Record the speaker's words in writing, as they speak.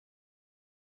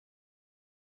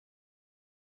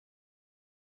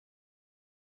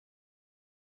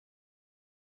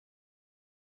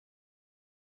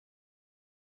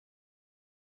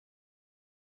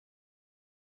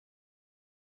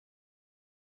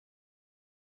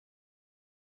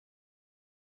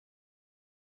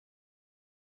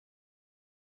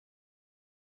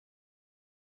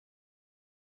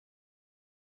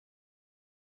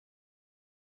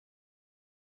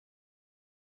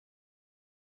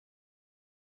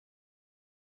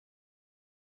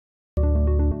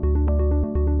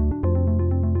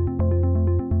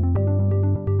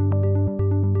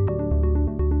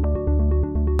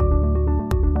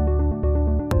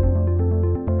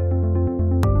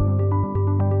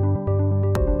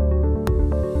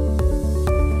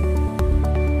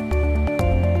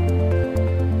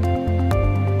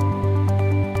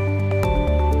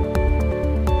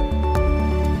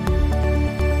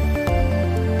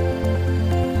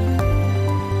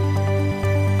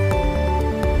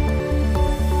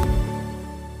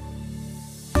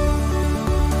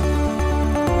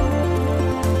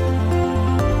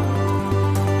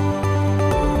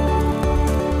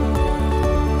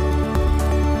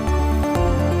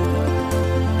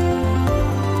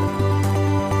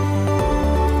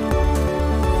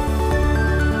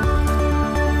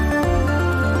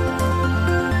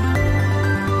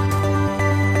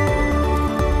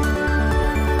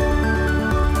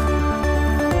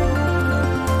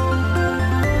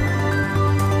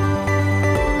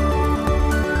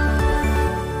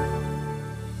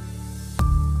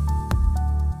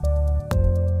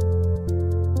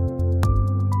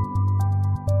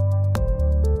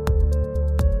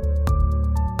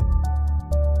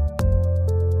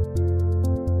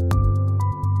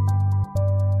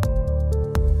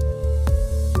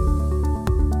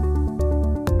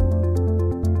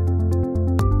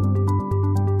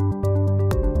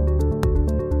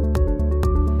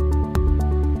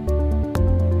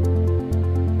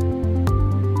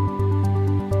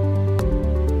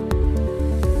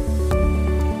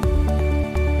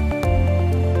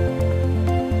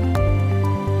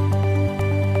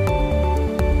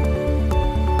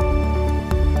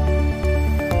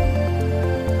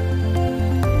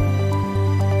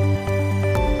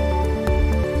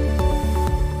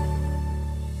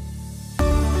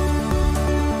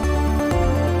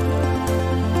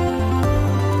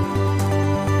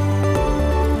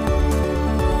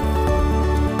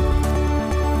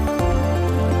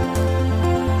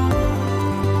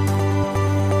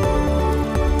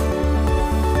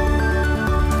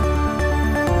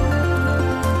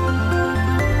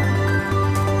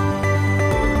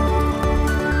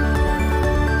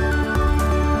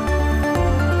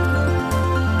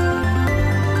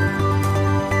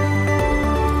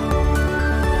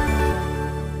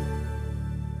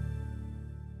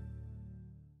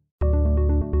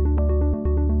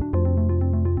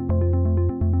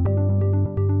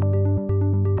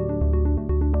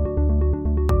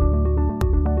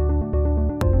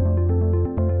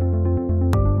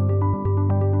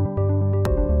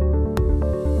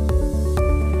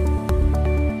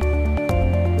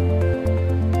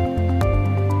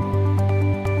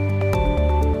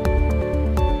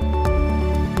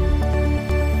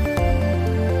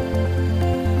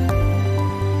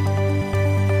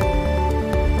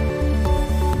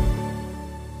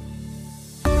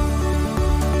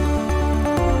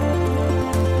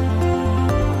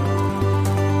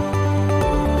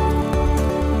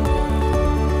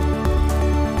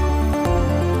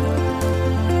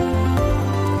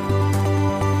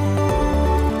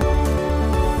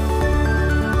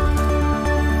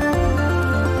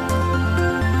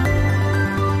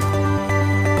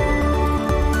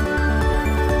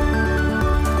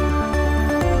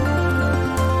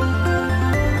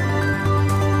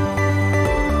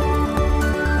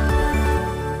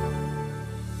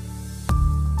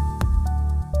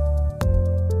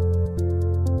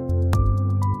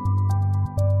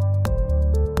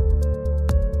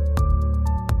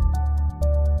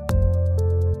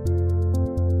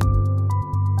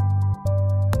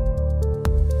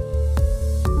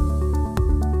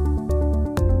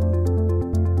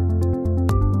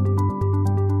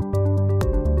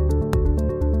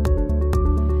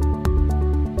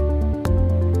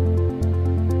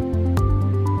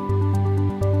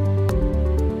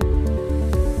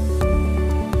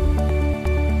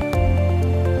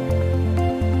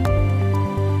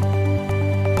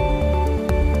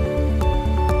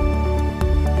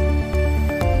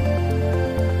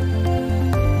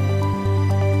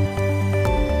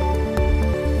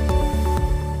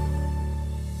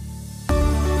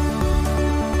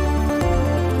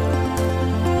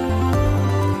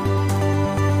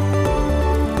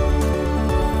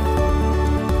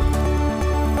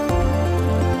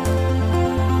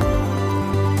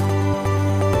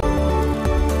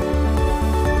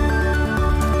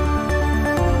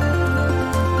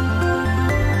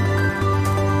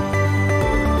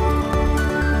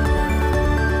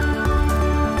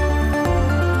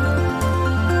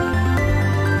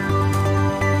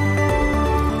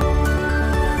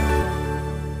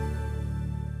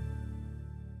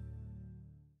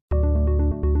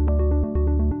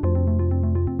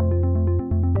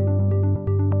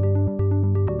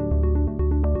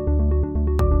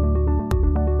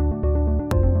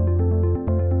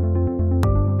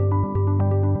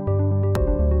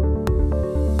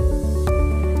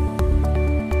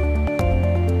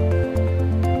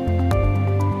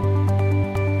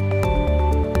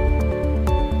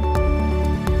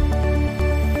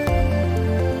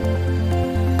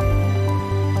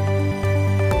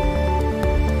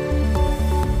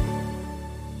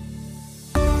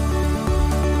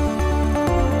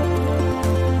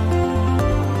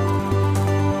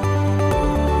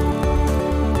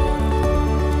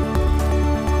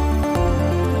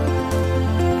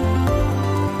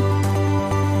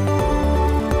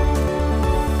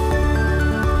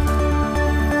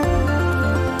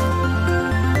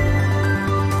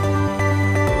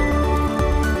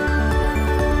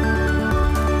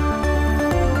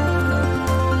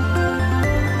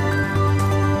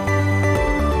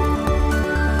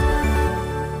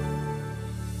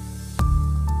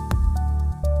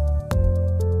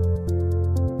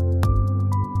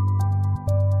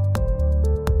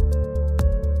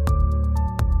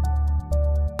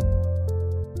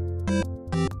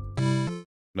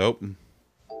Nope.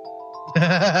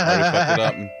 Already fucked it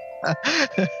up.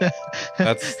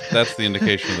 That's the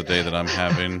indication of the day that I'm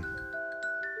having.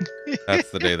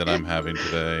 That's the day that I'm having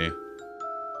today.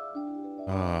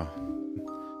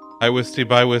 Hi, Wisty.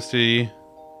 Bye, Wisty.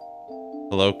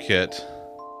 Hello, Kit.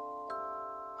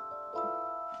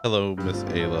 Hello, Miss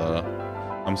Ayla.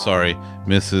 I'm sorry,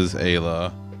 Mrs.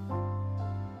 Ayla.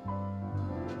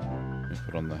 Let me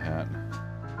put on the hat.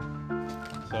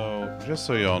 So, just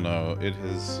so y'all know,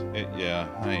 yeah,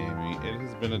 hi, Amy. It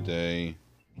has been a day,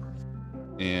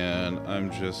 and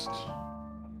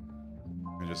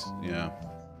yeah.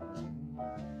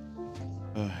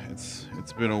 It's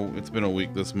been a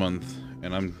week this month,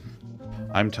 and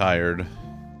I'm tired.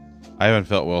 I haven't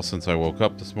felt well since I woke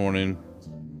up this morning.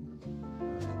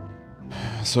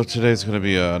 So today's gonna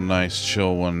be a nice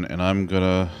chill one, and I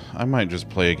might just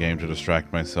play a game to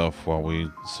distract myself while we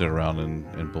sit around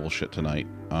and bullshit tonight.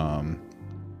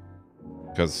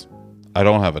 Because I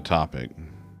don't have a topic.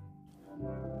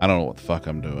 I don't know what the fuck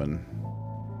I'm doing.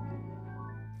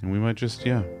 And we might just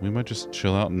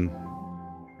chill out and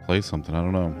play something. I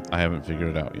don't know. I haven't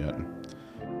figured it out yet.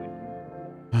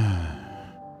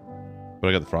 But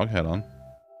I got the frog hat on.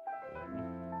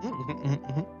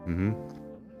 Mm-hmm.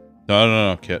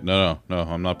 No, Kit. No,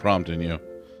 I'm not prompting you.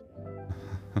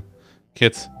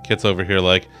 Kit's over here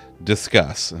like,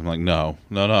 discuss. I'm like, no.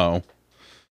 I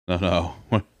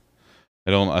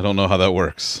don't know how that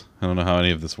works. I don't know how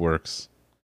any of this works.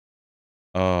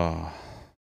 Oh.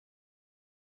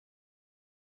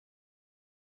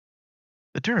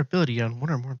 The durability on one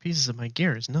or more pieces of my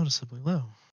gear is noticeably low.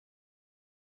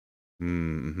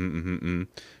 You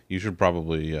should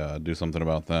probably do something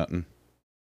about that.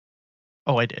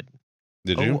 Oh, I did.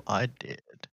 Did you? Oh, I did.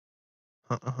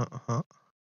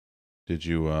 Did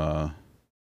you,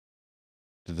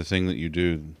 did the thing that you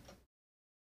do,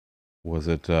 was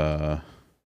it,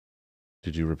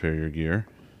 did you repair your gear?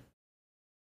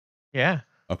 Yeah.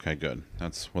 Okay, good.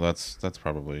 That's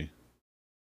probably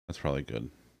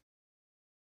good.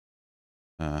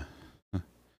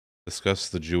 Discuss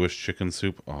the Jewish chicken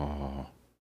soup. Oh.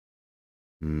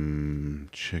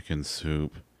 Chicken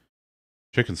soup.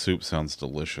 Chicken soup sounds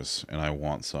delicious, and I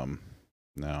want some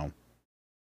now.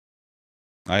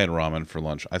 I had ramen for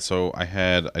lunch. I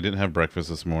didn't have breakfast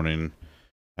this morning.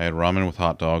 I had ramen with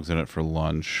hot dogs in it for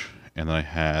lunch, and then I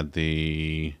had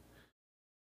the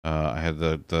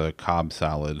Cobb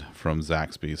salad from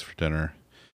Zaxby's for dinner.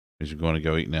 Is you going to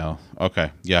go eat now?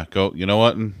 Okay, yeah, go. You know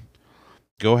what?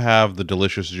 Go have the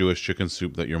delicious Jewish chicken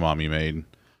soup that your mommy made.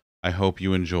 I hope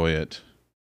you enjoy it,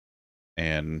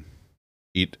 and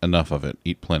eat enough of it.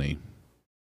 Eat plenty,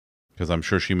 because I'm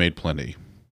sure she made plenty.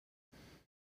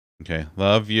 Okay,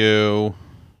 love you.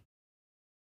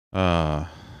 Yeah,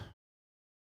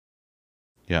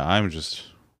 I'm just.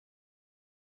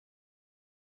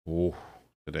 Oh,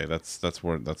 today. That's it.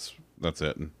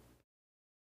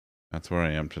 That's where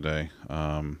I am today.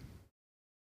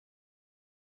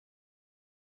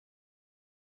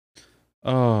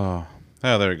 Oh,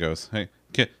 there it goes. Hey,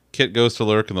 Kit goes to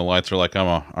lurk, and the lights are like,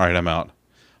 all right, I'm out.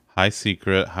 Hi,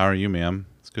 Secret. How are you, ma'am?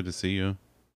 It's good to see you.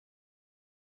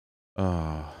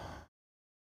 Oh,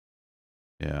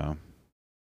 yeah.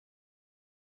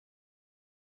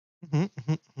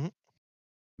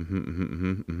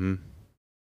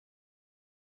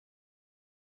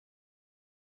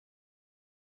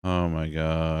 Oh my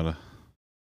god.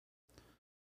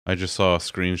 I just saw a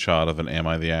screenshot of an Am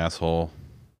I the Asshole?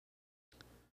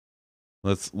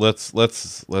 Let's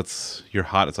you're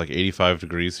hot. It's like 85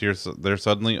 degrees here there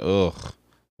suddenly. Ugh.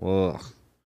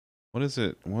 What is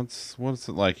it? What's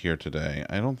it like here today?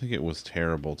 I don't think it was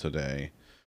terrible today.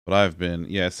 But I've been,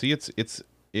 yeah, see, it's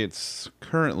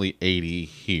currently 80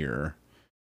 here.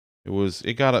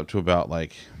 It got up to about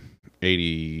like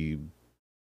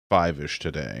 85-ish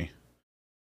today.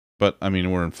 But I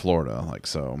mean, we're in Florida, like,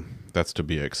 so that's to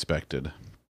be expected.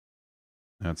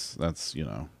 That's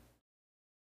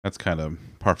that's kind of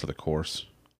par for the course.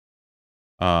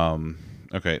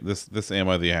 Okay, this Am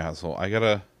I the Asshole?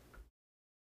 I'm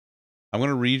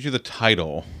gonna read you the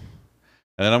title,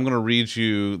 and then I'm gonna read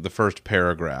you the first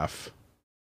paragraph.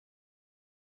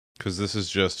 Because this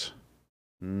is just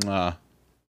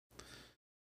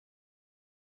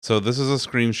So this is a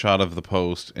screenshot of the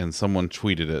post, and someone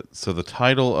tweeted it. So the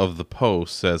title of the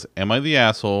post says, "Am I the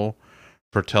asshole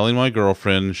for telling my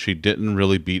girlfriend she didn't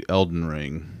really beat Elden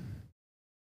Ring?"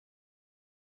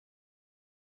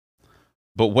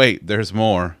 But wait, there's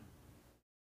more.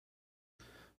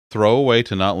 Throw away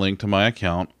to not link to my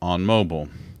account on mobile.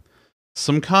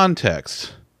 Some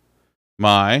context.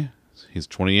 He's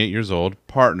 28 years old,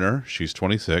 partner, she's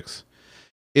 26,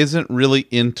 isn't really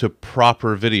into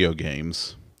proper video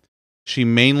games. She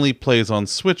mainly plays on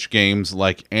Switch games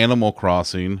like Animal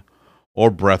Crossing or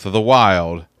Breath of the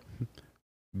Wild.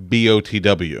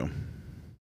 BOTW.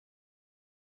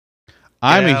 Get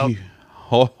I'm a out.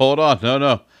 hold on,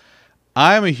 no.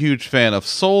 I'm a huge fan of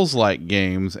Souls-like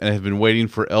games and have been waiting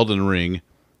for Elden Ring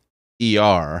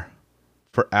ER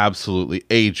for absolutely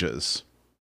ages.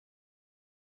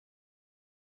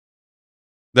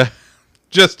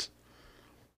 Just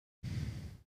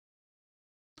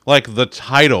like the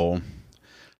title,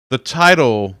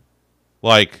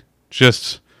 like,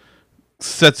 just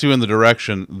sets you in the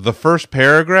direction. The first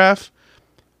paragraph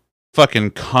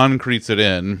fucking concretes it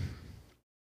in.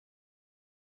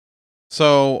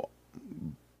 So,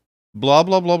 blah,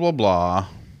 blah, blah, blah, blah.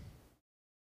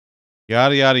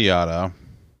 Yada, yada, yada.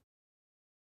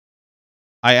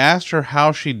 I asked her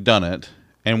how she'd done it,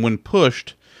 and when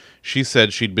pushed, she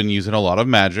said she'd been using a lot of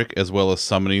magic as well as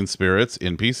summoning spirits,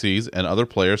 NPCs, and other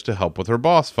players to help with her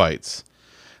boss fights.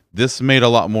 This made a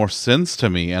lot more sense to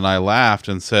me, and I laughed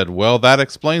and said, well, that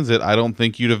explains it. I don't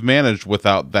think you'd have managed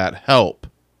without that help.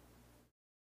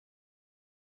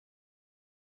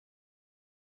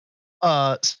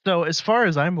 So as far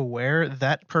as I'm aware,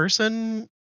 that person,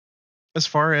 as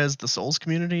far as the Souls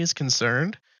community is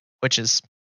concerned, which is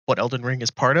what Elden Ring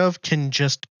is part of, can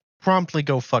just promptly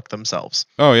go fuck themselves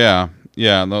Oh, yeah.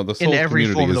 Yeah, no, the in Souls every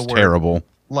community form of is the word. terrible.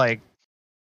 Like,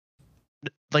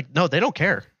 no, they don't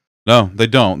care. No, they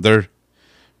don't. They're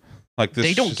like this.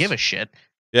 They don't give a shit.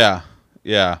 Yeah,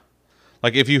 yeah.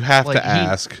 Like if you have Like to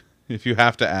ask, if you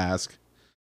have to ask,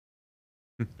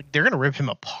 they're gonna rip him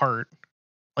apart.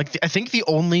 Like I think the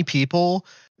only people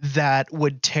that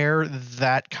would tear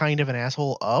that kind of an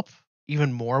asshole up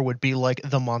even more would be like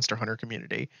the Monster Hunter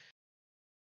community.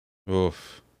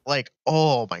 oof. Like,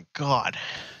 oh my god.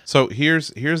 So here's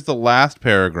the last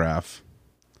paragraph.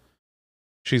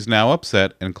 She's now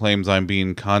upset and claims I'm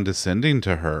being condescending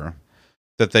to her.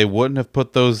 That they wouldn't have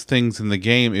put those things in the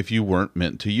game if you weren't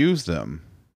meant to use them.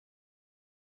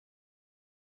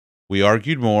 We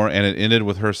argued more, and it ended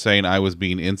with her saying I was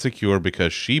being insecure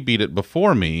because she beat it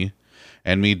before me,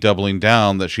 and me doubling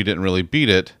down that she didn't really beat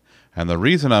it, and the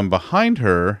reason I'm behind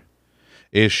her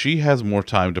is she has more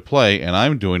time to play, and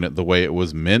I'm doing it the way it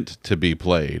was meant to be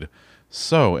played.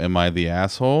 So, am I the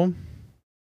asshole?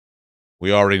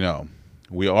 We already know.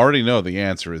 We already know the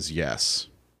answer is yes.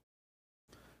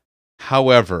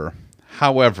 However,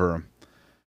 the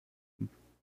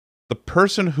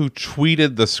person who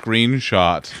tweeted the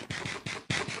screenshot,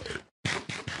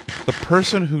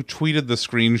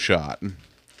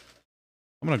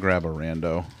 I'm going to grab a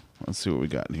rando. Let's see what we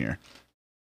got in here.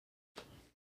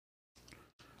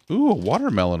 Ooh, a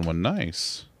watermelon one.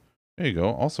 Nice. There you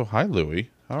go. Also, hi, Louie.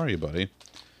 How are you, buddy?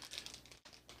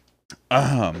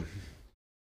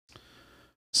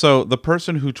 So, the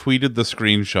person who tweeted the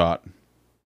screenshot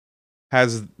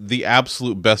has the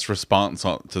absolute best response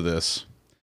to this.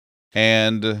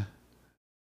 And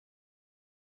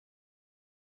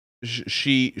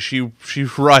she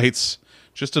writes,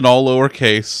 just in all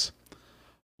lowercase,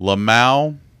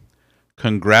 Lamau,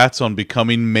 congrats on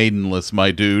becoming maidenless,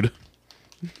 my dude.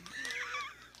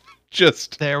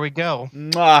 Just There we go.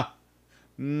 mwah,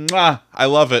 mwah. I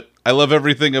love it. I love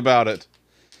everything about it.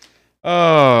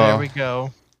 Oh, There we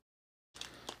go.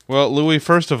 Well, Louis,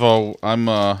 first of all, I'm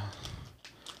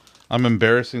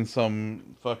embarrassing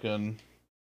some fucking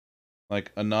like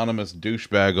anonymous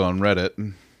douchebag on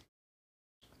Reddit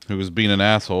who was being an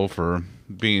asshole for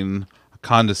being a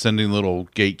condescending little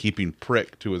gatekeeping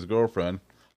prick to his girlfriend.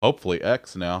 Hopefully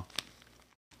ex now.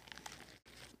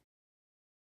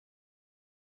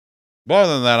 But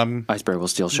other than that, Iceberg will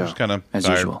still show, just kind of as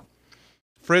tired. usual.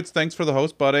 Fritz, thanks for the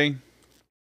host, buddy.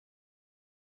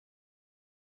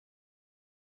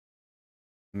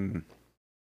 Mm.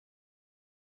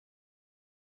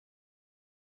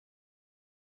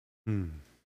 Mm.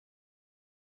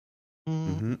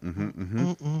 Mm-hmm, mm-hmm,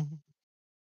 mm-hmm.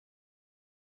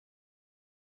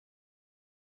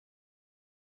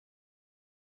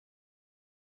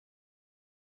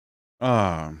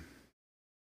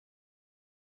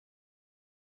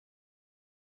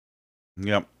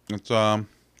 Yep. It's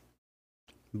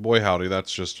boy howdy,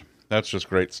 that's just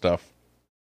great stuff.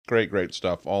 Great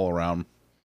stuff all around.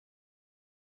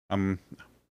 I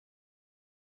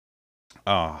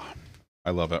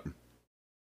love it.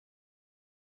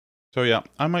 So yeah,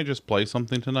 I might just play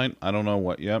something tonight. I don't know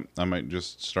what yet. I might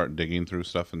just start digging through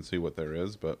stuff and see what there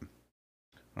is, but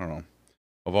I don't know.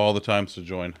 Of all the times to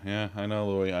join. Yeah, I know,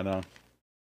 Louis, I know.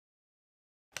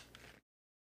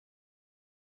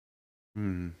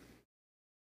 Hmm.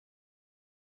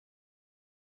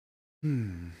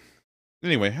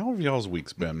 Anyway, how have y'all's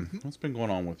weeks been? What's been going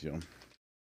on with you?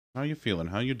 How you feeling?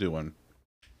 How you doing?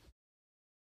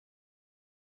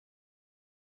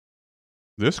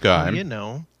 This Oh, guy, you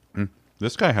know.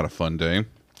 this guy had a fun day.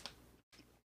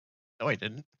 No, I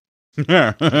didn't. Keep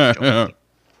Hey, joking.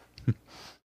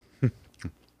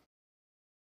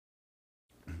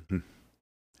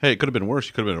 it could have been worse.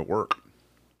 You could have been at work.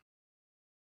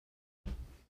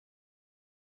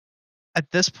 At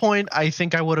this point, I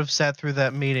think I would have sat through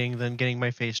that meeting than getting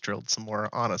my face drilled some more,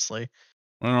 honestly.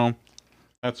 Well,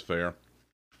 that's fair.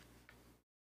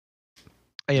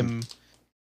 I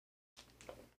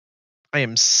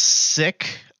am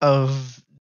sick of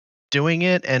doing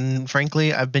it, and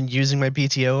frankly, I've been using my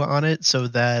PTO on it so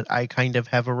that I kind of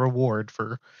have a reward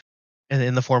for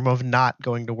in the form of not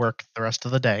going to work the rest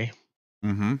of the day.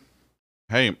 Mm-hmm.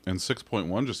 Hey, and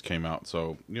 6.1 just came out,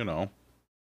 so,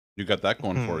 you got that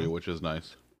going for you, which is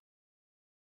nice.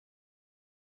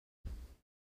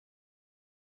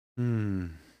 Hmm.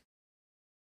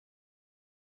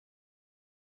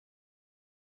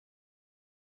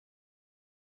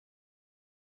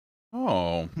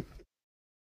 Oh.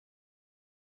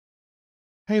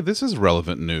 Hey, this is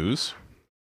relevant news.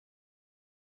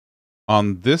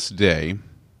 On this day,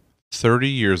 30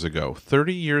 years ago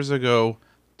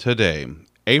today,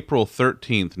 April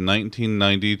 13th,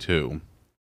 1992,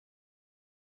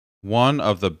 one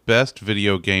of the best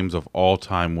video games of all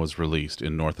time was released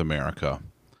in North America.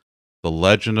 The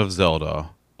Legend of Zelda: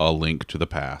 A Link to the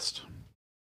Past.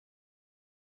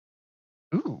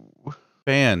 Ooh.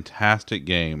 Fantastic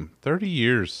game. 30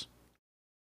 years.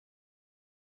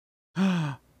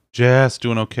 Jess,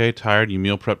 doing okay? Tired? You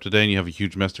meal prep today and you have a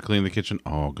huge mess to clean in the kitchen?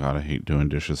 Oh, God, I hate doing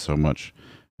dishes so much.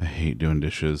 I hate doing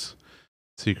dishes.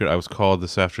 Secret, I was called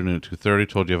this afternoon at 2:30.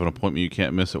 Told you have an appointment you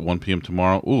can't miss at 1 p.m.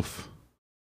 tomorrow. Oof.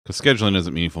 Because scheduling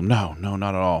isn't meaningful. No,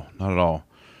 not at all. Not at all.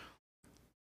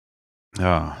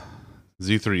 Ah.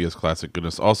 Z3 is classic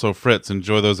goodness. Also, Fritz,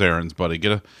 enjoy those errands, buddy.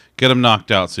 Get them knocked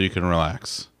out so you can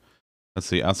relax. Let's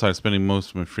see. Outside of spending most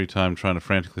of my free time trying to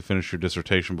frantically finish your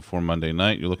dissertation before Monday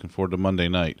night, you're looking forward to Monday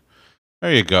night.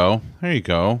 There you go. There you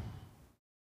go.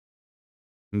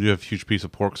 And you have a huge piece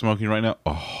of pork smoking right now?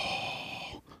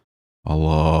 Oh, I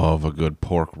love a good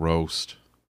pork roast.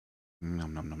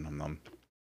 Nom, nom, nom, nom,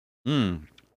 nom.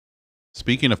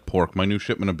 Speaking of pork, my new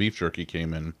shipment of beef jerky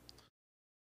came in.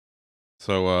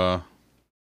 So,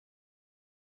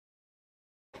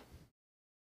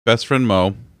 best friend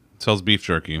Mo sells beef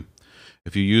jerky.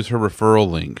 If you use her referral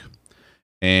link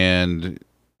and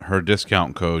her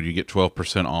discount code, you get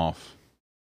 12% off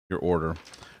your order. And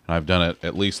I've done it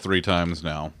at least 3 times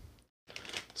now.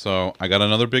 So I got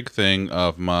another big thing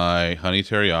of my honey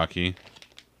teriyaki.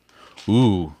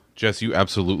 Ooh, Jess, you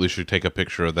absolutely should take a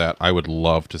picture of that. I would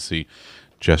love to see.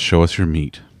 Jess, show us your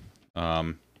meat.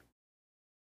 So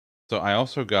I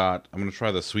also got, I'm going to try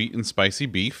the sweet and spicy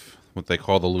beef, what they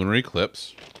call the lunar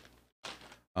eclipse.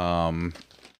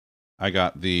 I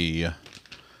got the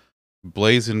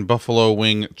blazing buffalo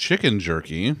wing chicken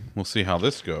jerky. We'll see how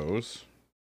this goes.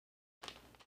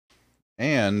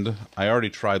 And I already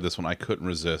tried this one. I couldn't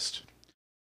resist.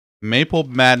 Maple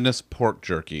Madness pork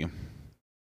jerky.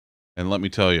 And let me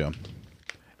tell you,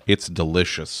 it's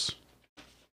delicious.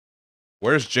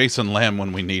 Where's Jason Lamb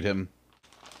when we need him?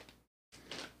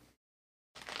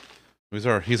 He's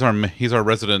our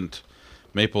resident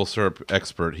maple syrup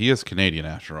expert. He is Canadian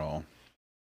after all.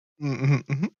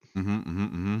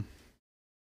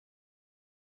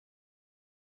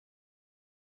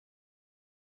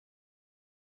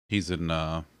 He's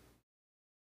in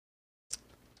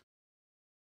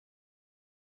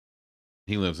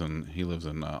he lives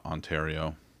in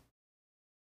Ontario.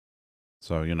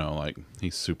 So, like,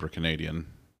 he's super Canadian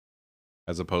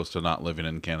as opposed to not living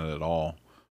in Canada at all,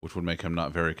 which would make him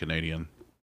not very Canadian.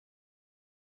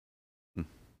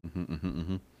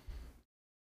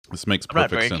 This makes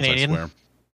perfect sense, Canadian. I swear.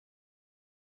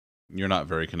 You're not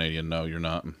very Canadian. No, you're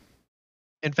not.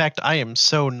 In fact, I am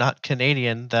so not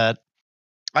Canadian that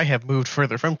I have moved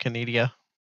further from Canada.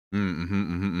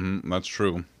 That's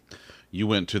true. You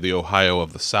went to the Ohio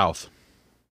of the South.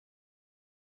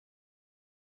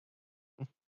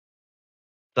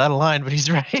 Not a line, but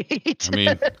he's right. I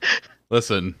mean,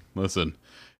 listen.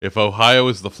 If Ohio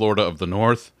is the Florida of the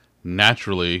North,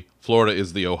 naturally, Florida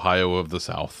is the Ohio of the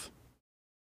South.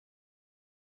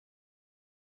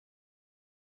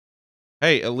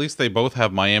 Hey, at least they both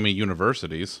have Miami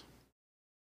universities.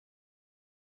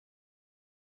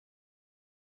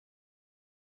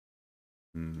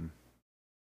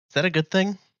 Is that a good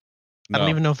thing? No. I don't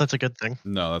even know if that's a good thing.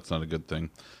 No, that's not a good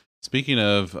thing. Speaking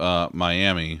of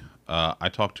Miami, I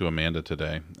talked to Amanda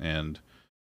today, and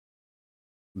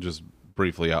just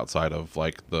briefly outside of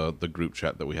like the group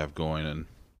chat that we have going, and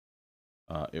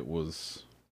it was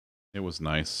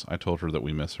nice. I told her that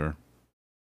we miss her.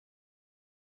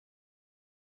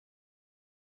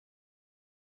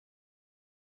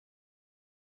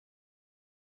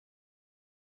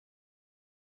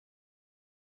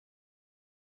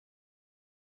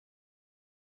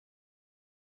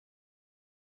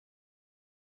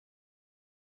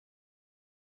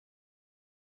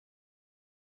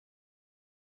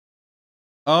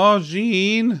 Oh,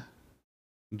 Jean.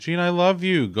 Jean, I love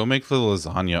you. Go make the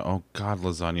lasagna. Oh, God,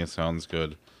 lasagna sounds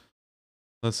good.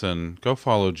 Listen, go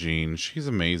follow Jean. She's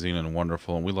amazing and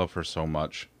wonderful, and we love her so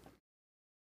much.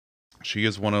 She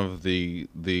is one of the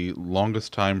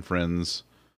longest time friends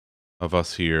of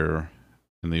us here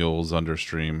in the old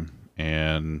zunderstream,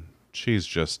 and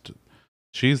she's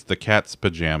the cat's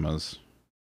pajamas.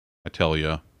 I tell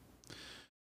you.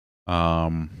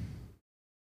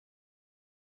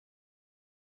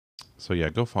 So yeah,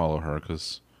 go follow her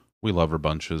because we love her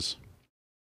bunches.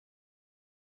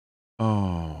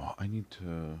 Oh, I need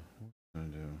to. What am I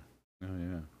do? Oh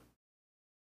yeah.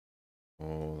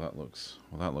 Oh,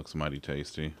 that looks mighty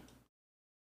tasty.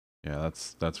 Yeah,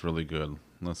 that's really good.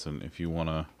 Listen, if you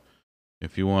wanna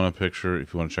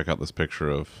check out this picture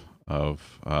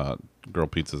of Girl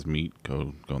Pizza's meat,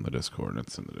 go in the Discord.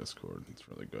 It's in the Discord. It's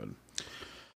really good.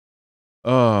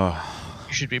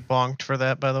 You should be bonked for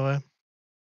that, by the way.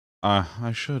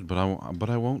 I should, but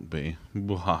I won't be.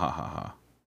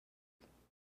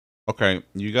 Okay,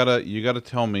 you gotta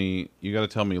tell me,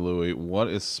 Louis, what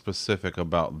is specific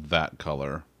about that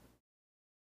color?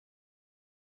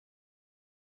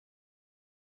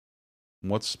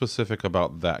 What's specific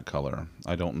about that color?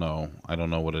 I don't know. I don't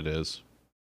know what it is.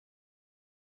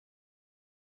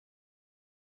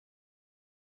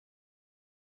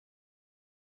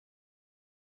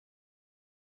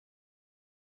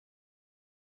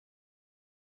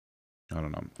 I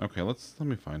don't know. Okay, let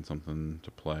me find something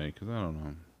to play because I don't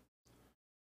know.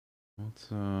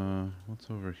 What's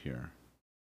over here?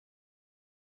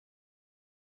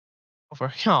 Over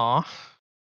here.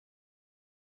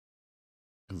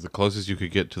 Is the closest you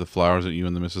could get to the flowers that you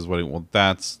and the Mrs. Wedding. Well,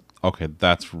 that's okay.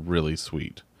 That's really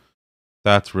sweet.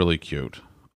 That's really cute,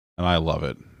 and I love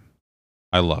it.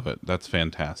 I love it. That's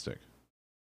fantastic.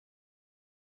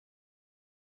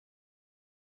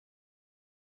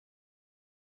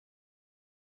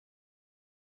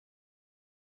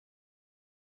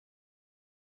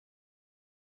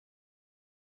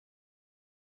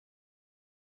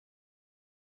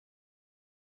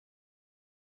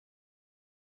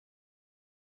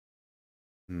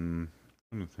 I'm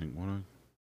trying to think.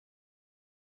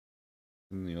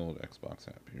 In the old Xbox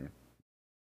app here.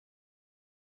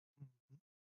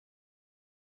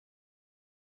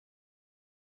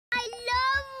 I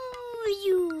love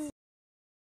you.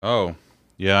 Oh,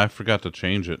 yeah, I forgot to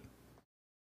change it.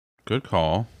 Good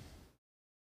call.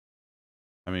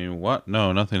 I mean, what?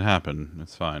 No, nothing happened.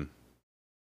 It's fine.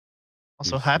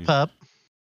 Also, hype up.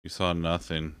 You saw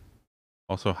nothing.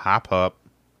 Also, hop up.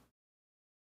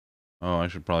 Oh, I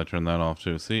should probably turn that off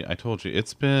too. See, I told you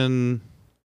it's been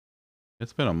a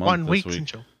month 1 week this week.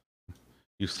 since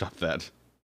You stop that.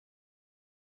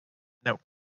 No.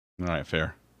 All right,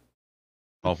 fair.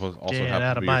 Also, Get happen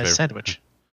out to of be your my favorite. sandwich.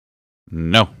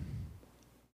 No.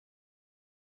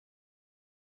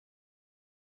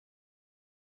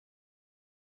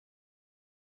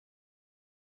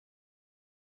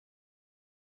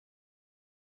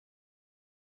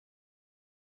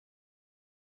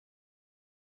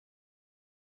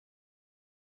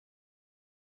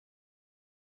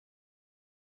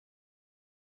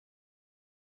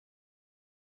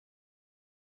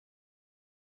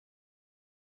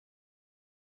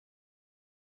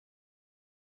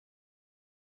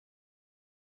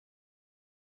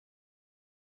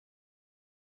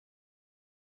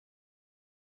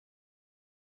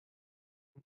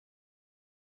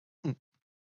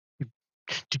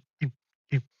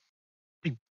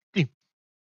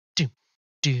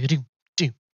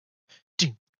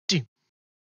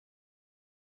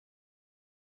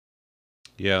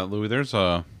 Yeah, Louis,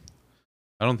 I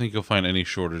don't think you'll find any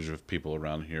shortage of people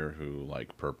around here who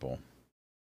like purple.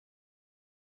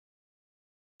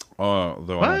 Though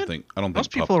What? I don't think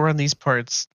Most people around these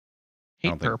parts I hate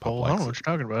don't think Pup purple. I don't likes know what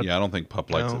you're talking about. Yeah, I don't think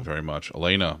Pup likes it No. very much.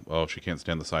 Elena, oh, she can't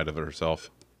stand the sight of it herself.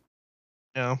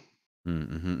 No.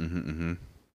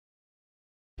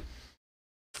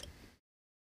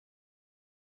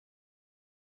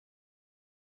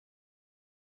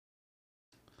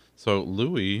 So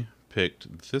Louis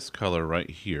picked this color right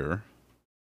here,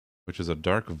 which is a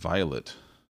dark violet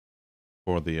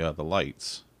for the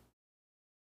lights.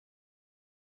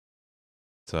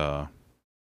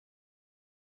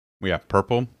 we have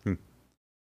purple.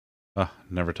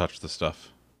 Never touched the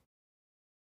stuff.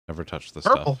 Never touched the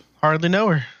Purple. stuff. Hardly know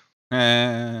her.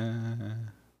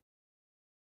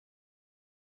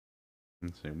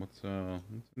 Let's see what's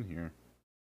in here.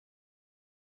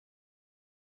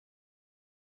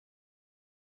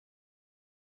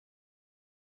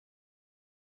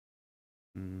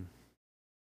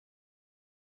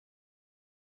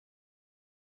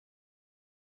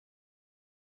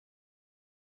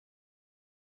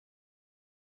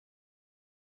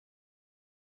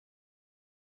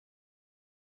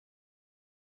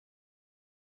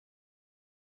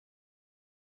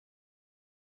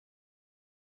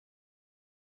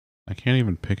 I can't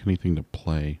even pick anything to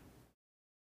play.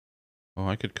 Oh,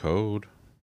 I could code.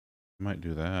 I might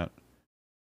do that.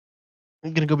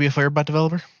 You gonna go be a Firebot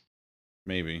developer?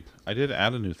 Maybe. I did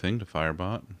add a new thing to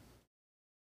Firebot.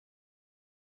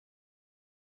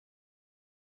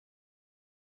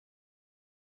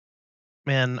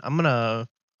 Man, I'm gonna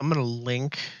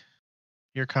link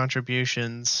your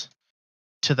contributions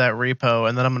to that repo,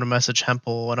 and then I'm gonna message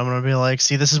Hempel, and I'm gonna be like,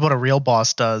 "See, this is what a real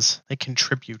boss does. They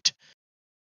contribute."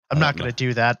 I'm not gonna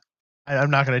do that. I'm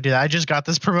not gonna do that. I just got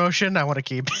this promotion. I want to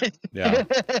keep it. Yeah.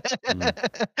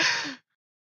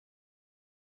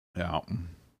 Yeah.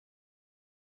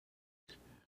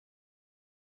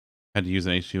 Had to use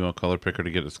an HTML color picker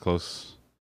to get as close.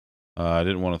 I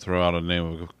didn't want to throw out a name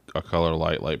of a color,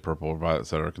 light purple, or violet,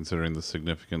 etc., considering the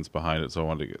significance behind it, so I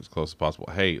wanted to get as close as possible.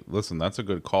 Hey, listen, that's a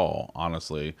good call,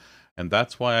 honestly. And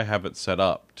that's why I have it set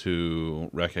up to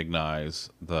recognize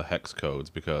the hex codes,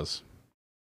 because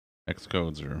hex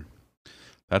codes are...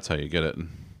 That's how you get it.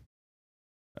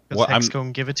 Does Hex go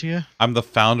and give it to you? I'm the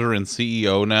founder and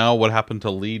CEO now. What happened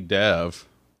to lead dev?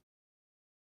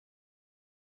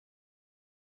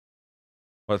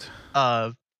 What?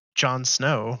 Jon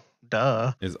Snow.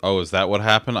 Duh. Is that what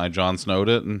happened? I Jon Snowed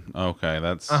it? Okay,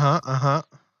 that's... Yeah,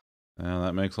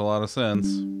 that makes a lot of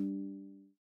sense.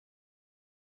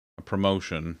 A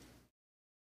promotion.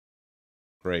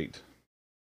 Great.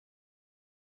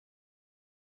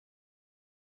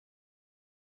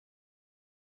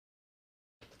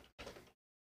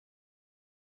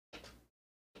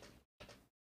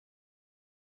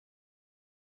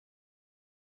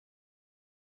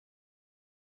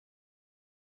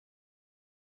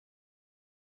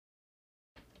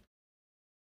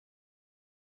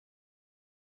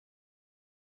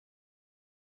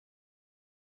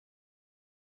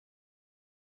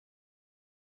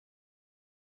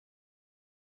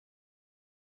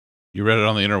 You read it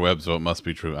on the interwebs, so it must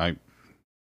be true.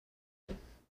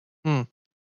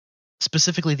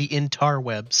 Specifically the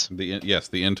interwebs. Yes,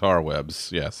 the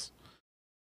interwebs. Yes,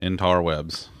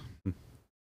 interwebs.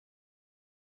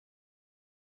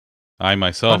 I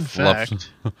myself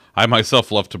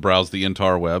love to browse the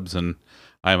interwebs, and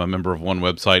I am a member of one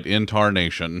website,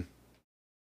 Intarnation.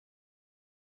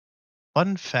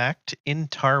 Fun fact: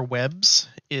 interwebs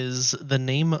is the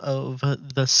name of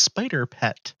the spider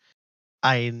pet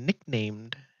I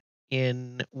nicknamed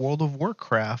in World of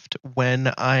Warcraft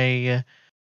when I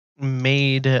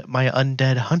made my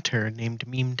undead hunter named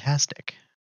Meme-tastic.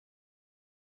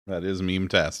 That is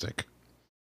meme-tastic.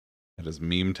 That is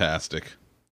meme-tastic.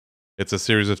 It's a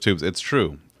series of tubes. It's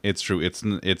true. It's true. It's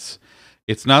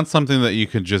not something that you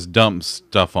can just dump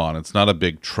stuff on. It's not a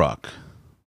big truck.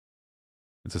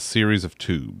 It's a series of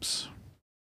tubes.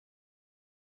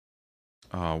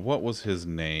 What was his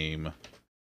name?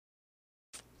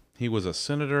 He was a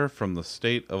senator from the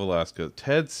state of Alaska.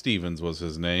 Ted Stevens was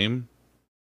his name.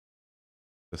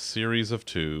 A series of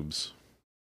tubes.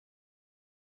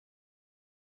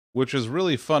 Which is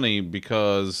really funny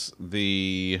because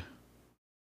the...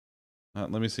 let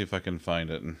me see if I can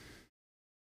find it.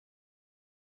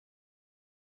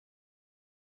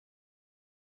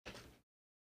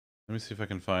 Let me see if I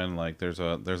can find, like, there's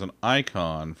an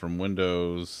icon from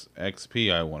Windows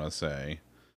XP, I want to say.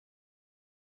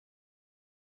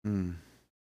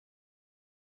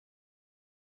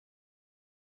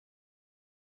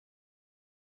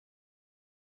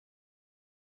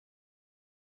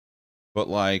 But,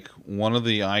 like, one of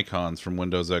the icons from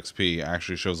Windows XP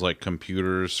actually shows, like,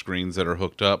 computer screens that are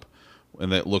hooked up,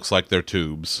 and it looks like they're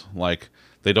tubes. Like,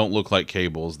 they don't look like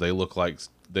cables. They look like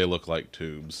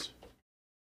tubes.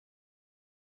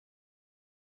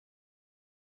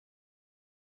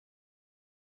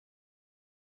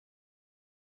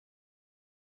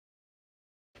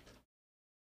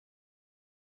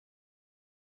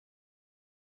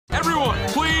 Everyone,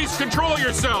 please control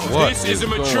yourselves. What this is a is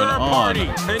mature going on? party.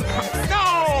 And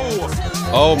no!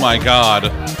 Oh my god.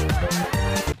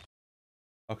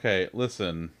 Okay,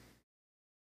 listen.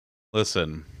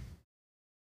 Listen.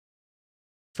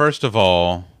 First of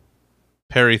all,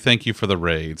 Perry, thank you for the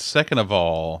raid. Second of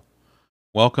all,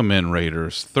 welcome in,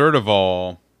 Raiders. Third of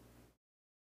all,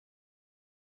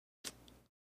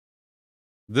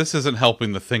 this isn't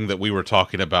helping the thing that we were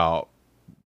talking about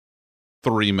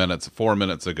 4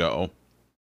 minutes ago.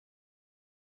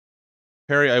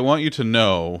 Perry, I want you to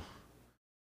know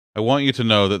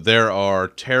that there are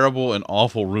terrible and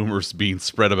awful rumors being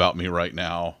spread about me right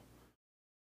now.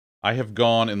 I have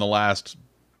gone in the last,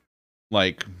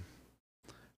 like,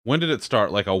 when did it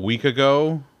start? Like a week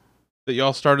ago that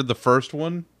y'all started the first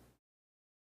one?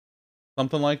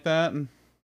 Something like that?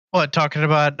 What, talking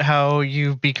about how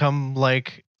you've become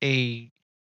like a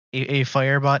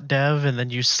Firebot dev, and then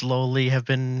you slowly have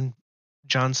been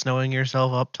Jon Snowing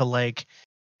yourself up to like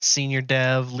senior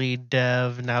dev, lead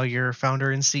dev, now you're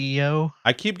founder and CEO?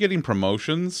 I keep getting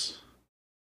promotions.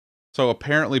 So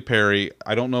apparently, Perry,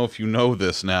 I don't know if you know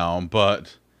this now,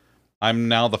 but I'm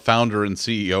now the founder and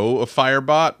CEO of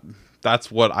Firebot. That's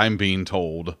what I'm being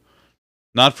told.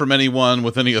 Not from anyone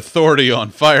with any authority on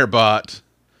Firebot,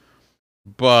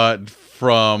 but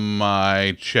from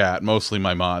my chat, mostly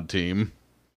my mod team.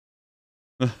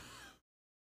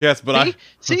 Yes, but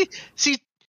see,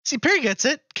 Perry gets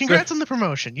it. Congrats on the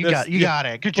promotion. You got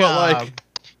it. Good job. Like,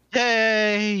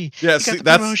 yay! Yeah, see,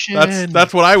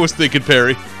 that's what I was thinking,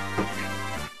 Perry.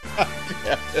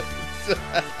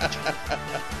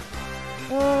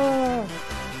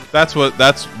 That's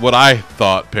what I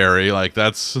thought, Perry. Like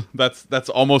that's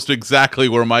almost exactly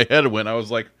where my head went. I was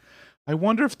like, I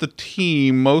wonder if the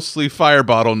team, mostly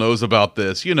Firebottle, knows about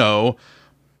this. You know,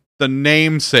 the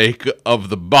namesake of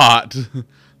the bot,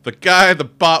 the guy the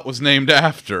bot was named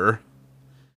after.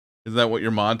 Is that what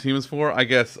your mod team is for? I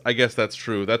guess that's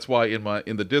true. That's why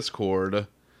in the Discord,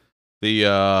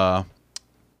 the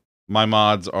my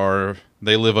mods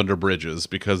they live under bridges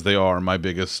because they are my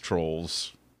biggest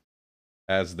trolls.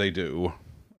 As they do.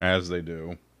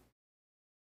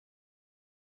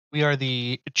 We are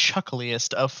the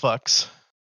chuckliest of fucks.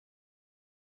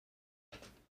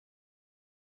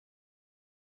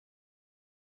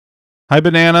 Hi,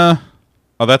 Banana.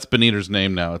 Oh, that's Beniener's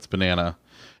name now. It's Banana.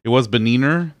 It was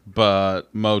Beniner,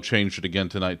 but Mo changed it again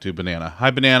tonight to Banana.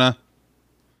 Hi, Banana.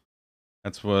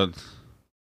 That's what...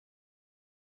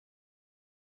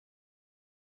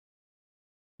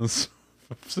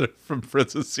 from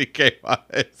Princess CK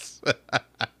Wise.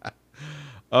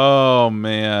 Oh,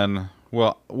 man.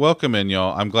 Well, welcome in,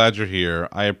 y'all. I'm glad you're here.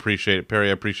 I appreciate it. Perry,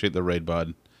 I appreciate the raid,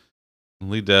 bud.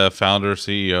 Lead dev, founder,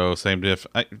 CEO, same diff.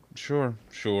 Sure.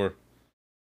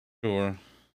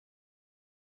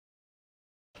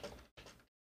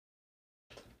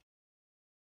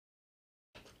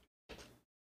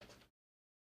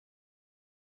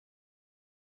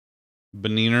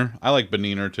 Beniner. I like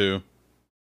Beniner too.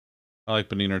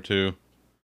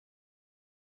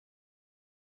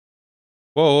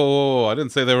 Whoa. I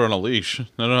didn't say they were on a leash.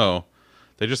 No.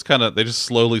 They just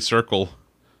slowly circle.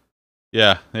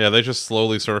 Yeah, they just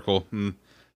slowly circle. And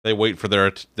they wait for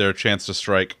their chance to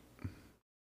strike.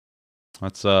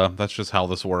 That's just how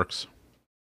this works.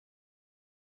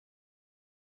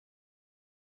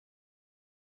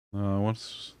 I'm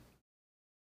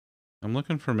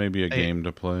looking for maybe a game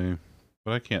to play,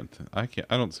 but I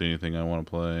don't see anything I want to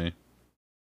play.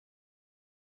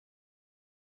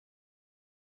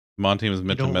 Mon team is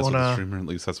meant to mess with the streamer. At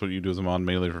least that's what you do as a Mon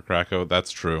Melee for Krakow.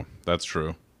 That's true.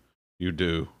 You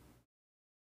do.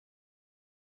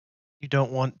 You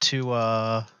don't want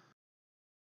to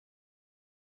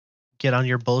get on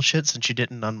your bullshit since you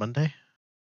didn't on Monday?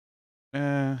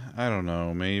 I don't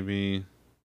know. Maybe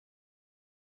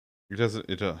it doesn't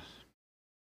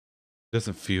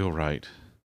feel right.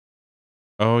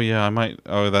 Oh yeah, I might.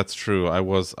 Oh, that's true. I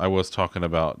was talking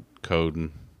about code.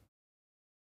 And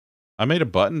I made a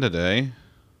button today.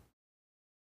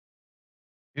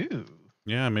 Ooh.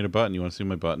 Yeah, I made a button. You want to see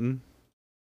my button?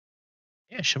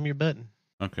 Yeah, show me your button.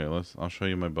 Okay, I'll show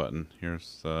you my button.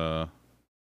 Here's let's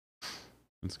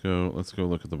go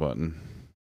look at the button.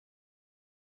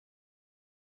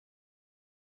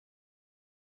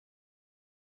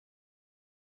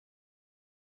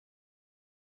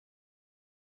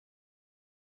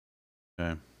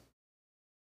 Okay.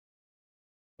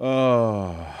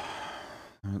 Oh,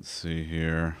 let's see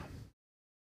here.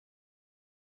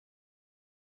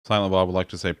 Silent Bob would like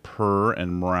to say purr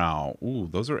and meow. Ooh,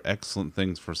 those are excellent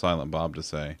things for Silent Bob to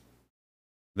say.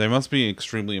 They must be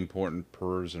extremely important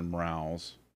purrs and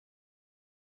meows.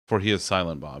 For he is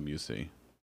Silent Bob, you see.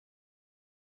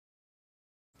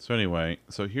 So anyway,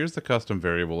 here's the custom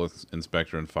variable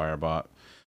inspector in Firebot.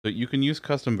 So you can use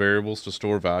custom variables to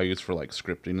store values for like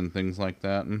scripting and things like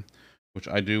that. And which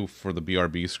I do for the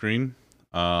BRB screen.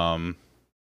 And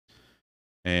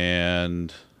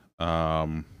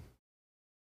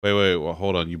wait, well,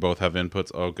 hold on. You both have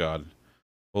inputs. Oh God.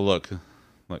 Well, look,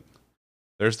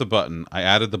 there's the button. I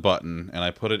added the button and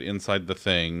I put it inside the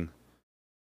thing.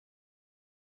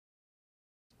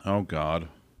 Oh God.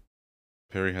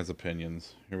 Perry has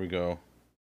opinions. Here we go.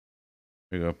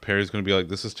 Here we go. Perry's gonna be like,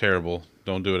 "This is terrible.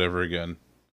 Don't do it ever again."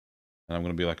 And I'm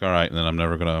gonna be like, "All right." And then I'm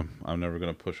never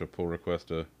gonna push a pull request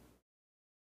to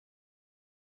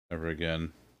ever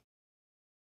again.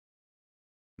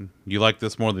 You like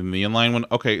this more than the inline one?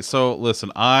 Okay, so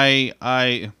listen,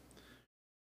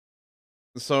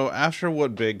 so after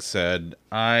what Big said,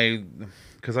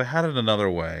 because I had it another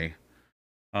way.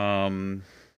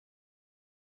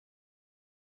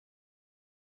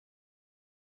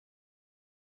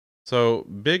 So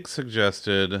Big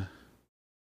suggested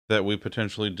that we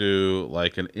potentially do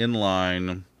like an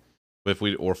inline. If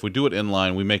we do it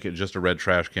inline, we make it just a red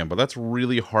trash can, but that's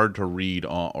really hard to read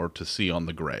on, or to see on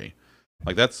the gray.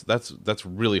 Like that's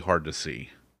really hard to see.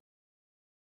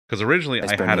 Because originally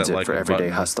I had it like for everyday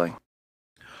hustling.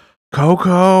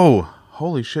 Coco,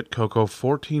 holy shit, Coco,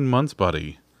 14 months,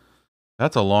 buddy.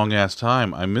 That's a long ass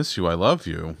time. I miss you. I love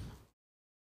you.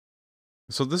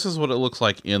 So this is what it looks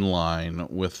like inline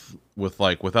with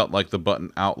like without like the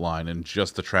button outline and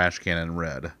just the trash can in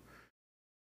red,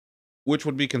 which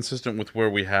would be consistent with where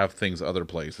we have things other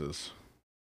places.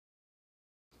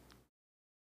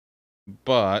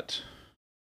 But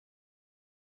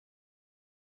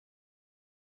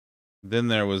then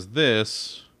there was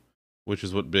this, which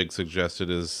is what Big suggested,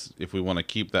 is if we want to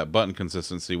keep that button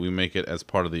consistency, we make it as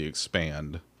part of the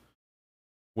expand.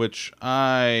 Which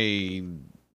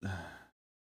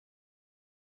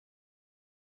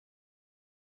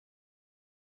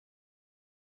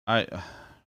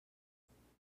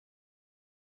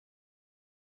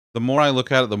the more I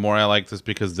look at it, the more I like this,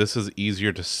 because this is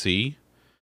easier to see.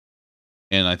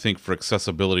 And I think for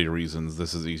accessibility reasons,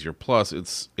 this is easier. Plus,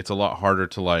 it's a lot harder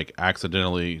to like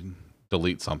accidentally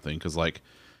delete something, because like,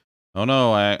 oh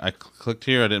no, I clicked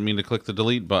here, I didn't mean to click the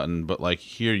delete button, but like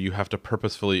here you have to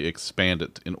purposefully expand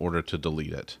it in order to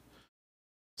delete it.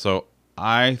 So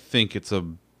I think it's a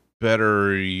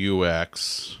better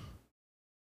UX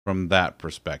from that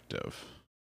perspective.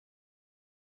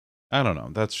 I don't know,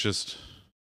 that's just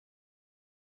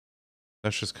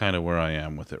kind of where I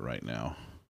am with it right now.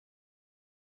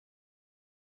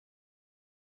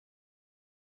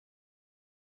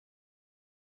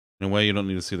 In a way, you don't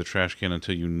need to see the trash can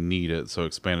until you need it, so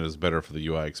expanded is better for the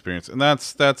UI experience. And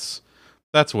that's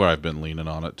where I've been leaning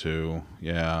on it too.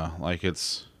 Yeah, like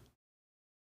it's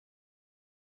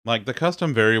like the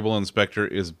custom variable inspector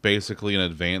is basically an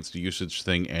advanced usage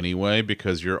thing anyway,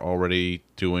 because you're already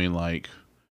doing like,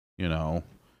 you know,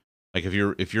 like if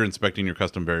you're inspecting your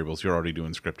custom variables, you're already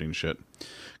doing scripting shit.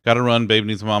 Gotta run, babe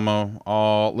needs mama.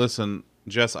 Oh, listen,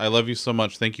 Jess, I love you so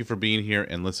much. Thank you for being here.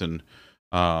 And listen,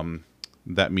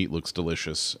 that meat looks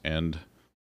delicious, and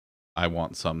I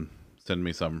want some. Send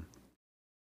me some.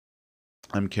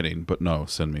 I'm kidding, but no,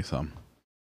 send me some.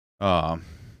 Yeah,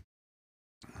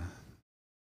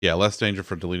 less danger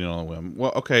for deleting on a whim.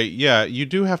 Well, okay, yeah, you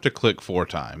do have to click 4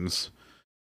 times,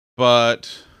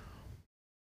 but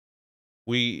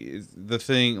the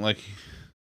thing, like,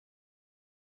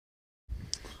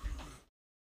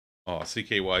 oh,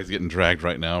 CKY is getting dragged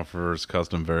right now for his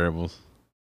custom variables.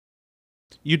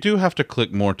 You do have to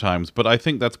click more times, but I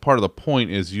think that's part of the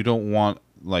point, is you don't want,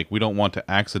 like, we don't want to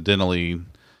accidentally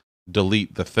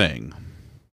delete the thing,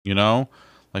 you know?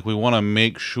 Like, we want to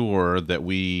make sure that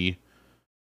we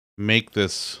make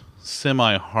this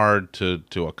semi-hard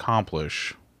to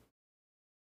accomplish,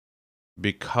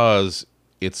 because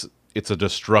it's a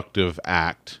destructive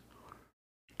act.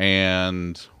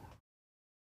 And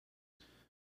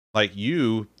like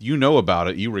you know about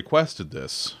it, you requested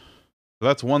this. So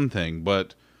that's one thing,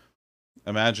 but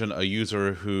imagine a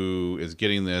user who is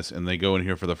getting this and they go in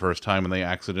here for the first time and they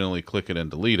accidentally click it and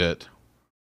delete it.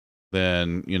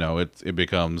 Then, you know, it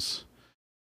becomes,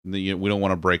 we don't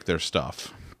want to break their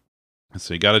stuff.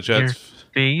 So you got a Jets. Your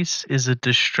face is a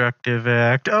destructive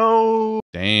act. Oh,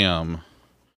 damn.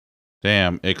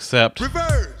 Except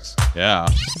reverse. Yeah.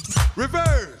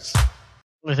 Reverse. The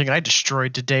only thing I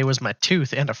destroyed today was my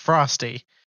tooth and a Frosty.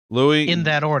 Louis, in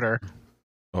that order.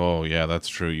 Oh yeah, that's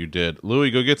true. You did. Louis,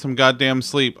 go get some goddamn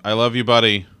sleep. I love you,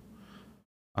 buddy.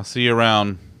 I'll see you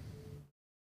around.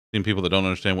 Seen people that don't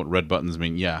understand what red buttons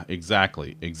mean. Yeah,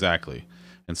 exactly.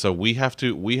 And so we have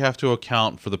to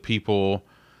account for the people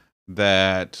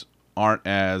that aren't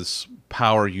as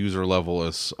power user level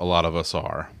as a lot of us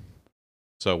are.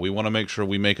 So we want to make sure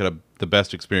we make it the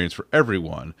best experience for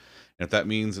everyone. If that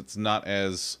means it's not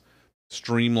as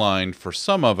streamlined for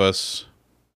some of us,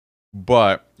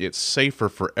 but it's safer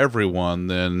for everyone,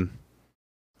 then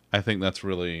I think that's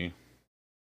really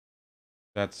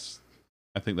I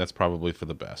think that's probably for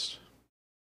the best.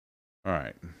 All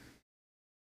right.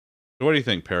 So what do you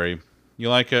think, Perry? You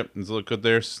like it? Does it look good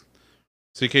there?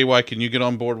 CKY, can you get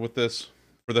on board with this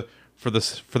for the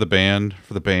band?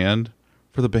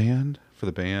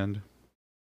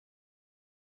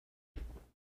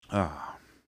 Ah.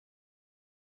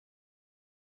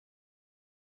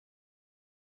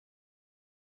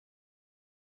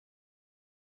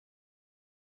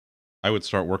 I would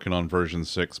start working on version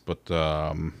 6, but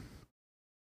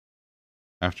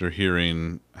after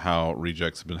hearing how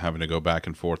rejects have been having to go back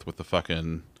and forth with the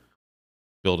fucking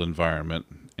build environment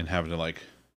and having to like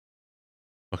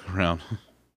fuck around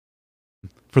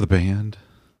for the band.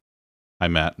 Hi,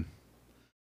 Matt.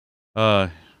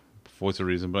 Voice of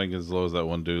reason, but I get as low as that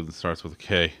one dude that starts with a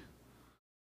K.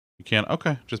 You can't.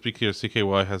 Okay, just be clear.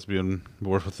 CKY has to be on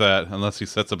board with that unless he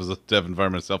sets up his dev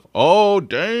environment himself. Oh,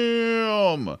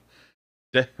 damn!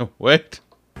 Wait.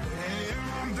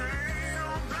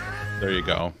 There you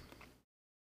go.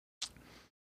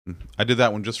 I did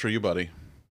that one just for you, buddy.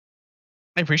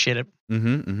 I appreciate it.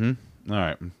 All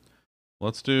right.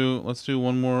 Let's do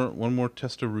one more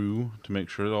testaroo to make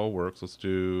sure it all works.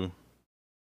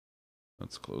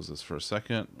 Let's close this for a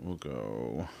second. We'll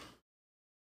go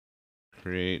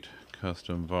create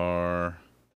custom var.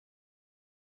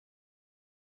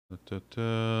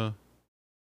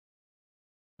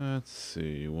 Let's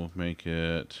see. We'll make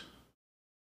it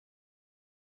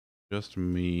just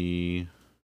me.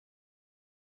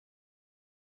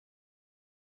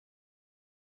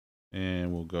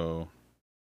 And we'll go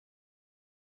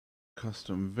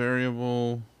custom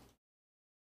variable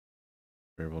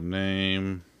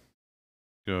name,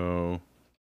 go.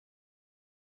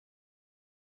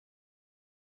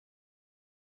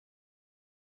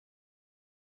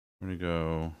 I'm going to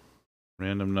go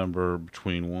random number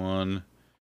between 1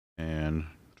 and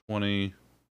 20.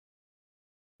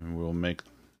 And we'll make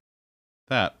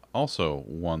that also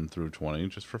 1 through 20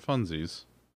 just for funsies.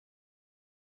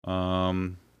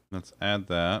 Let's add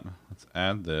that. Let's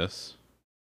add this.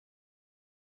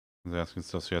 He's asking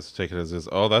stuff, so he has to take it as is.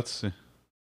 Oh, that's... You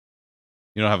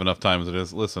don't have enough time as it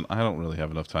is. Listen, I don't really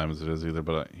have enough time as it is either,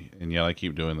 but and yet I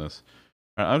keep doing this.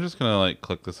 All right, I'm just gonna like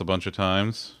click this a bunch of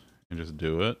times and just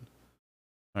do it.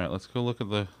 All right, let's go look at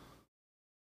the...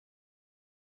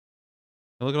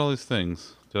 Look at all these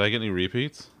things. Did I get any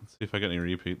repeats? Let's see if I get any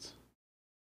repeats.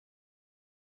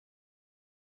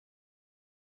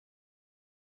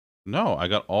 No, I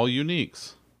got all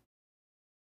uniques.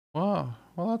 Wow,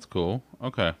 well that's cool.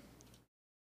 Okay.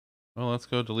 Well, let's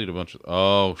go delete a bunch of...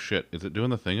 Oh, shit. Is it doing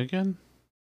the thing again?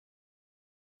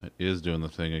 It is doing the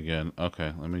thing again.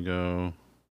 Okay, let me go...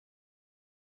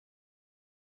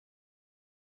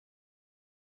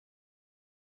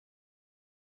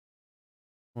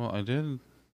 Well, I did...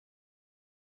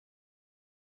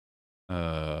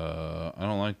 I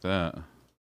don't like that.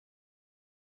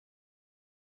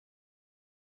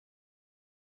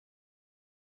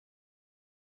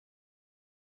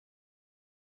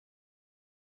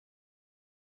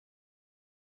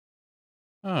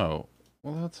 Oh,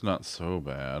 well that's not so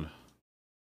bad.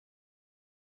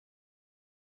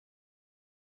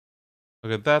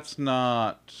 Okay, that's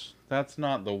not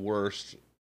the worst.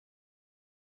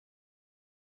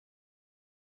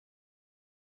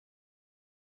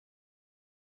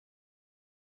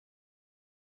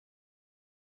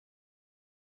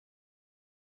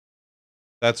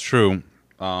 That's true.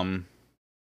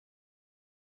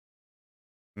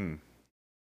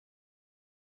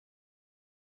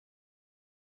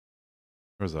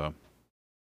 There's a...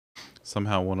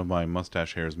 Somehow one of my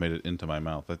mustache hairs made it into my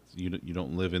mouth. That's you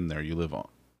don't live in there. You live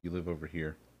over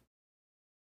here.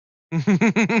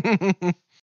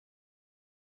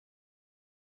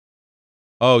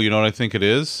 Oh, you know what I think it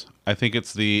is? I think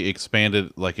it's the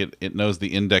expanded, like it knows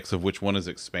the index of which one is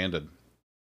expanded.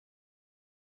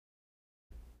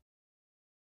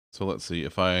 So let's see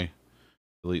if I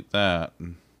delete that.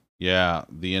 Yeah,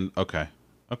 okay.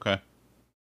 Okay.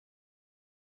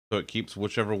 So it keeps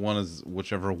whichever ones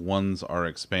are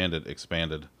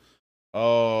expanded.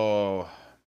 Oh.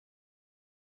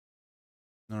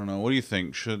 I don't know. What do you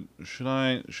think? Should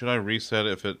I reset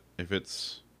if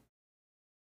it's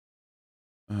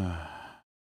let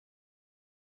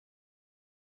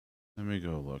me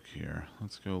go look here.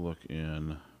 Let's go look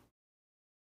in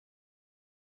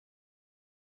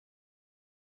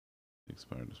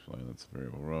expired display. That's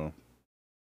variable row.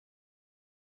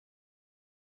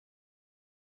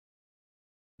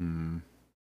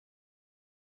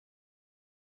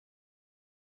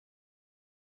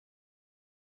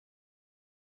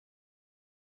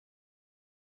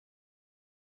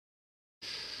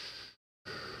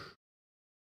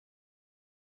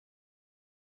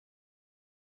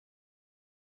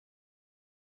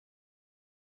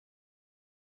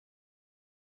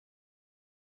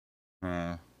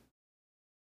 Uh,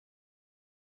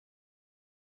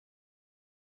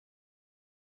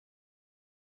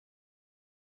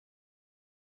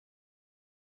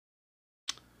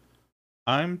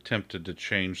 I'm tempted to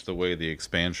change the way the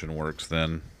expansion works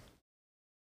then.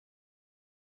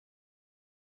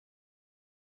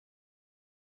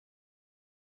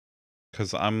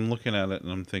 Because I'm looking at it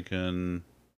and I'm thinking...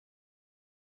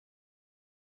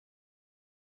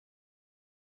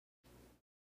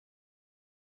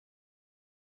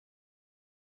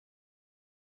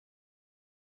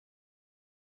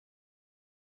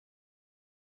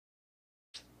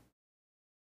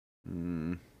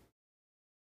 Hmm.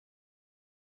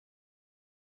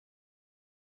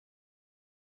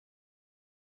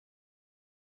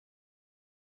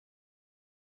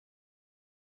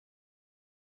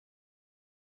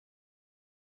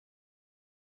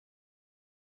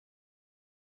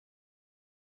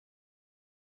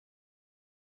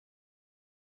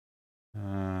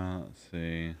 Let's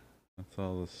see. That's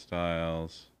all the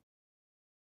styles.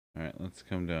 Alright, let's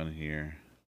come down here.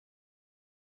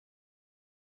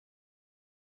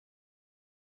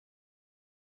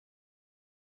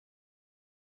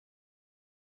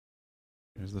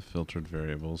 Here's the filtered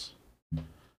variables.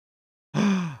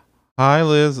 Hi,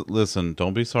 Liz. Listen,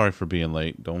 don't be sorry for being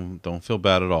late. Don't feel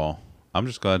bad at all. I'm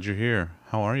just glad you're here.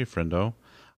 How are you, friendo?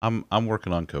 I'm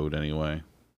working on code anyway.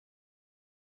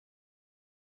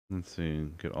 Let's see.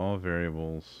 Get all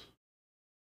variables.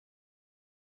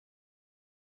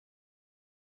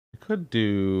 I could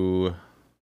do...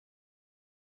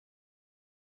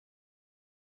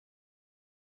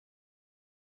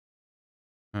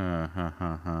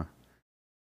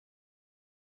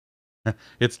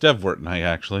 It's DevWort night,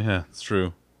 actually. Yeah, it's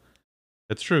true.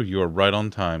 It's true. You are right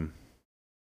on time.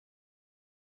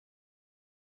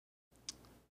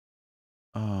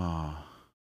 Ah.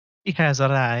 He has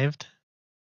arrived.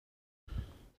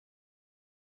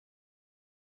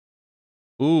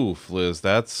 Oof, Liz,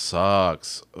 that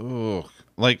sucks. Ugh.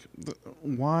 Like,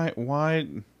 why?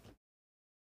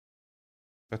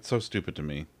 That's so stupid to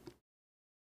me.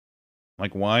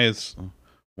 Like, why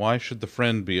should the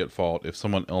friend be at fault if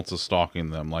someone else is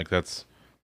stalking them? Like,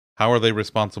 how are they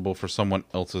responsible for someone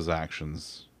else's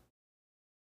actions?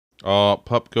 Oh,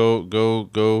 pup, go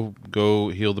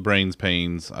heal the brains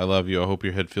pains. I love you. I hope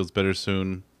your head feels better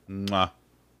soon. Mwah.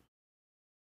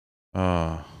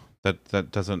 Uh,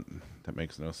 that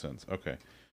makes no sense. Okay.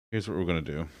 Here's what we're gonna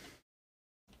do.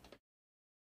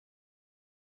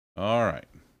 Alright.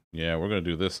 Yeah, we're gonna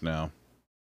do this now.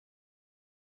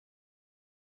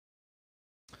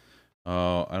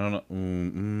 Oh, I don't know.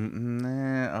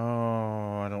 Nah.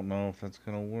 Oh, I don't know if that's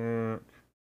gonna work.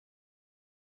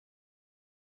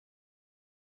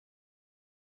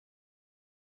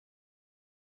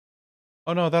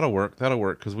 Oh no, that'll work. That'll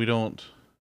work because we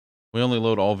only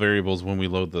load all variables when we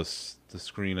load the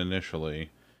screen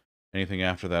initially. Anything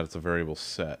after that, it's a variable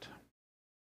set.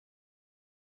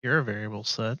 You're a variable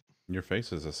set. Your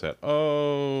face is a set.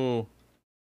 Oh.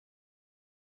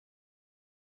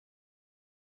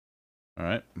 All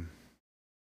right.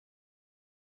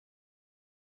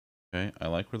 Okay, I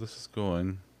like where this is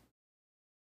going.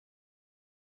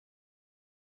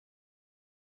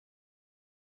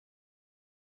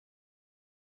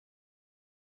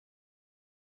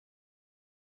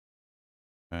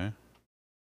 Okay.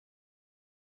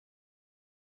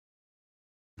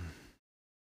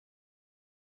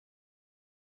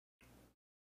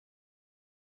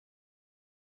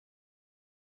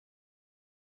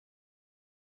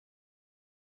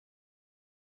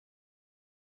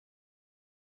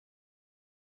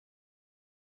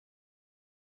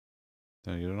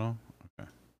 Did I get it all? Okay.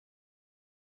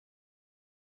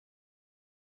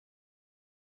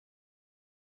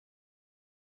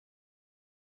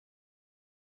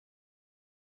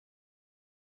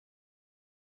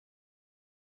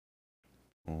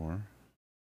 Four.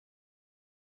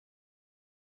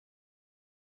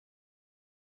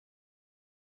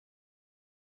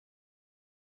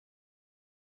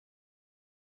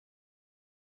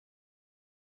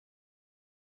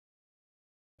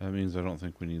 That means I don't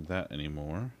think we need that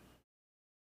anymore.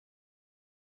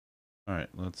 All right,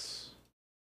 let's...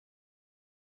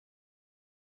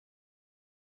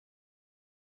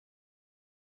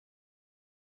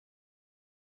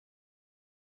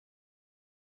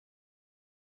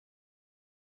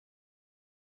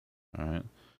 All right.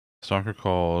 Stalker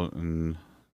called and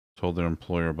told their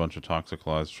employer a bunch of toxic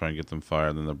lies to try and get them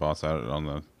fired. Then their boss added on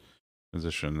the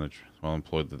position that while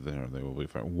employed that they will be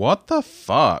fired. What the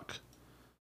fuck?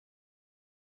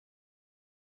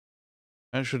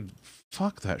 That should...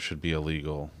 Fuck, that should be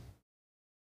illegal.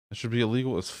 That should be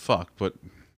illegal as fuck, but...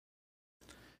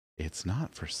 It's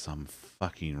not for some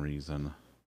fucking reason.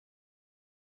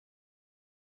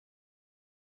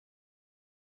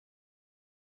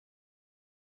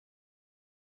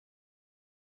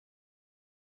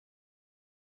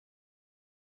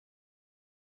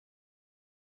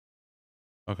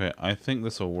 Okay, I think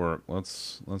this will work.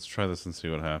 Let's try this and see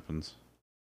what happens.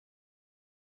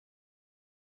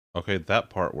 Okay,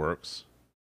 that part works.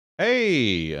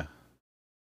 Hey!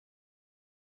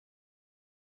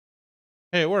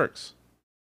 Hey, it works.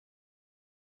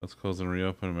 Let's close and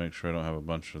reopen and make sure I don't have a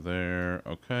bunch of there.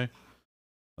 Okay.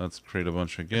 Let's create a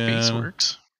bunch Your again. face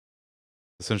works.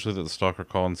 Essentially, that the stalker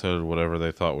called and said whatever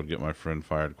they thought would get my friend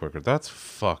fired quicker. That's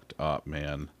fucked up,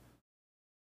 man.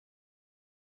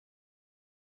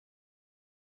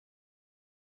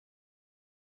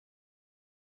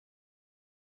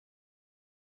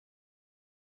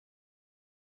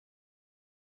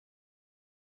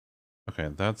 Okay,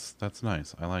 that's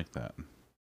nice. I like that.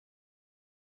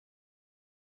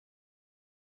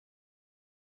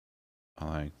 I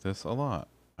like this a lot.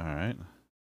 All right.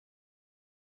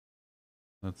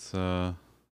 Let's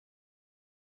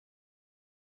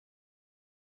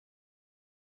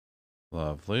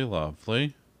lovely,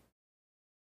 lovely.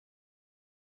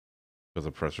 Because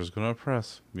oppressor's gonna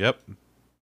oppress. Yep.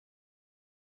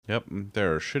 Yep.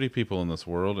 There are shitty people in this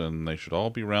world, and they should all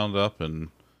be rounded up and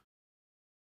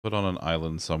put on an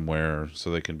island somewhere so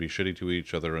they can be shitty to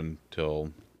each other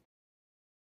until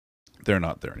they're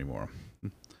not there anymore.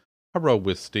 Hello,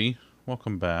 Wisty.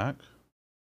 Welcome back.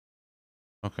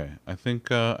 Okay, I think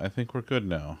we're good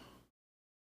now.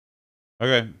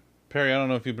 Okay, Perry, I don't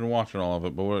know if you've been watching all of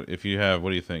it, but if you have, what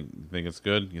do you think? You think it's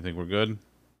good? You think we're good?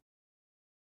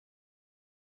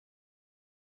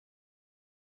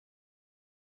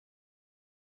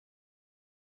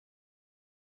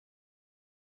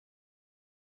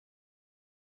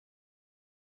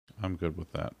 I'm good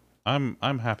with that. I'm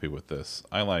happy with this.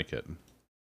 I like it.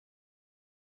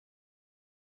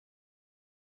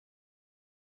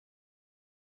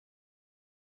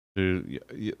 Dude,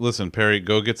 listen, Perry,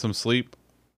 go get some sleep.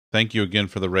 Thank you again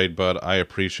for the raid, bud. I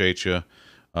appreciate you.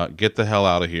 Get the hell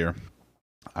out of here.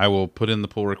 I will put in the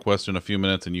pull request in a few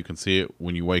minutes, and you can see it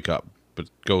when you wake up. But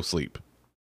go sleep.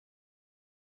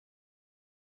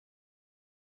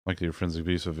 Like your friend's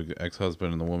abusive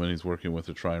ex-husband and the woman he's working with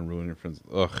to try and ruin your friends.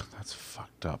 Ugh, that's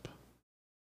fucked up.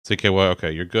 CKY,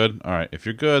 okay, you're good? Alright, if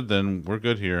you're good, then we're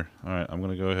good here. Alright, I'm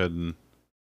gonna go ahead and...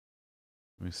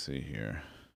 Let me see here.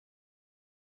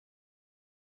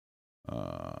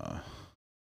 The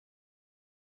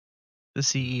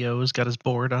CEO's got his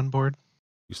board on board.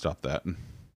 You stop that.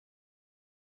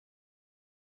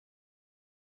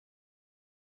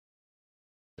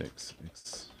 Fix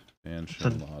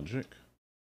expansion logic.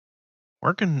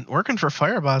 Working for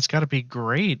Firebot's got to be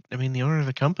great. I mean, the owner of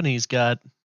the company's got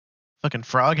fucking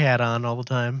frog hat on all the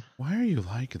time. Why are you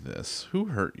like this? Who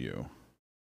hurt you?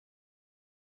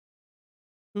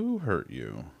 Who hurt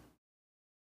you?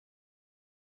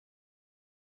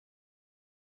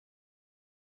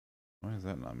 Why is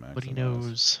that not maximized? But he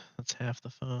knows that's half the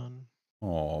fun.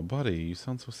 Oh, buddy, you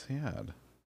sound so sad.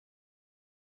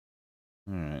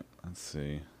 Alright, let's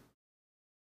see.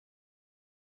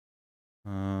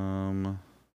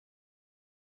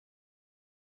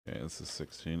 Okay, this is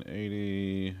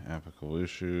 1680. Applicable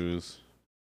issues.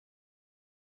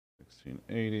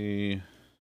 1680.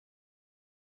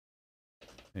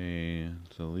 A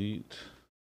delete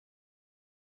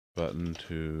button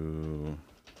to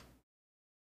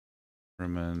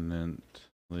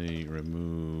permanently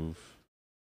remove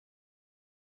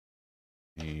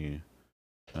a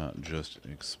not just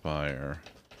expire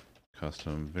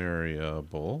custom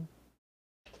variable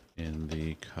in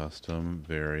the custom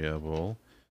variable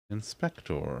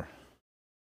inspector.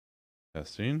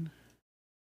 Testing.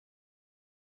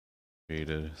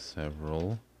 Created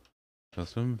several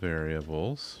custom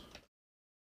variables.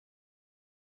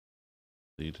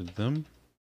 Deleted them.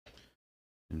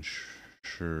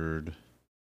 Ensured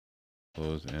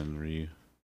close and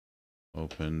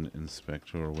reopen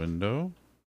inspector window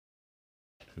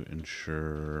to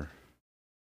ensure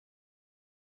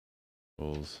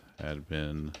variables had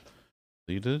been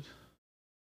deleted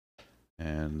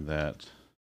and that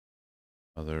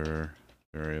other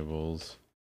variables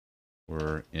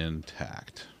were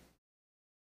intact.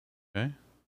 Okay.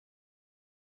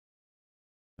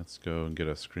 Let's go and get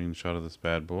a screenshot of this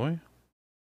bad boy.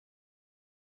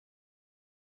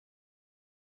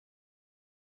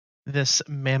 This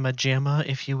mamma jamma,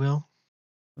 if you will.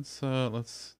 Let's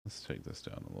take this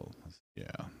down a little. Yeah,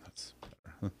 that's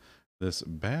better. This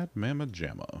bad mamma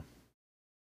jamma.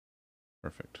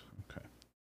 Perfect. Okay.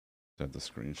 Add the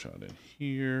screenshot in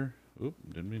here. Oop,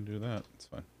 didn't mean to do that. It's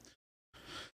fine.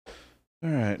 All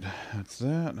right, that's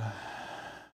that.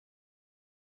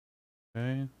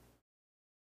 Okay.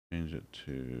 Change it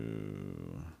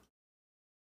to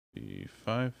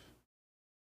B5.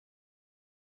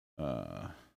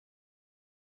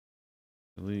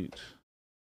 Delete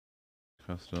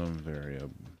custom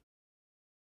variable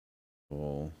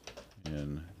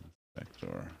in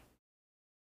inspector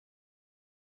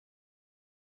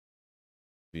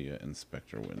via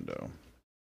inspector window.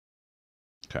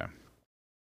 Okay.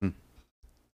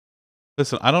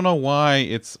 Listen, I don't know why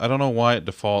it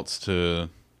defaults to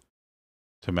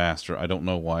master. I don't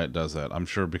know why it does that. I'm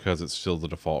sure because it's still the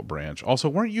default branch. Also,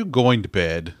 weren't you going to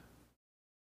bed?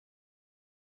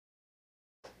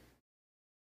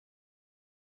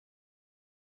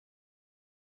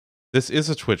 This is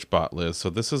a Twitch bot, Liz. So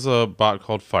this is a bot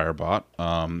called Firebot.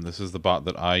 This is the bot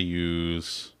that I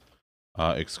use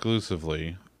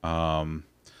exclusively.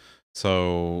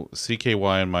 So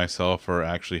CKY and myself are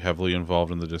actually heavily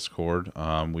involved in the Discord.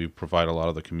 We provide a lot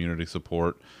of the community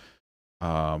support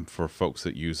for folks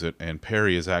that use it. And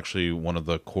Perry is actually one of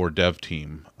the core dev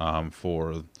team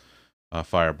for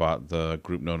Firebot, the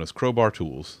group known as Crowbar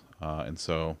Tools. And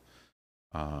so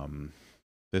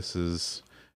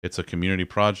it's a community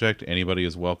project. Anybody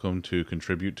is welcome to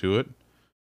contribute to it.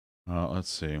 Let's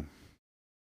see.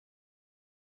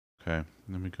 Okay,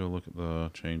 let me go look at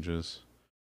the changes.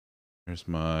 There's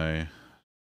my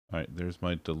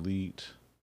delete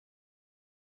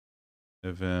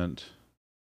event.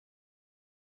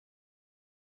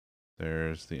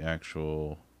 There's the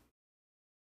actual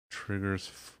triggers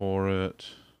for it.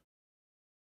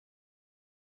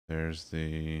 There's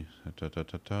the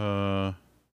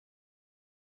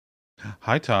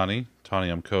Hi, Tawny. Tawny,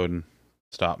 I'm coding.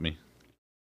 Stop me.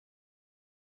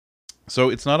 So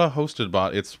it's not a hosted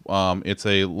bot. It's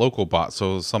a local bot.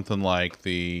 So something like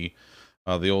the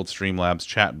old Streamlabs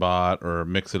chat bot or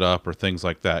Mix It Up or things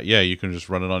like that. Yeah, you can just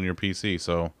run it on your PC.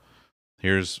 So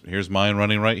here's mine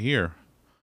running right here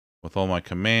with all my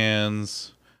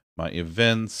commands, my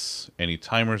events, any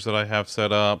timers that I have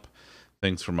set up,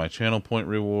 things for my channel point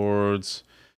rewards,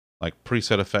 like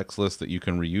preset effects list that you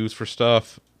can reuse for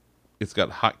stuff. It's got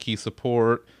hotkey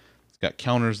support. It's got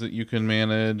counters that you can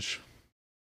manage.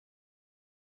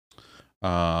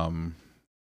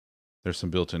 There's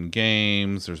some built-in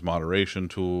games. There's moderation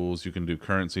tools. You can do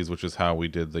currencies, which is how we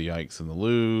did the yikes and the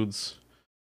lewds.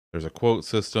 There's a quote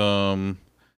system.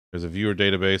 There's a viewer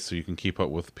database, so you can keep up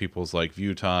with people's like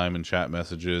view time and chat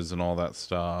messages and all that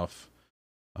stuff.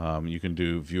 You can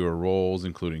do viewer roles,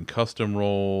 including custom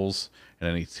roles and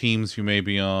any teams you may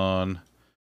be on.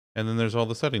 And then there's all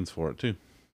the settings for it too.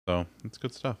 So it's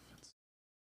good stuff.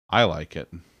 I like it.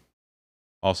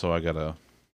 Also, I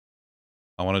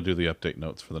want to do the update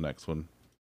notes for the next one.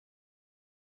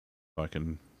 So I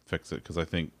can fix it because I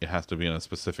think it has to be in a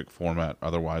specific format.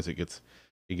 Otherwise it gets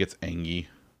angy.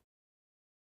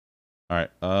 All right.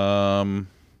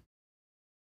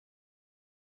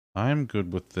 I'm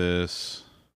good with this.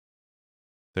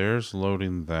 There's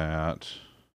loading that.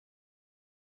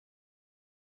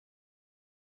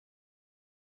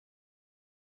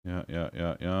 Yeah.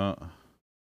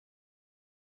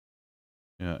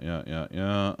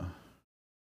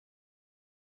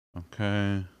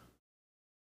 Okay.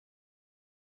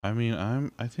 I mean,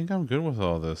 I think I'm good with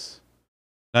all this.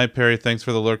 Night, Perry. Thanks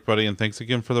for the lurk, buddy, and thanks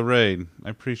again for the raid. I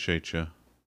appreciate you.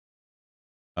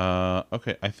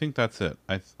 Okay, I think that's it.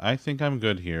 I think I'm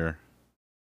good here.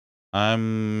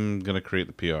 I'm gonna create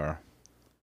the PR.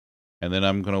 And then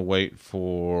I'm gonna wait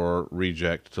for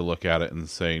Reject to look at it and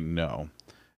say no.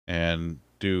 And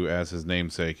do as his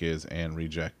namesake is and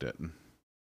reject it.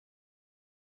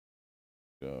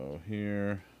 Go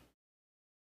here.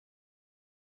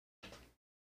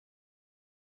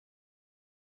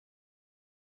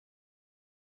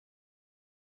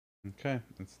 Okay,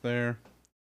 it's there.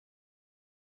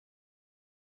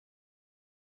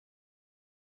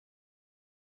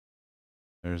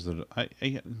 There's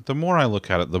the more I look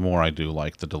at it, the more I do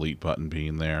like the delete button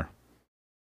being there.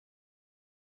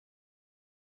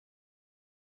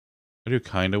 I do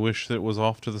kind of wish that it was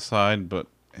off to the side, but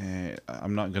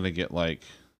I'm not gonna get like,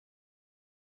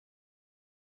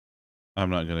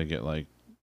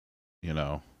 you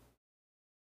know,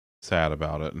 sad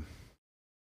about it.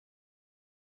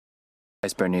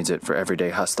 Iceberg needs it for everyday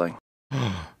hustling.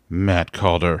 Matt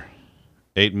Calder.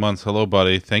 8 months. Hello,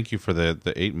 buddy. Thank you for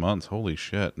the 8 months. Holy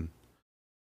shit.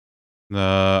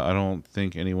 I don't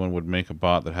think anyone would make a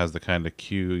bot that has the kind of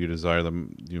queue you desire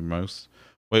you most.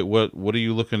 Wait, what are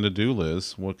you looking to do,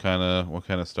 Liz? What kind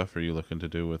of stuff are you looking to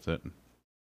do with it?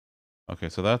 Okay,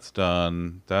 so that's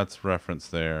done. That's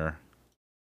referenced there.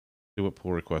 See what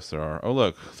pull requests there are. Oh,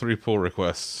 look, 3 pull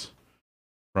requests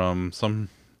from some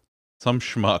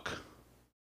schmuck.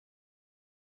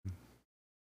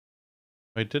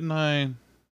 Wait, didn't I?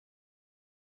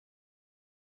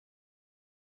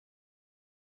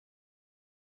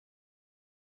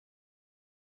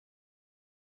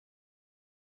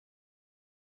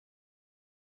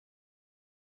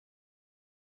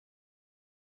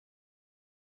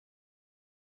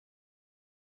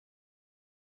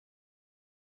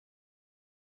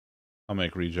 I'll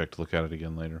make reject look at it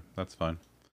again later. That's fine.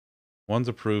 One's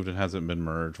approved and hasn't been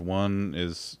merged. One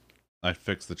is I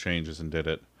fixed the changes and did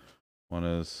it. One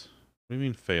is, what do you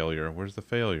mean failure? Where's the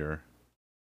failure?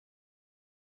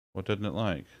 What didn't it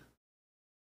like?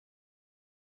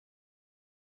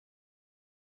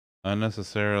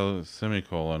 Unnecessarily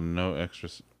semicolon, no extra.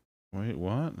 Wait,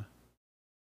 what?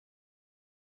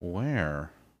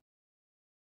 Where?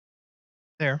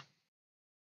 There.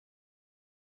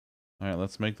 All right,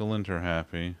 let's make the linter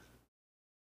happy.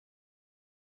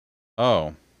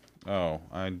 Oh. Oh,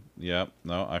 yep,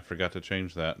 no, I forgot to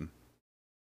change that.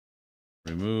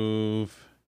 Remove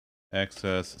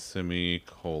excess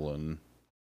semicolon.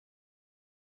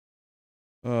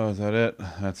 Oh, is that it?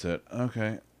 That's it.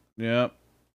 Okay. Yep.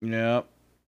 Yep.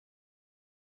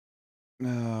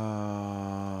 Yep.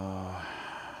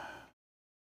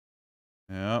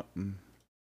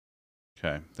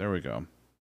 Okay, there we go.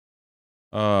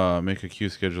 Make a queue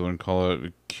scheduler and call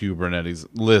it Kubernetes.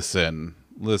 Listen.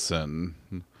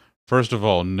 First of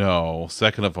all, no.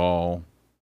 Second of all,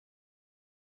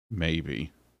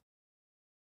 maybe.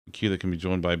 A queue that can be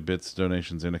joined by bits,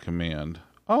 donations, and a command.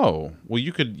 Oh, well,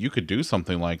 you could do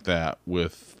something like that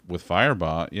with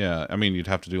Firebot. Yeah, I mean, you'd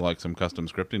have to do like some custom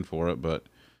scripting for it, but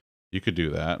you could do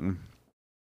that.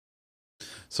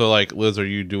 So, like, Liz, are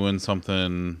you doing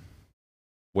something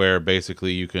where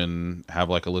basically you can have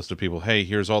like a list of people? Hey,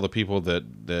 here's all the people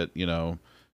that you know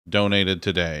donated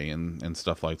today and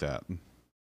stuff like that.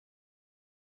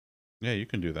 Yeah, you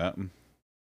can do that.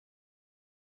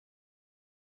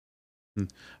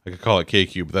 I could call it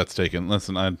KQ, but that's taken.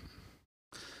 Listen, I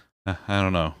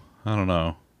don't know. I don't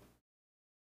know.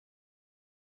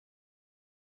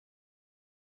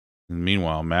 And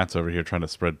meanwhile, Matt's over here trying to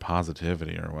spread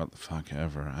positivity or what the fuck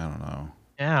ever. I don't know.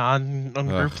 Yeah, on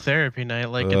group therapy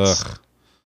night, like it's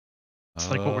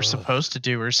like what we're supposed to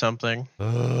do or something.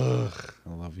 Ugh.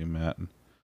 I love you, Matt.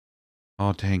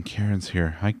 Oh dang, Karen's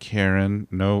here. Hi, Karen.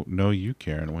 No, you,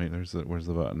 Karen. Wait, where's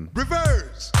the button?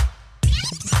 Reverse.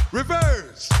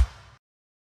 Reverse.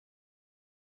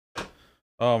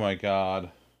 Oh my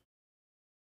God.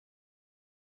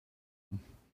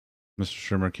 Mr.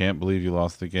 Shrimmer, can't believe you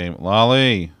lost the game.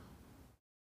 Lolly,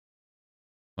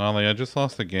 I just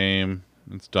lost the game.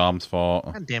 It's Dom's fault.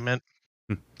 God damn it.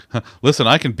 Listen,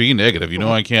 I can be negative. You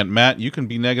know I can't. Matt, you can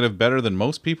be negative better than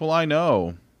most people I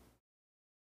know.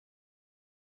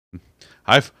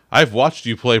 I've watched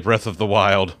you play Breath of the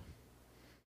Wild.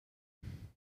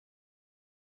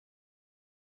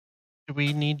 Do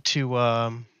we need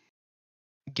to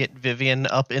get Vivian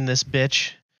up in this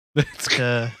bitch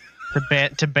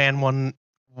to ban one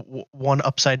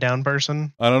upside down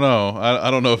person? I don't know. I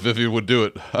don't know if Vivian would do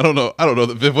it. I don't know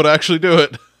that Viv would actually do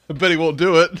it. I bet he won't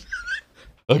do it.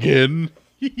 Again.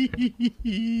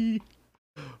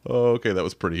 Oh, okay, that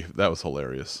was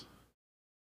hilarious.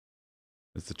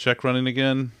 Is the check running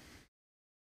again?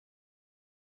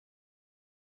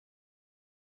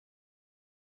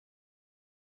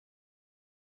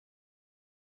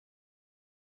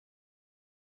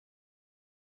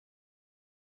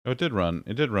 Oh, it did run.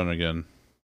 It did run again.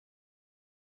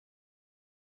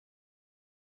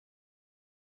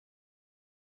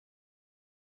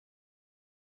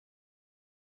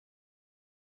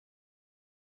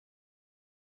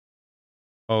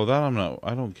 Oh, that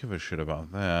I don't give a shit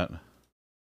about that.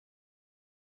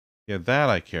 Yeah, that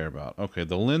I care about. Okay,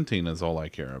 the linting is all I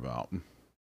care about.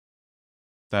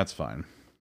 That's fine.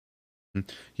 You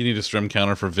need a strim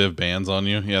counter for Viv bans on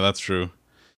you? Yeah, that's true.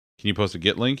 Can you post a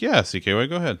Git link? Yeah, CKY,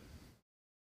 go ahead.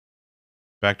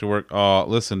 Back to work. Oh,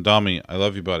 listen, Dommy, I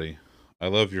love you, buddy. I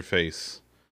love your face.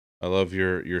 I love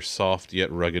your soft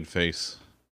yet rugged face.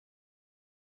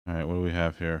 Alright, what do we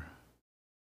have here?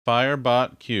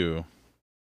 Firebot queue.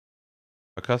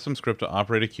 A custom script to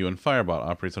operate a queue in Firebot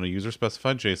operates on a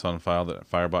user-specified JSON file that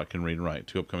Firebot can read and write.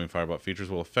 2 upcoming Firebot features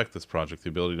will affect this project: the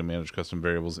ability to manage custom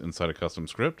variables inside a custom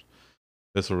script.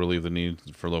 This will relieve the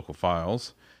need for local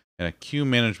files. And a queue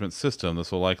management system.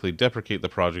 This will likely deprecate the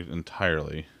project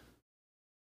entirely.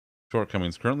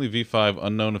 Shortcomings. Currently V5,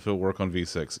 unknown if it'll work on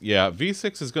V6. Yeah,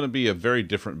 V6 is going to be a very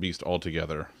different beast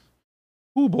altogether.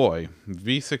 Oh boy,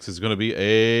 V6 is going to be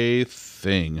a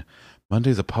thing.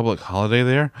 Monday's a public holiday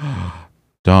there.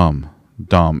 Dumb.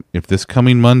 If this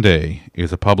coming Monday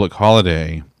is a public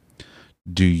holiday,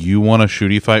 do you want to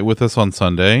shooty fight with us on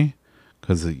Sunday?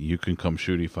 Because you can come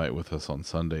shooty fight with us on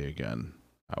Sunday again.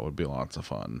 That would be lots of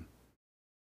fun.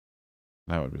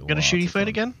 That would be Gonna lots shooty of fight fun.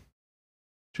 again?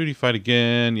 Shooty fight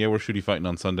again. Yeah, we're shooty fighting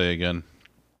on Sunday again.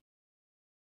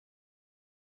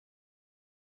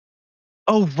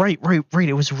 Oh, right.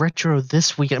 It was retro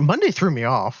this weekend. Monday threw me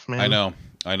off, man.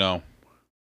 I know.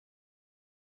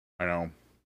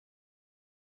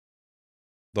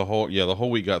 The whole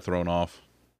week got thrown off.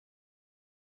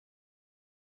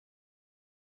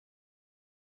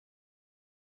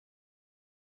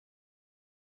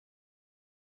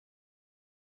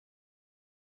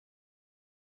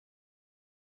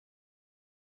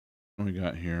 What we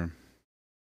got here?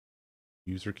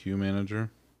 User queue manager.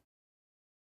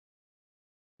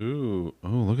 Ooh, oh,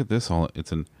 look at this!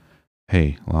 It's in.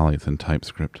 Hey, Lolly, it's in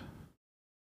TypeScript.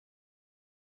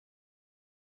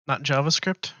 Not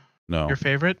JavaScript? No, Your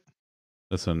favorite?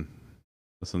 listen.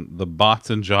 The bot's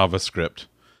in JavaScript,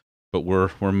 but we're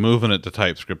moving it to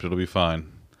TypeScript. It'll be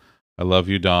fine. I love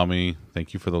you, Dommy.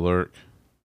 Thank you for the lurk.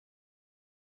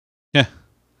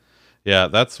 Yeah.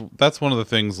 That's one of the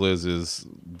things, Liz. Is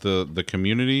the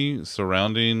community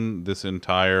surrounding this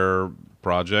entire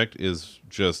project is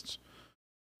just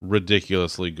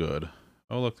ridiculously good.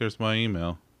 Oh, look, there's my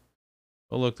email.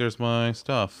 Oh, look, there's my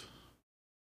stuff.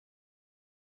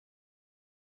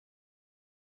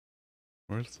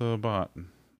 Where's the bot?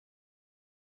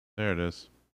 There it is.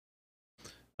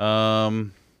 All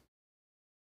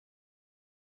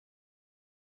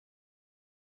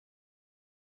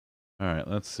right,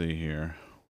 let's see here.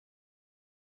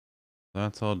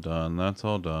 That's all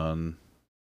done.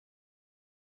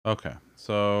 Okay,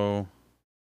 so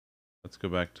let's go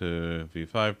back to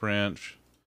V5 branch.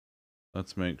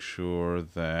 Let's make sure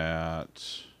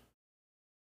that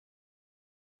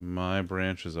my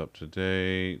branch is up to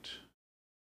date.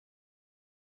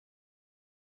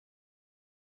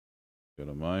 Go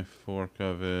to my fork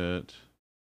of it.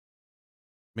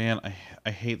 Man,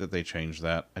 I hate that they changed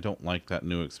that. I don't like that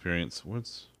new experience.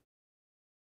 What's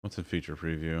in feature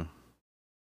preview?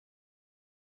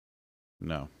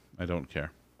 No, I don't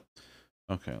care.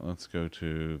 Okay, let's go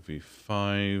to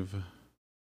V5.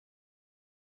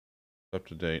 Up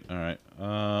to date. All right.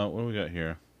 What do we got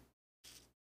here?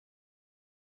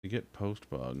 To get post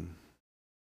bug.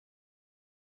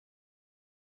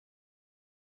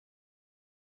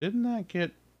 Didn't that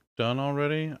get done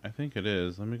already? I think it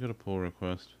is. Let me go to pull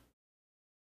request.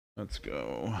 Let's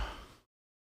go.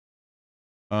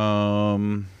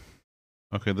 Okay,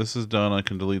 this is done. I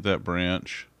can delete that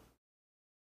branch.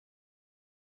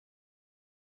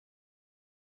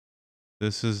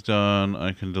 This is done.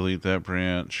 I can delete that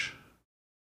branch.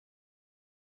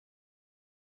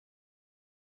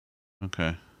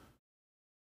 Okay.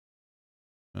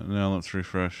 Now let's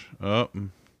refresh. Oh.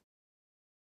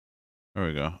 There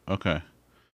we go. Okay.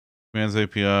 Commands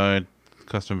API,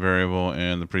 custom variable,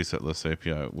 and the preset list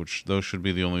API, which those should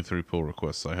be the only 3 pull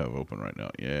requests I have open right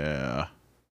now. Yeah.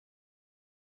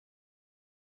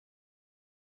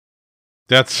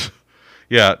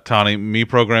 Yeah, Tawny, me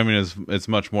programming is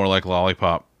much more like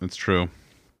Lollipop. It's true.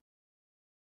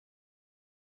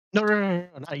 No,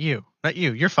 not you. Not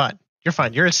you. You're fine.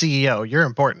 You're a CEO. You're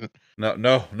important.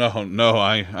 No,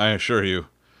 I assure you.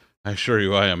 I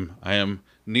am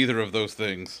neither of those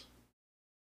things.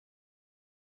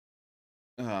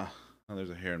 Oh, there's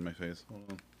a hair in my face. Hold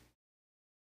on.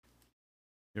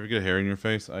 You ever get a hair in your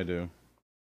face? I do.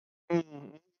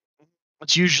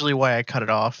 That's usually why I cut it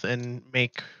off and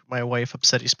make my wife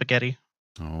upsetty spaghetti.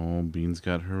 Oh, Bean's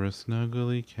got her a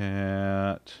snuggly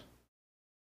cat.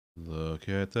 Look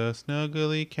at the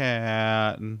snuggly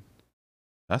cat.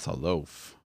 That's a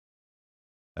loaf.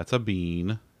 That's a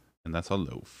bean. And that's a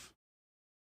loaf.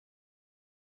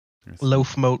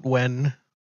 Loaf moat when.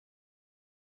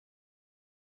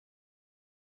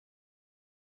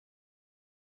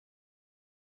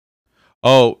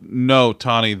 Oh, no,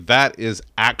 Tawny, that is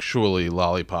actually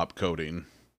lollipop coding.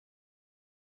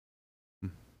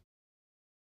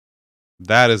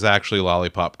 That is actually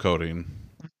lollipop coding.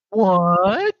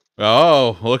 What?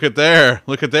 Oh, look at there.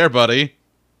 Look at there, buddy.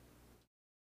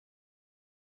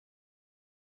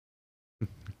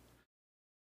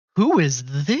 Who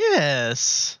is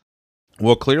this?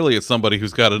 Well, clearly it's somebody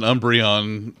who's got an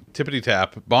Umbreon tippity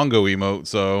tap bongo emote,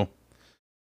 so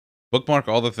bookmark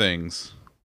all the things.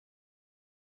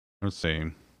 Let's see.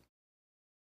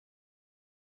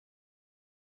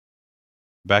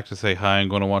 Back to say hi and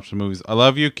going to watch the movies. I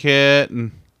love you, Kit.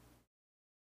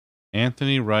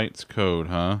 Anthony writes code,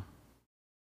 huh?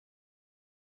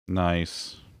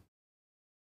 Nice.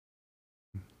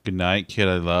 Good night, kid.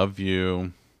 I love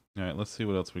you. All right, let's see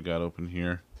what else we got open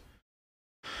here.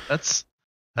 That's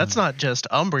not just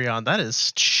Umbreon. That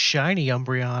is shiny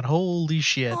Umbreon. Holy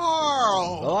shit.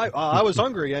 Carl! Well, I was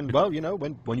hungry, and, well, you know,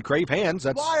 when you crave hands,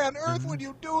 that's... Why on earth would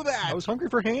you do that? I was hungry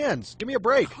for hands. Give me a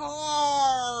break.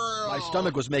 Carl! My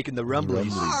stomach was making the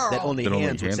rumblings that only That only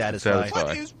hands would hands could satisfy. satisfy.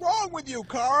 What is wrong with you,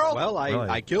 Carl? Well,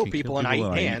 I kill people and I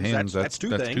eat hands. That's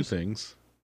two things. Two things.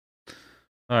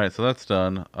 All right, so that's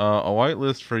done. A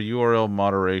whitelist for URL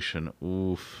moderation.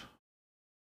 Oof.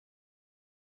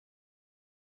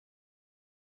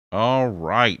 All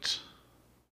right.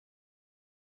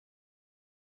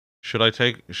 Should I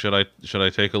take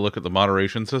a look at the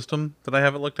moderation system that I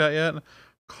haven't looked at yet?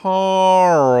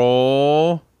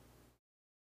 Carl.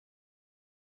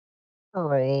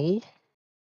 Hooray.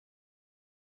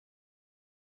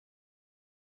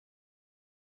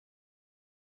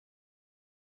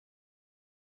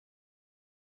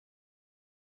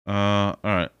 All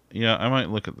right. Yeah, I might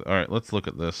look at all right, let's look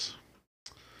at this.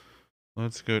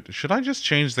 Let's go should I just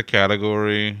change the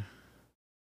category?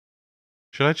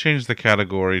 Should I change the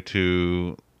category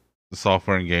to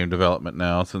software and game development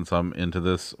now since I'm into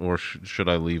this, or should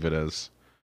I leave it as?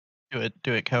 Do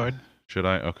it, coward. Should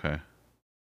I? Okay.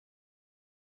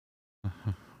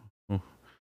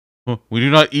 We do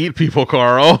not eat people,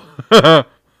 Carl.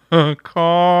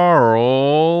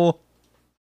 Carl.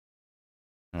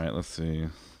 All right, let's see.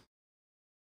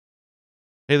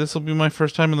 Hey, this will be my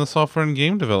first time in the software and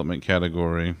game development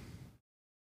category.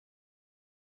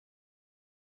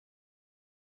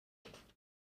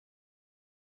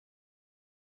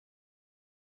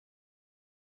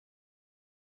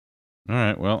 All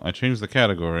right, well, I changed the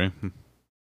category.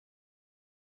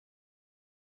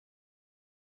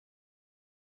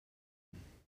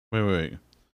 Wait.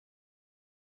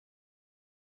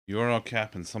 URL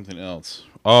cap and something else.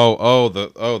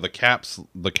 The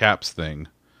caps thing.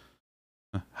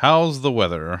 How's the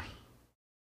weather?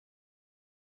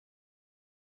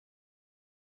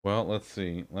 Well, let's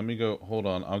see. Let me go. Hold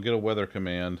on. I'll get a weather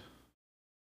command.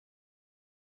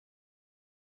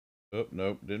 Oh,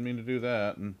 nope. Didn't mean to do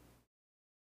that.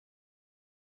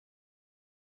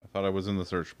 I thought I was in the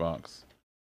search box.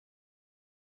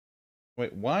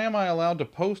 Wait, why am I allowed to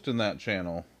post in that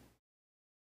channel?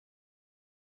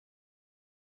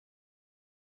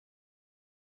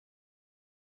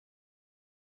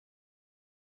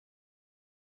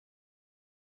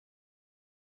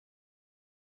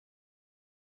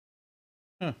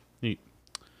 Huh, neat.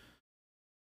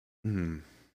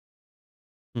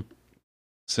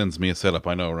 Sends me a setup,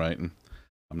 I know, right?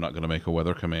 I'm not going to make a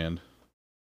weather command.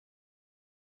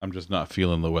 I'm just not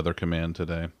feeling the weather command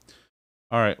today.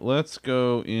 All right, let's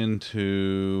go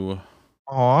into...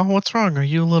 Aw, what's wrong? Are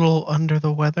you a little under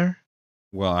the weather?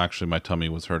 Well, actually, my tummy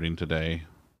was hurting today.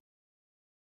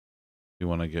 You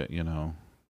want to get,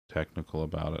 technical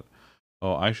about it.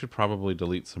 Oh, I should probably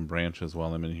delete some branches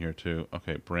while I'm in here, too.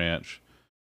 Okay, branch.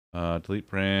 Delete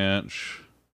branch.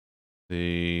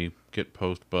 The get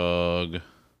post bug.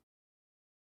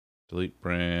 Delete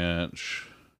branch.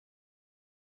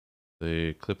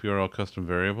 The clip URL custom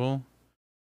variable.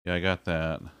 Yeah, I got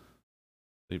that.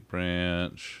 Delete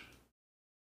branch.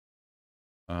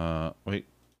 Wait.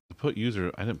 The put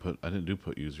user. I didn't do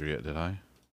put user yet, did I?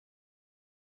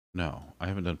 No, I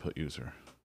haven't done put user.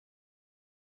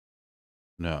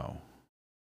 No,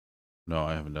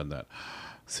 I haven't done that.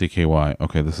 CKY.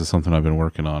 Okay, this is something I've been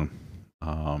working on.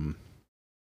 I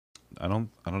don't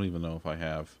even know if I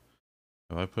have.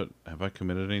 Have I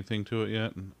committed anything to it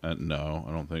yet? No,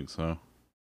 I don't think so.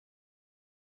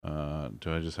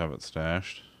 Do I just have it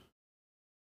stashed?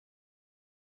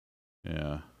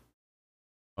 Yeah.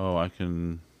 Oh, I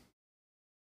can.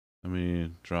 Let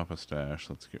me drop a stash.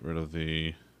 Let's get rid of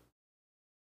the.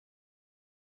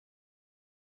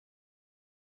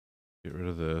 Get rid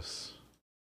of this.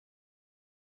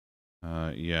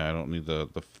 Yeah, I don't need the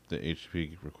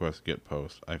HTTP request get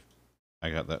post. I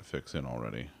got that fix in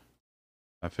already.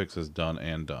 That fix is done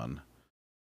and done.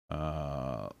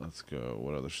 Let's go.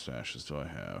 What other stashes do I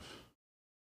have?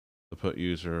 The put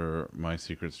user, my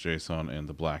secrets JSON, and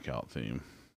the blackout theme.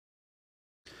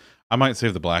 I might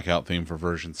save the blackout theme for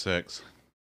version 6.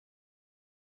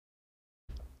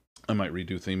 I might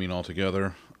redo theming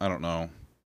altogether. I don't know.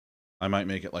 I might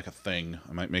make it like a thing.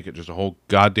 I might make it just a whole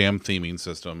goddamn theming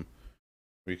system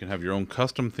where you can have your own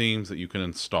custom themes that you can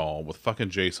install with fucking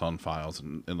JSON files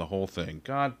and the whole thing.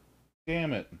 God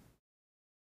damn it.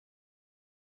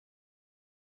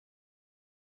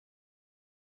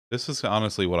 This is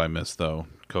honestly what I miss, though.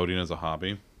 Coding as a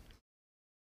hobby.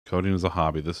 Coding is a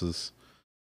hobby.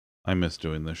 I miss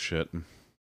doing this shit.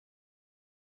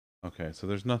 Okay, so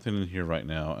there's nothing in here right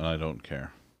now, and I don't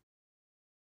care.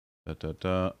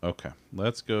 Okay,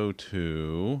 let's go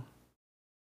to...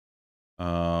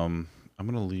 I'm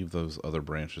going to leave those other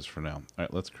branches for now. All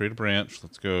right, let's create a branch.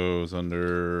 Let's go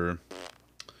under...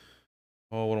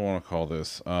 Oh, what do I want to call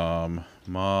this?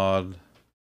 Mod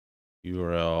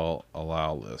URL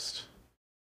allow list.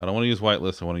 I don't want to use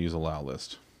whitelist. I want to use allow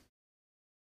list.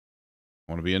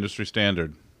 I want to be industry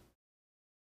standard.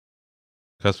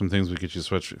 Custom things would get you to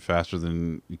switch faster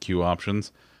than queue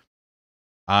options.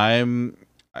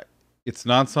 It's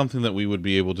not something that we would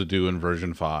be able to do in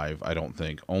version 5, I don't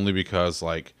think. Only because,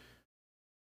 like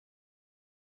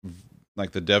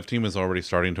the dev team is already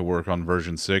starting to work on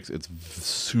version 6. It's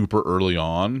super early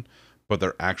on, but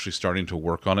they're actually starting to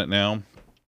work on it now.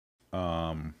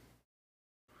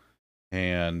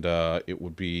 And it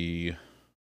would be...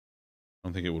 I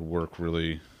don't think it would work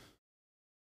really...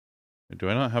 Do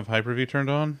I not have Hyper-V turned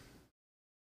on?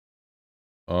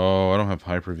 Oh, I don't have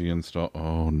Hyper-V installed.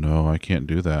 Oh, no, I can't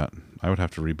do that. I would have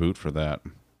to reboot for that.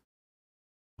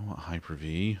 I want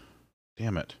Hyper-V.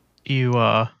 Damn it.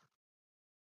 You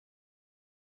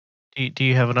do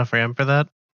you have enough RAM for that?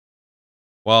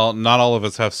 Well, not all of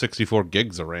us have 64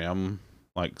 gigs of RAM,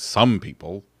 like some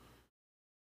people.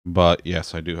 But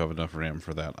yes, I do have enough RAM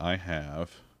for that. I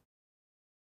have...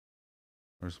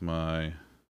 Where's my...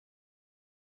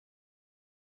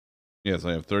 Yes,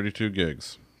 I have 32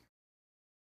 gigs.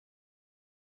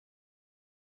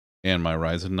 And my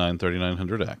Ryzen 9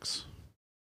 3900X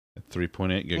at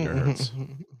 3.8 gigahertz.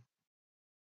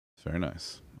 It's very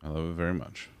nice. I love it very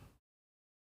much.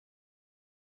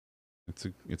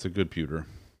 It's a good pewter.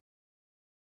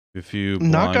 If you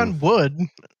Knock on wood,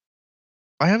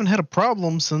 I haven't had a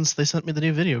problem since they sent me the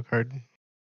new video card.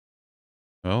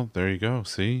 Well, there you go.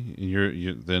 See,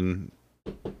 you then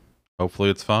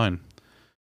hopefully it's fine.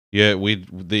 Yeah, we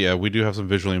do have some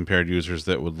visually impaired users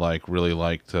that would really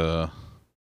like to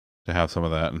have some of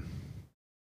that.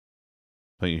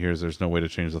 But here's there's no way to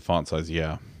change the font size.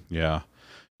 Yeah.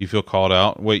 You feel called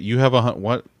out. Wait, you have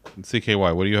what?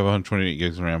 CKY, what do you have 128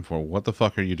 gigs of RAM for? What the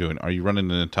fuck are you doing? Are you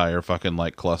running an entire fucking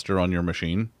cluster on your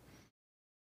machine?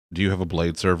 Do you have a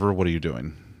blade server? What are you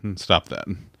doing? Stop that.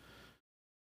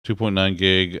 2.9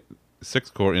 gig,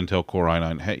 6-core Intel Core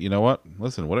i9. Hey, you know what?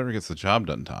 Listen, whatever gets the job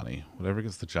done, Tani. Whatever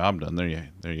gets the job done. There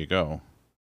you go.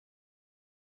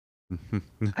 I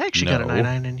actually got an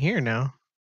i9 in here now.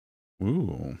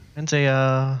 Ooh. It's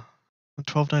a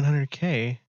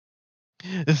 12900K.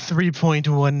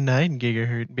 3.19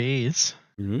 gigahertz base.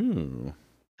 Ooh.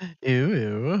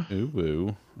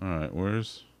 Ooh. Alright,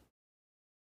 what's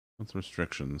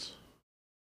restrictions?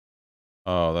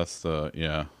 Oh, that's the,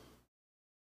 yeah.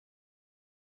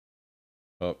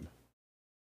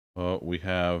 Oh, we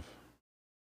have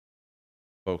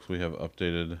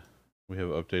updated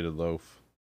loaf.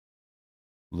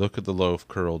 Look at the loaf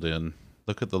curled in.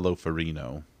 Look at the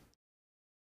loaferino.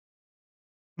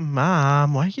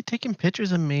 Mom, why are you taking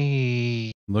pictures of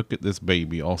me? Look at this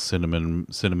baby all cinnamon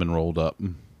rolled up.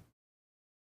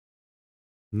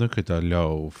 Look at the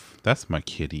loaf. That's my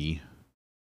kitty.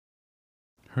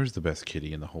 Her's the best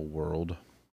kitty in the whole world.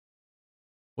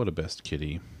 What a best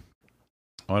kitty.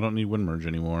 Oh, I don't need WinMerge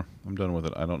anymore. I'm done with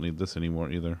it. I don't need this anymore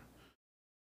either.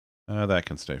 That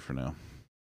can stay for now.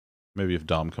 Maybe if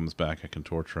Dom comes back, I can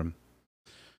torture him.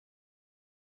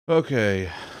 Okay,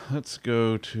 let's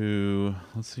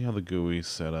see how the GUI's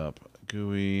set up.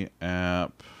 GUI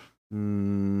app.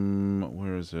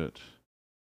 Where is it?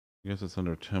 I guess it's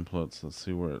under templates. Let's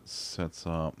see where it sets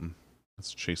up.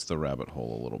 Let's chase the rabbit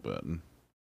hole a little bit.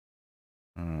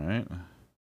 All right.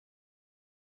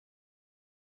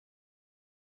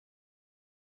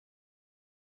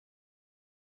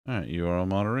 All right, URL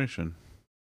moderation.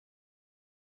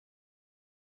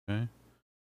 Okay.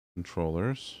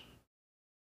 Controllers.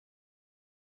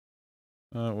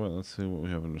 Well, let's see what we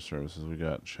have under services. We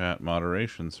got chat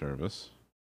moderation service.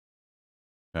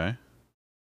 Okay.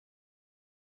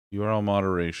 URL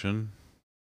moderation.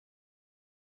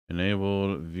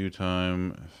 Enabled view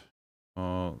time.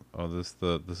 Oh, this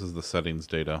is the settings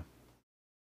data.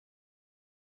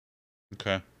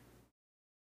 Okay.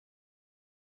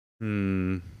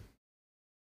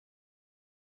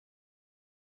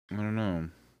 I don't know.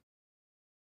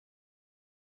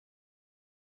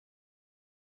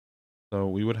 So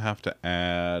we would have to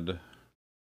add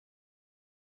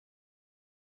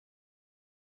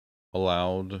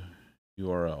allowed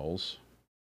URLs.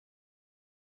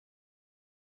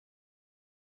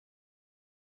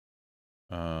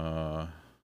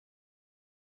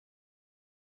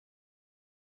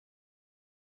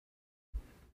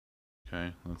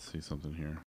 Okay, let's see something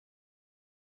here.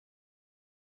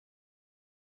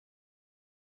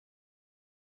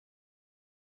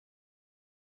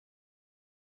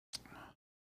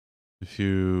 A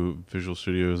few Visual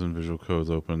Studios and Visual Codes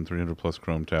open, 300 plus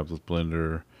Chrome tabs with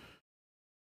Blender.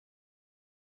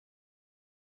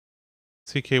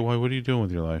 CKY, what are you doing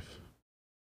with your life?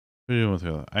 What are you doing with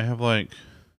your life? I have like,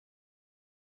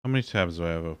 how many tabs do I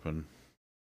have open?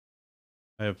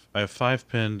 I have 5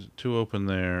 pinned, 2 open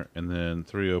there, and then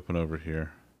 3 open over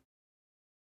here.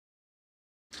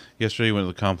 Yesterday you went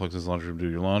to the complex's laundry room to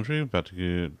do your laundry, about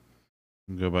to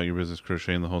go about your business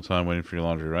crocheting the whole time waiting for your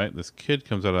laundry, right? This kid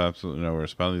comes out of absolutely nowhere,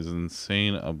 spouting these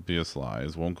insane, obvious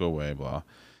lies, won't go away, blah,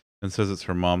 and says it's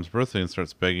her mom's birthday and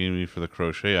starts begging me for the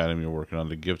crochet item you're working on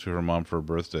to give to her mom for her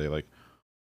birthday. Like,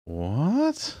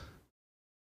 what?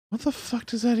 What the fuck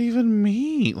does that even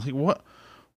mean? Like,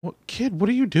 what kid, what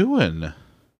are you doing?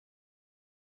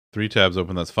 3 tabs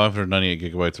open, that's 598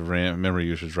 gigabytes of RAM memory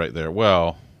usage right there.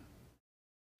 Well,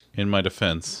 in my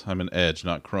defense, I'm in Edge,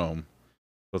 not Chrome.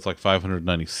 So it's like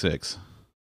 596.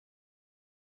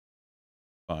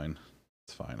 Fine.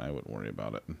 It's fine. I wouldn't worry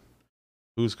about it.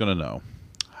 Who's going to know?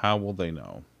 How will they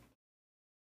know?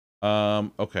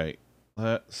 Okay.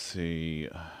 Let's see.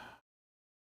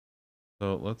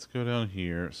 So let's go down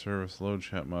here. Service load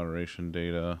chat moderation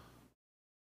data.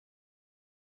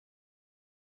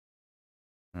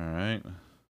 All right.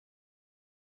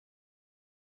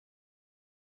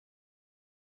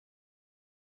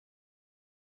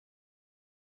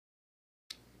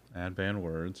 Add banned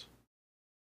words.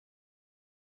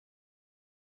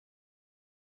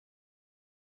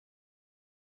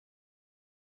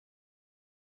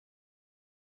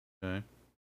 Okay.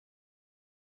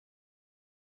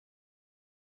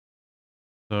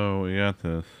 So we got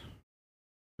this.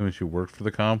 When she worked for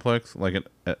the complex, like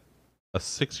a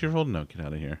 6-year-old? No, get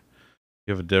out of here.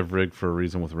 You have a dev rig for a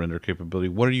reason with render capability.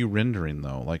 What are you rendering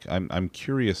though? Like I'm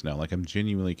curious now. Like I'm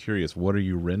genuinely curious. What are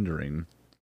you rendering?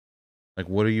 Like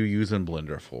what are you using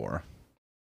Blender for?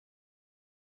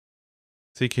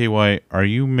 CKY, are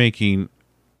you making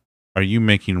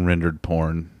rendered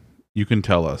porn? You can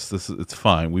tell us. It's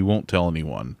fine. We won't tell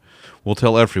anyone. We'll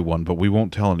tell everyone, but we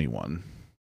won't tell anyone.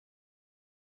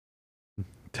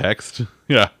 Text?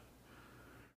 Yeah.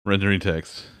 Rendering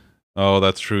text. Oh,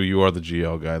 that's true. You are the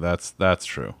GL guy. That's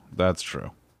true. That's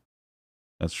true.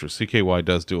 That's true. CKY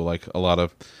does do like a lot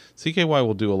of CKY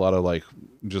will do a lot of like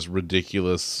just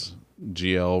ridiculous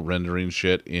GL rendering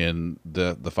shit in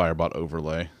the Firebot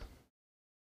overlay.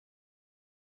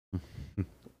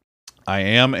 I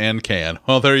am and can.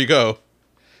 Well, there you go.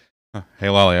 Hey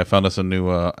Lolly, I found us a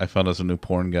new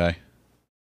porn guy.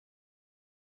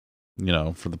 You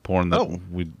know, for the porn that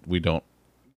we don't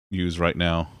use right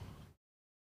now.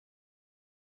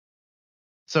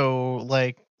 So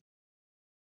like,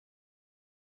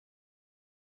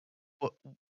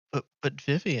 but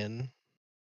Vivian.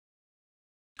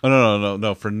 Oh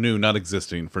no, for new, not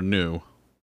existing, for new.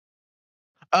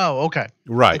 Oh, okay.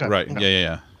 Right, Okay. right. Okay.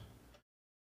 Yeah.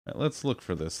 Right, let's look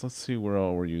for this. Let's see where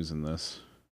all we're using this.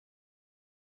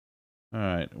 All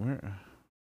right, where?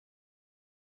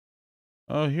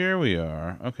 Oh, here we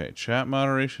are. Okay, chat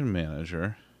moderation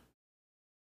manager.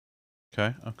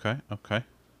 Okay.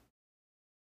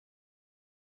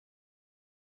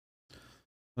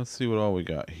 Let's see what all we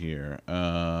got here.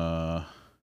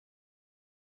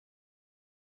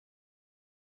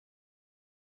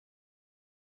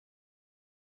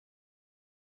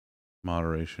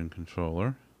 Moderation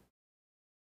controller.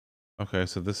 Okay,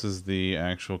 so this is the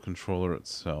actual controller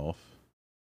itself.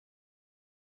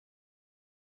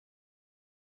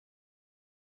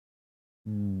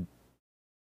 All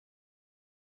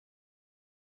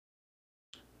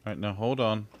right, now hold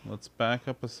on. Let's back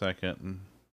up a second.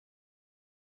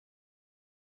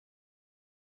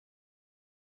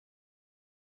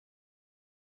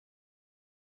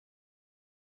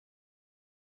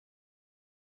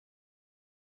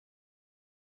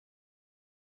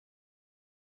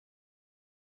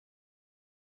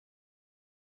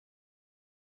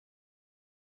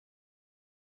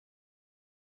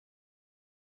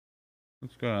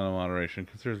 Let's go down to moderation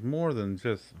because there's more than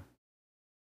just.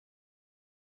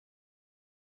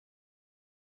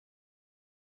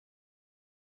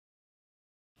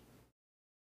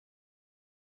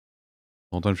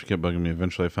 The whole time she kept bugging me.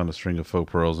 Eventually, I found a string of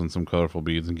faux pearls and some colorful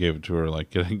beads and gave it to her. Like,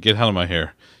 get out of my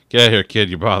hair. Get out of here, kid.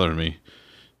 You're bothering me.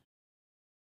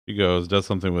 She goes, does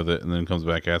something with it, and then comes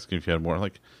back asking if you had more.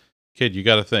 Like, kid, you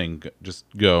got a thing. Just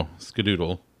go.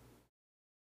 Skadoodle.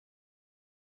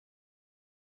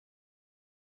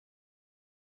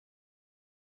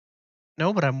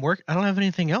 No, but I don't have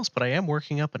anything else, but I am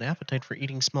working up an appetite for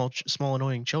eating small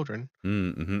annoying children.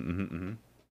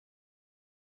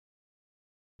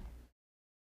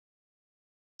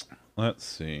 Let's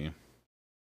see.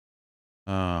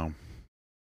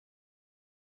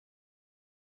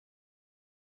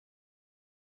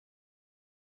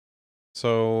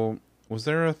 So was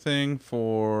there a thing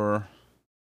for?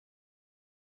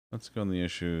 Let's go on the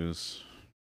issues.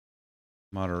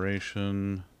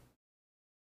 Moderation.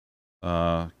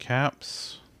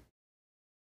 Caps.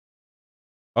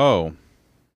 Oh.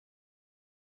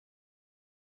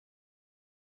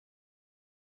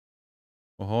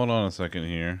 Well, hold on a second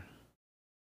here.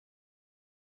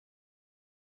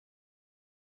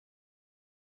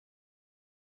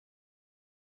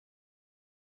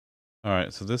 All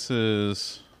right, so this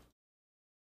is...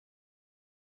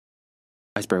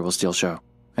 Iceberg will still show,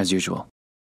 as usual.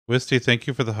 Wisty, thank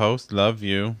you for the host. Love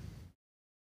you.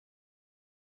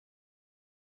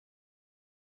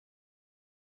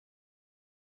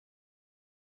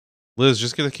 Liz,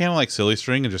 just get a can of like silly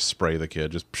string and just spray the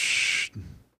kid. Just psh.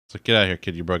 It's like, get out of here,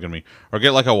 kid. You're bugging me. Or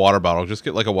get like a water bottle. Just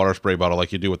get like a water spray bottle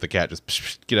like you do with the cat. Just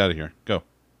psh, get out of here. Go.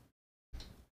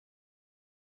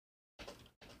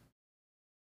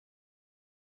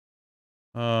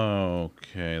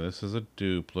 Okay, this is a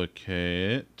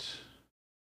duplicate.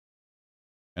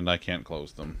 And I can't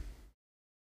close them.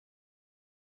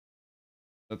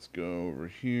 Let's go over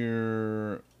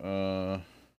here. All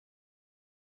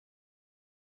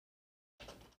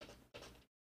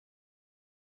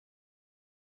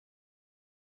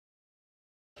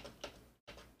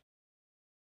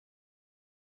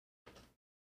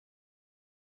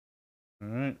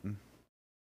right.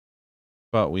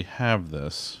 But we have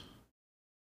this.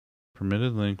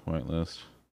 Permitted link whitelist.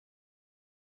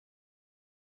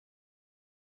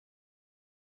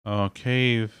 Oh,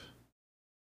 Cave.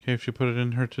 Cave, she put it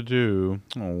in her to do.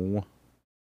 Oh.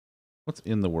 What's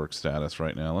in the work status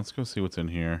right now? Let's go see what's in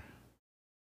here.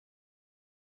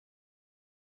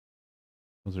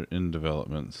 Those are in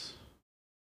developments.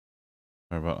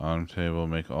 Talk about on table,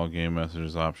 make all game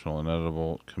messages optional and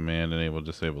editable, command enable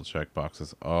disabled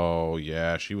checkboxes. Oh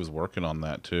yeah, she was working on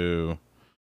that too.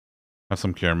 Have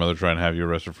some care, mother trying to have you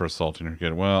arrested for assaulting her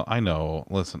kid. Well, I know.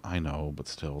 Listen, I know, but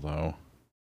still though.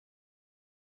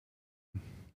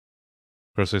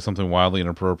 First say something wildly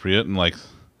inappropriate and like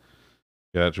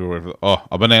get you away from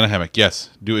a banana hammock. Yes,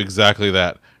 do exactly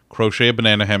that. Crochet a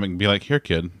banana hammock and be like, here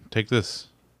kid, take this.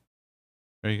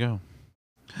 There you go.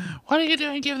 What are you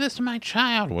doing giving this to my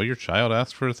child? Well, your child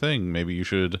asked for a thing. Maybe you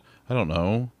should, I don't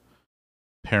know,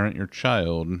 parent your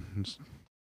child. Just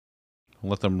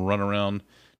let them run around.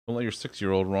 Don't let your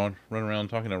 6-year-old run around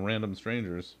talking to random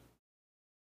strangers.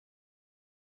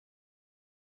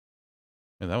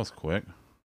 Hey, that was quick.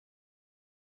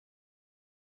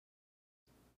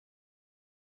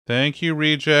 Thank you,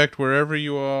 Reject, wherever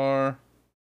you are.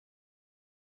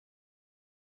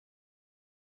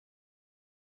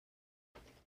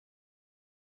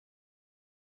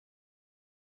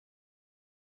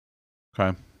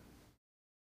 Okay.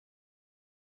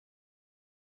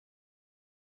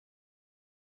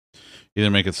 Either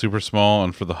make it super small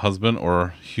and for the husband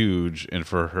or huge and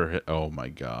for her. Oh my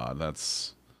god,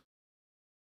 that's...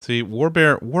 See,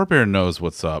 Warbear knows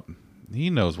what's up. He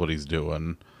knows what he's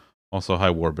doing. Also, hi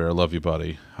Warbear, love you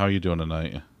buddy. How are you doing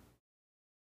tonight?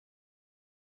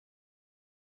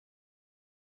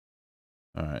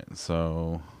 Alright,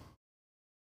 so...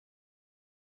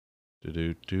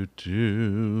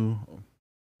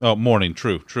 Oh, morning,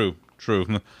 true.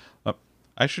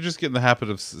 I should just get in the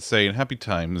habit of saying happy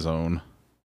time zone.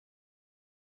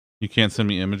 You can't send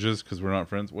me images because we're not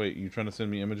friends. Wait, you trying to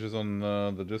send me images on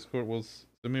the Discord? Well,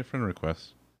 send me a friend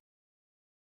request.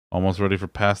 Almost ready for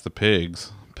Past the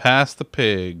Pigs. Past the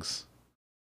Pigs.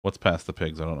 What's Past the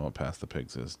Pigs? I don't know what Past the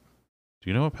Pigs is. Do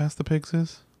you know what Past the Pigs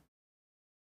is?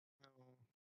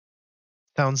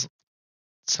 Sounds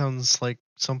like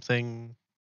something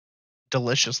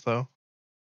delicious, though.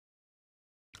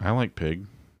 I like pig.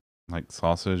 Like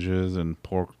sausages and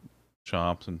pork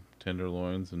chops and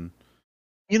tenderloins and...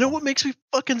 You know what makes me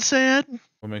fucking sad?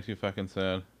 What makes you fucking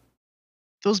sad?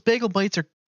 Those bagel bites are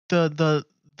the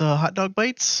hot dog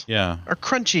bites. Yeah. Are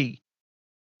crunchy.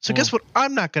 So guess what?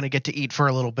 I'm not gonna get to eat for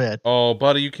a little bit. Oh,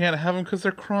 buddy, you can't have them because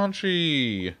they're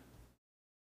crunchy.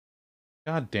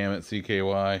 God damn it,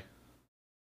 CKY.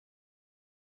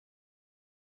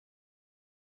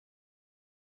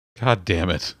 God damn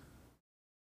it.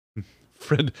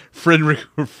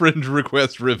 Friend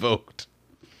request revoked.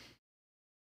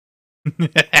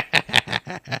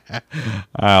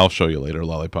 I'll show you later,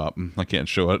 Lollipop. I can't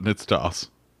show it. It's DOS.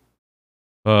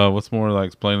 What's more like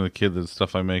explaining to the kid that the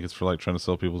stuff I make is for like trying to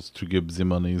sell people to give the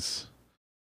monies.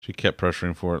 She kept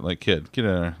pressuring for it. Like, kid, get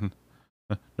in there.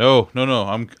 No.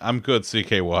 I'm good.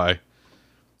 CKY.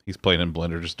 He's playing in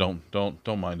Blender. Just don't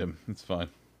mind him. It's fine.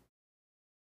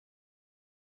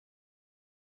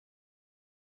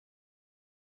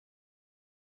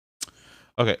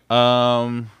 Okay.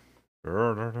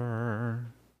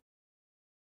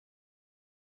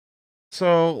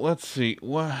 So let's see.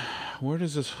 Where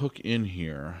does this hook in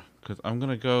here? Because I'm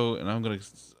gonna go and I'm gonna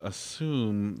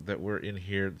assume that we're in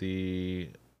here.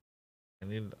 I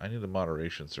need the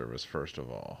moderation service first of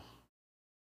all.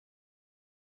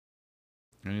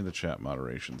 I need the chat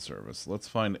moderation service. Let's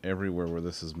find everywhere where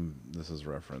this is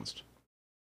referenced.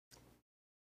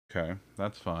 Okay,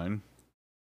 that's fine.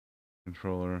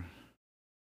 Controller.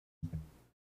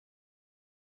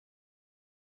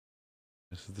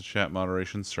 This is the chat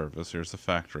moderation service. Here's the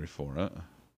factory for it.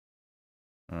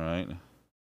 All right.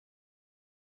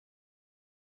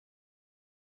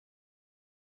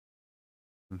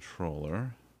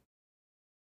 Controller.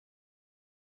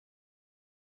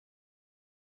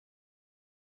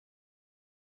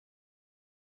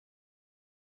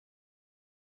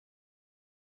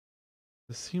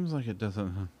 This seems like it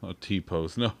doesn't. A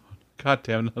T-pose. No.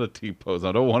 Goddamn, not a T-pose.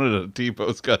 I don't want it a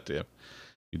T-pose. Goddamn.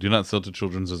 You do not sell to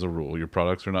children as a rule. Your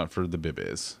products are not for the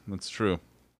bibbies. That's true.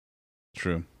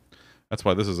 True. That's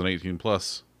why this is an 18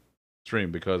 plus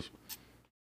stream, because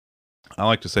I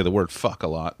like to say the word fuck a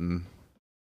lot, and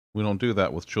we don't do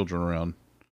that with children around.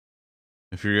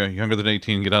 If you're younger than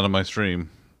 18, get out of my stream.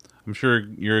 I'm sure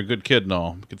you're a good kid and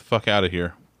all. Get the fuck out of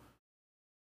here.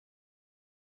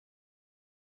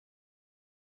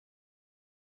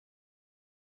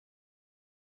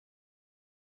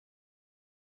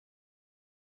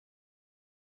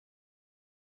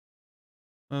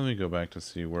 Let me go back to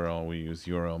see where all we use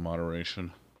URL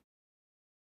moderation.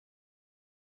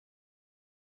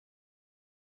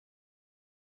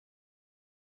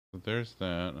 So there's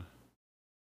that.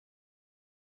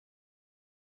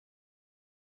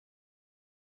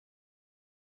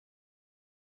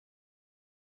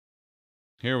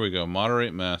 Here we go.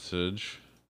 Moderate message.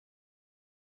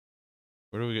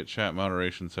 Where do we get chat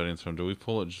moderation settings from? Do we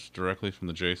pull it just directly from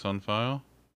the JSON file?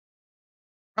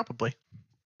 Probably.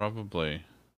 Probably.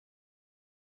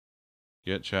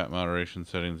 Get chat moderation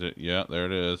settings. Yeah, there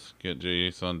it is. Get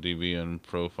JSON DB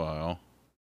profile.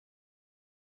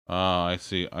 Ah, I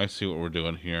see. I see what we're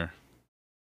doing here.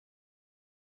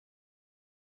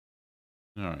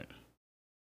 All right.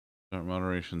 Start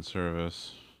moderation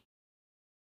service.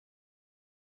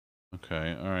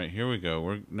 Okay. All right. Here we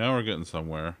go. Now we're getting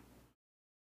somewhere.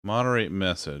 Moderate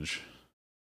message.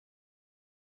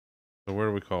 So where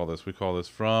do we call this? We call this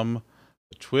from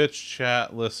the Twitch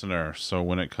chat listener. So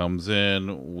when it comes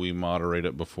in, we moderate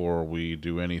it before we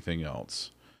do anything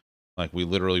else. Like we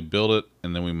literally build it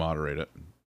and then we moderate it.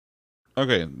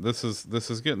 Okay, this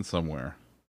is getting somewhere.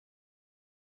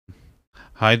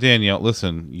 Hi Danielle,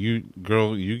 listen, you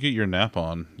get your nap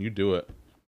on. You do it.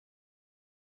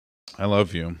 I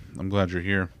love you. I'm glad you're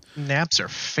here. Naps are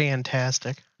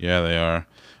fantastic. Yeah, they are.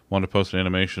 Want to post an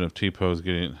animation of T-pose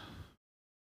getting.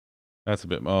 That's a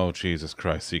bit. Oh Jesus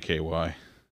Christ, CKY.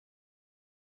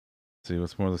 See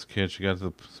what's more, this kid. She got to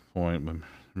the point when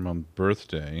her mom's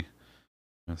birthday.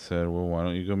 I said, well, why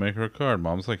don't you go make her a card?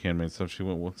 Mom's like handmade stuff. She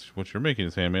went, what you're making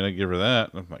is handmade. I give her that.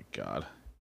 Oh my God.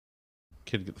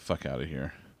 Kid, get the fuck out of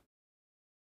here.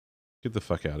 Get the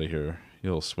fuck out of here, you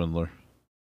little swindler.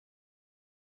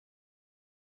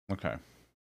 Okay.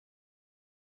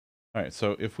 Alright,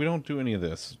 so if we don't do any of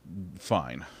this,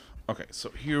 fine. Okay,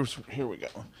 so here we go.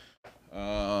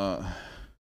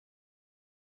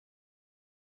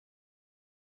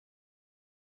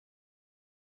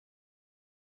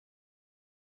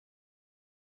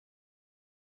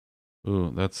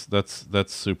 Ooh, that's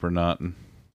super not.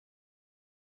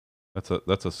 That's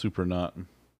a super not.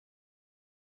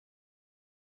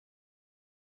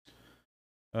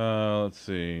 Let's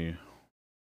see.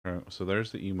 So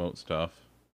there's the emote stuff.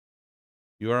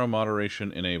 URL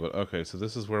moderation enabled. Okay, so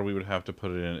this is where we would have to put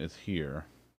it in. It's here.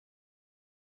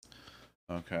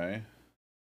 Okay.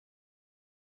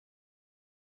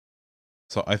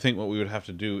 So I think what we would have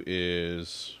to do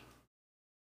is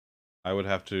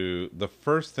the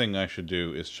first thing I should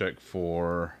do is check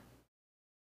for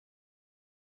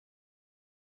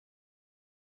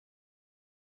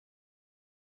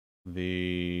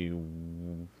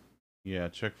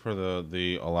check for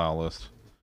the allow list.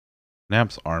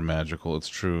 Naps are magical, it's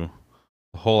true.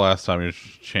 The whole last time you're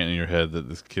chanting in your head that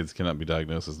this kids cannot be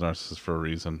diagnosed as narcissists for a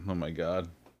reason. Oh my God.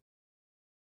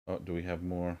 Oh, do we have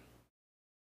more?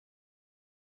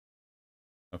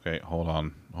 Okay, hold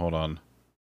on. Hold on.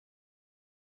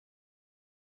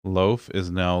 Loaf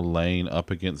is now laying up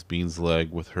against Bean's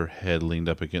leg with her head leaned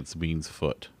up against Bean's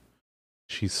foot.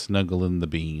 She's snuggling the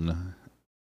Bean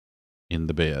in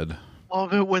the bed.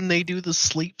 Love it when they do the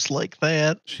sleeps like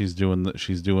that. She's doing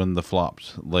the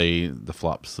flopped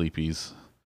sleepies,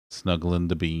 snuggling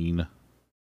the Bean.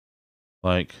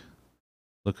 Like,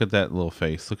 look at that little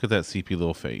face. Look at that CP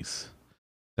little face.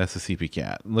 That's a CP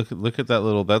cat. Look at that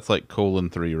little. That's like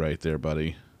 :3 right there,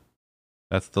 buddy.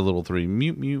 That's the little 3.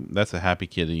 Mute mute. That's a happy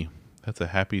kitty. That's a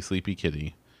happy sleepy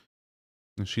kitty.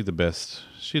 And she the best.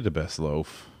 She the best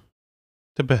loaf.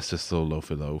 The bestest little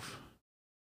loafy loaf.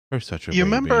 Her such a You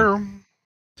baby. remember?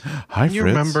 Hi, Fritz. You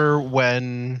remember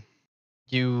when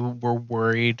you were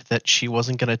worried that she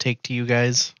wasn't gonna take to you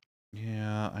guys?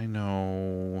 Yeah, I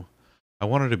know. I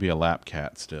want her to be a lap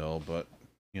cat still, but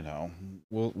you know,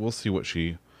 we'll see what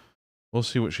she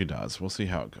does. We'll see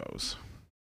how it goes.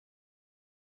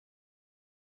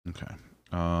 Okay.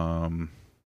 Let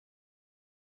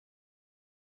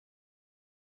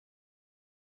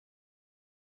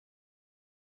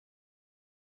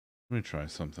me try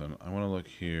something. I want to look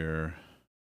here.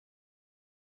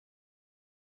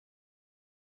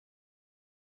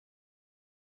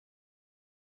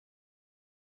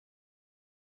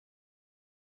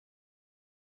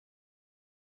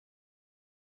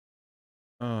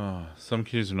 Some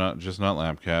kitties are not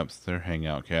lap cats. They're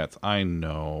hangout cats. I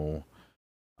know,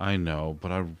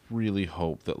 but I really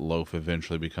hope that Loaf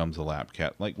eventually becomes a lap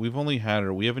cat. Like, we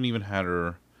haven't even had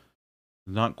her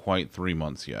not quite 3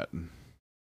 months yet.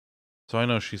 So I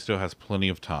know she still has plenty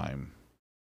of time.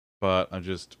 But I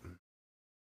just...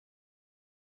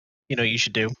 You know, you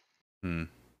should do. Hmm.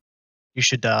 You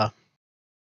should,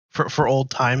 for old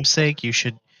time's sake, you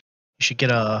should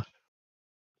get a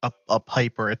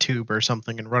pipe or a tube or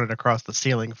something and run it across the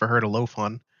ceiling for her to loaf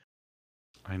on.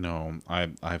 I know.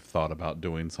 I've thought about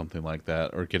doing something like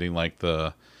that, or getting like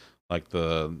the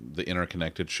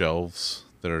interconnected shelves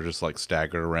that are just like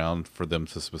staggered around for them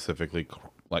to specifically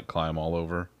like climb all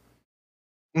over.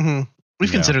 Mm-hmm. We've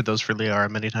Yeah. considered those for Liara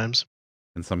many times.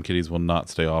 And some kitties will not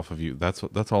stay off of you. That's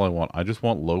all I want. I just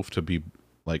want Loaf to be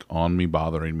like on me,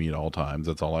 bothering me at all times.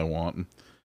 That's all I want.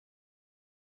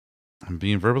 I'm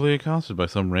being verbally accosted by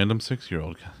some random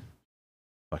 6-year-old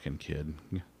fucking kid.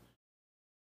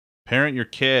 Parent your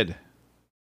kid.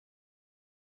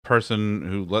 Person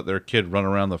who let their kid run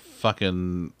around the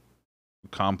fucking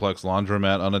complex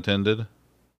laundromat unattended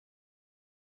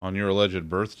on your alleged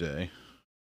birthday.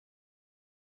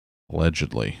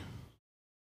 Allegedly.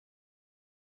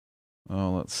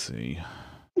 Oh, let's see.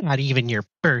 Not even your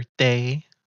birthday.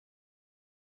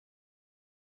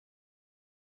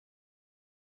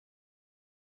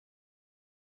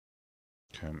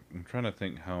 Okay, I'm trying to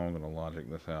think how I'm going to logic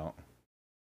this out.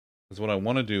 Because what I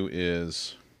want to do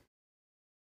is...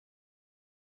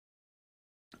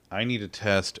 I need to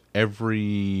test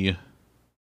every...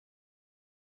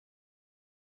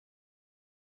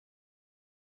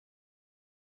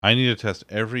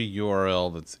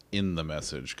 URL that's in the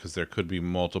message, because there could be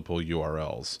multiple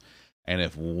URLs. And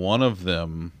if one of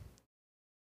them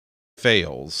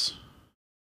fails,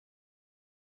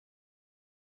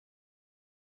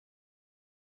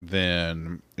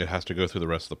 then it has to go through the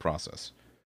rest of the process.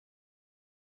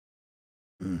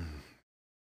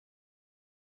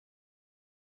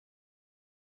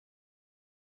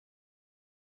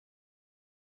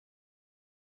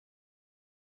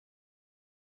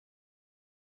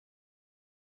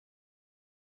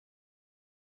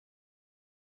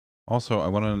 Also,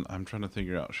 I'm trying to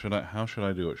figure out, how should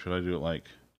I do it? Should I do it like,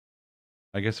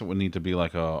 I guess it would need to be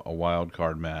like a wild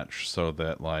card match, so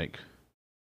that like,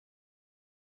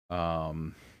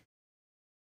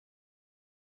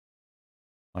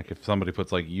 like if somebody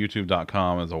puts like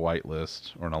youtube.com as a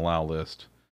whitelist or an allow list,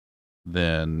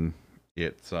 then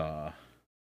it's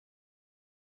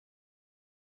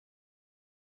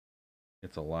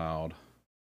allowed.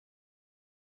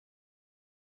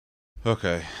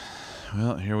 Okay.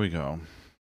 Well, here we go.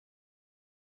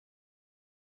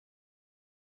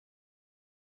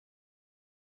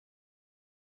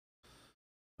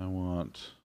 I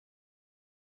want...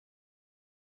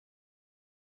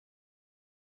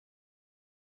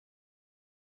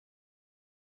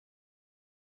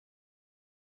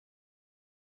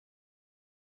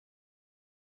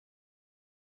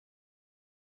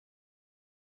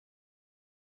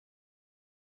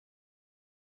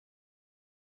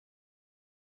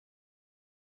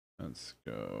 Let's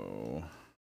go.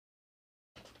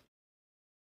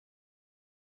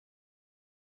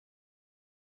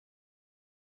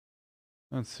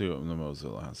 Let's see what the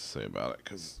Mozilla has to say about it,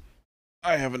 because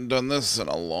I haven't done this in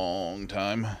a long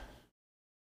time.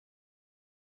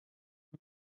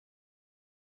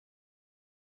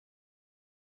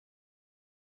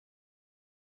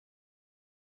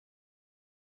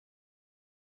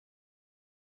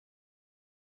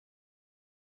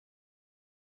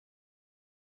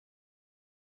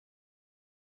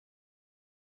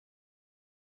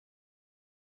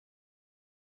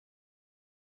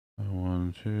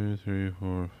 One, two, three,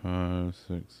 4, 5,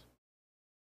 6,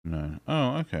 9.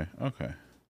 Oh, okay, okay.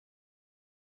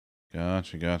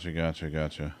 Gotcha, gotcha, gotcha,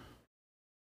 gotcha.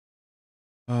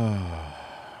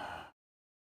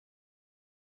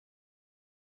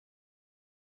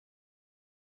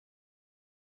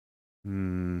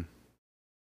 Hmm.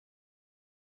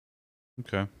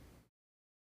 Okay.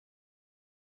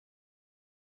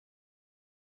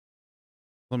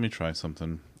 Let me try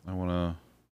something. I wanna.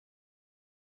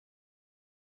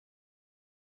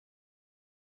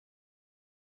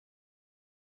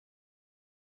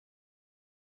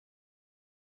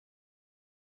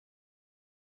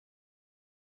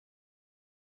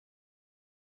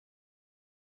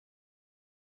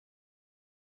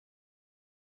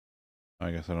 I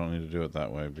guess I don't need to do it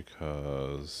that way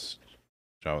because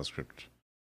JavaScript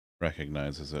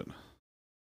recognizes it.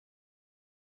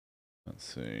 Let's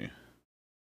see.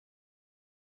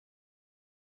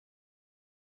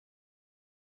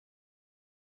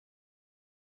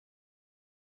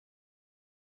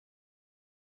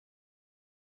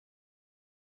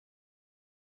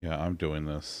 Yeah, I'm doing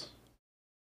this.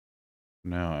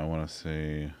 Now I want to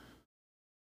see.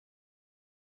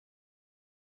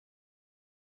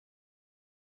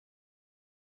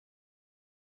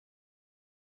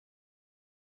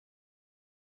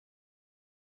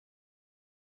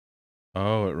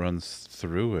 Oh, it runs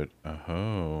through it.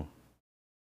 Oh.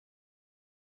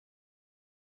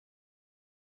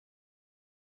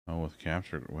 Oh, with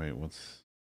capture. Wait, what's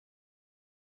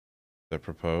that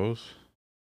propose?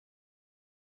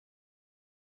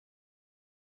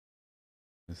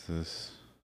 Is this?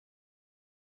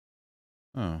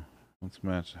 Oh, let's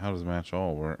match. How does match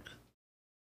all work?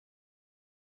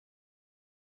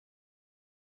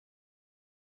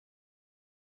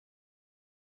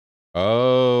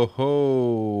 Oh,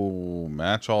 ho.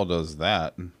 Match all does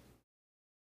that.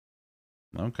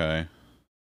 Okay.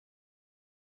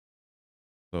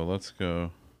 So let's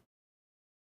go.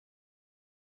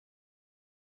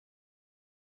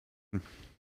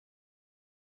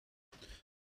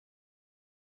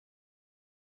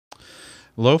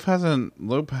 Loaf hasn't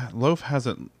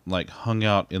like hung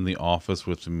out in the office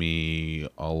with me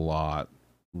a lot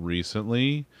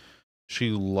recently. She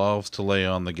loves to lay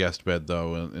on the guest bed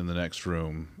though in the next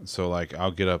room. So like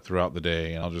I'll get up throughout the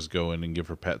day and I'll just go in and give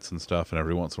her pets and stuff, and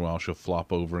every once in a while she'll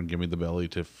flop over and give me the belly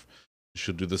tiff.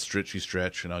 She'll do the stretchy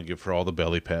stretch and I'll give her all the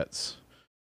belly pets.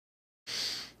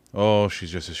 Oh,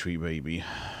 she's just a sweet baby.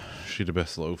 She the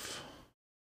best Loaf.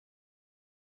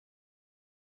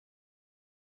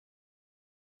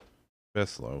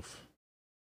 Best Loaf.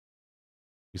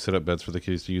 You set up beds for the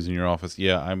kids to use in your office.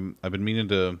 Yeah, I've been meaning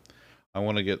to. I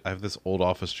have this old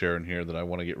office chair in here that I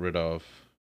want to get rid of.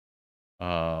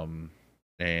 And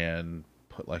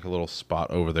put like a little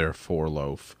spot over there for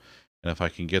Loaf. And if I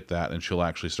can get that and she'll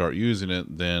actually start using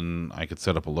it, then I could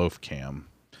set up a Loaf cam.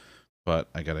 But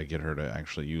I gotta get her to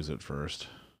actually use it first.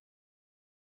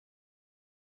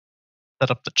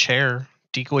 Set up the chair.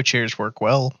 Decoy chairs work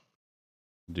well.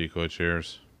 Decoy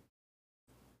chairs.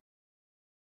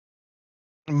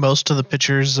 Most of the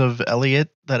pictures of Elliot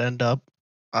that end up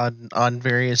on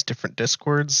various different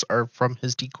discords are from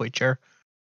his decoy chair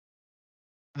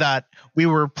that we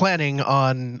were planning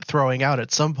on throwing out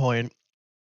at some point,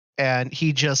 and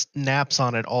he just naps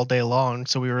on it all day long.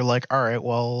 So we were like, all right,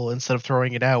 well, instead of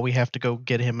throwing it out, we have to go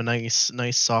get him a nice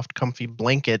soft comfy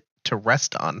blanket to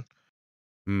rest on.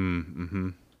 Mm-hmm.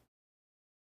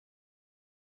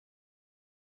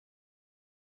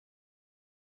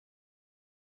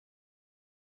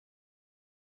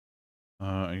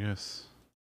 I guess.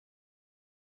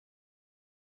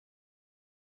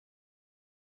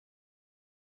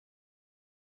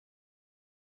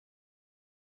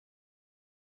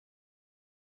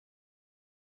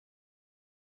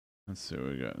 Let's see what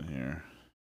we got in here.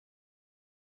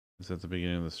 Is that the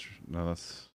beginning of this? No,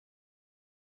 that's.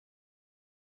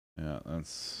 Yeah,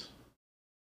 that's.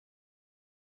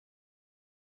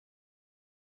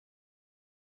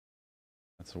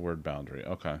 That's a word boundary.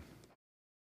 Okay.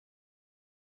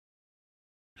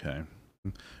 Okay.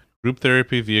 Group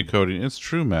therapy via coding. It's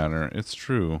true, Manner. It's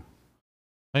true.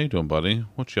 How you doing, buddy?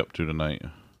 What you up to tonight?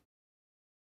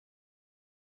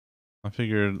 I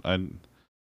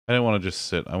I didn't want to just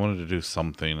sit. I wanted to do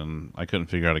something, and I couldn't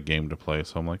figure out a game to play,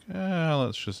 so I'm like,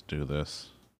 let's just do this.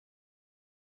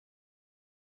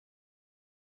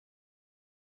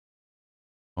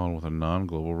 On with a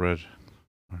non-global reg.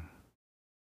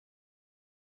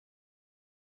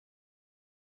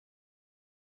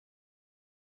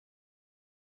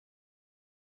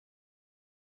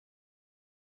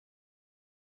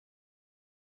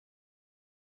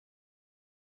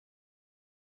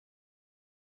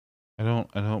 I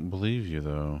don't believe you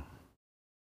though.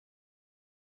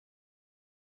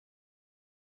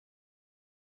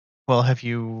 Well, have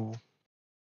you?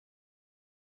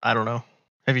 I don't know.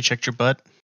 Have you checked your butt?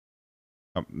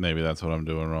 Maybe that's what I'm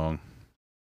doing wrong.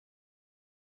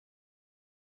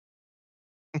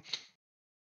 I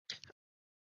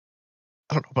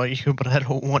don't know about you, but I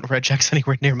don't want regex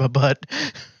anywhere near my butt.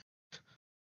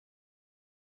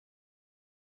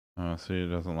 See, it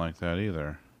doesn't like that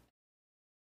either.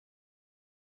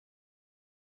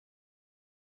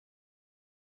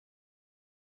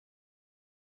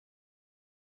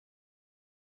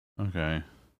 Okay.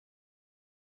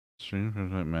 Stream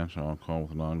prototype match all call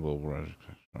with a non-global reg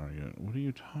target. What are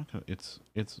you talking? It's.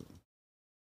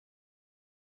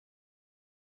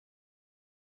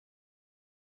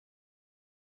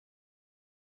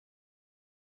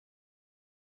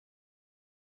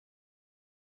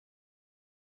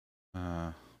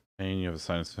 Pain, you have a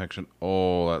sinus infection.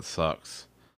 Oh, that sucks.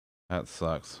 That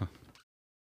sucks.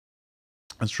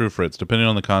 That's true, Fritz. Depending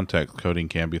on the context, coding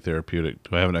can be therapeutic.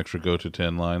 Do I have an extra go to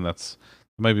 10 line? That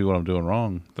might be what I'm doing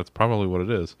wrong. That's probably what it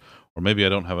is. Or maybe I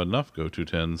don't have enough go to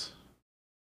 10s.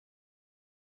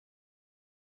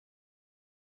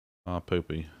 Ah,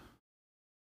 poopy.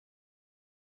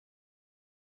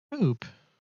 Poop.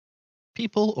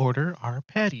 People order our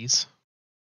patties.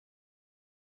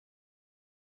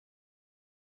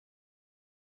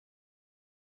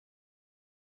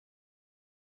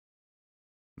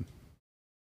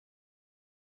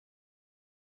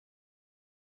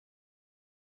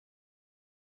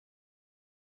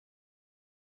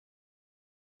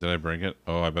 Did I break it?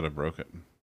 Oh, I bet I broke it.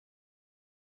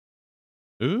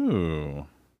 Ooh.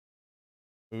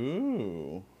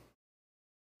 Ooh.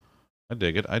 I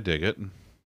dig it. I dig it.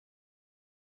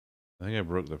 I think I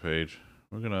broke the page.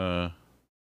 We're gonna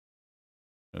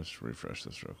just refresh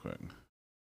this real quick.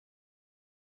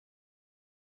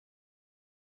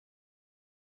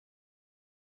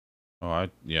 Oh,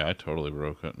 I totally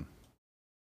broke it.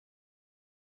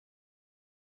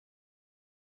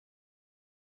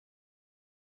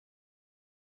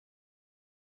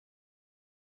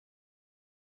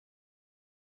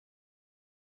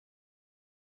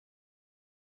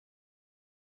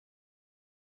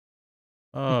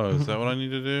 Oh, is that what I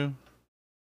need to do? Is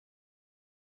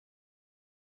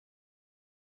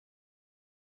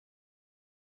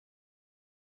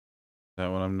that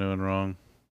what I'm doing wrong?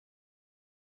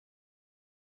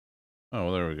 Oh,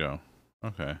 well, there we go.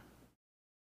 Okay.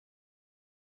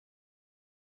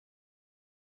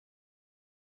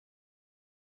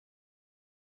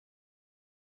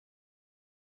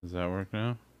 Does that work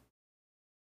now?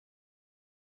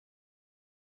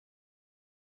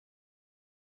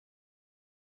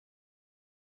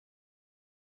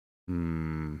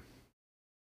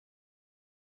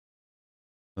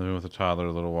 Living with a toddler,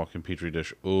 a little walking petri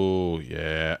dish. Oh,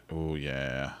 yeah. Oh,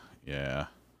 yeah. Yeah.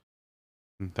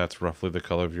 That's roughly the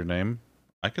color of your name.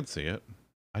 I can see it.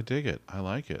 I dig it. I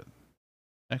like it.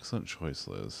 Excellent choice,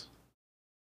 Liz.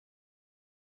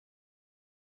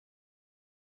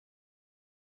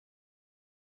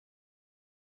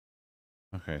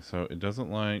 Okay, so it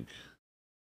doesn't like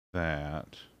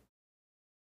that.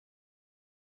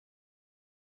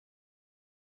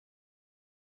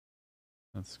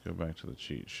 Let's go back to the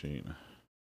cheat sheet.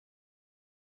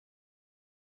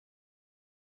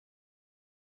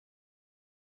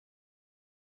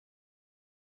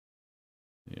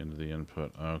 The end of the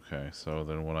input. Okay, so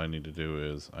then what I need to do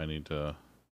is I need to...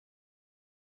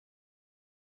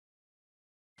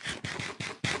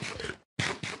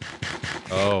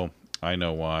 Oh, I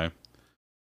know why.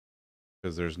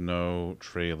 Because there's no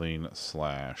trailing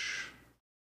slash.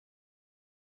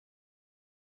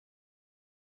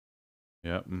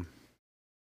 Yep.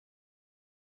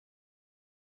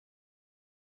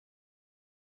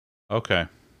 Okay.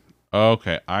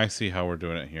 Okay, I see how we're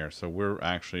doing it here. So we're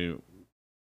actually...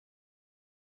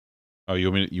 Oh,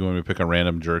 you want me to pick a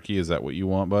random jerky? Is that what you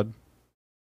want, bud?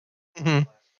 Mm-hmm.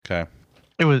 Okay.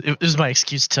 It was my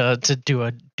excuse to do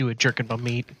a jerkin my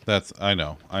meat. I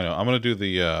know. I'm gonna do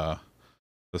the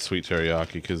sweet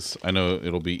teriyaki because I know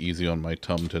it'll be easy on my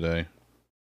tum today.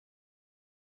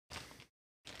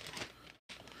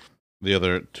 The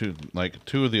other two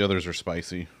of the others are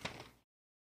spicy.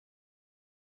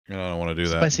 I don't want to do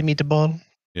that. Spicy meatball.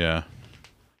 Yeah.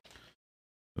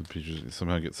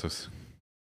 Somehow get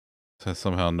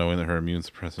somehow knowing that her immune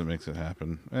suppressant makes it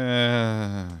happen.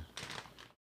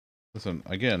 Listen,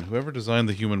 again, whoever designed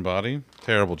the human body,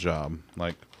 terrible job.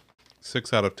 Like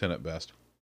 6 out of 10 at best.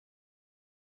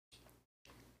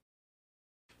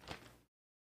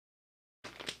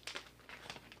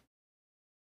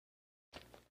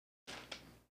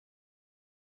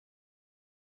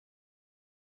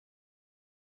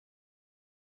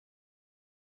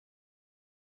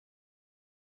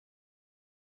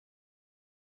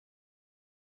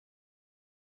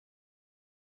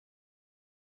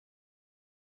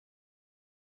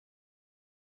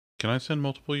 Can I send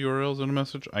multiple URLs in a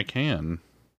message? I can.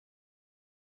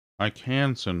 I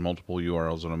can send multiple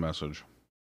URLs in a message.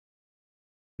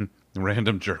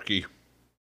 Random jerky.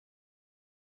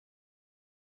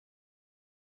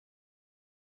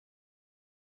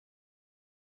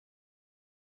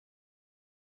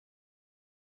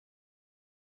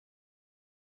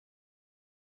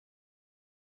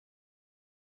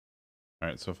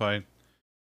 Alright, so if I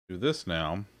do this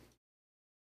now,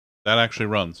 that actually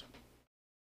runs.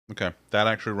 Okay, that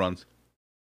actually runs.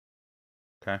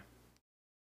 Okay.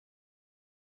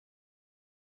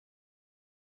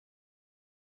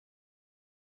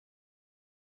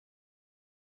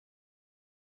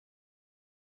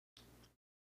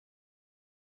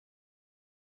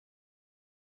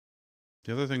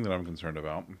 The other thing that I'm concerned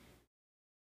about.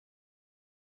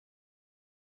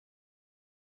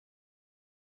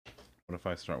 What if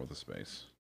I start with a space?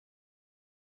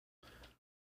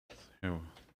 Oh.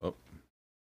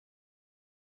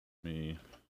 Me.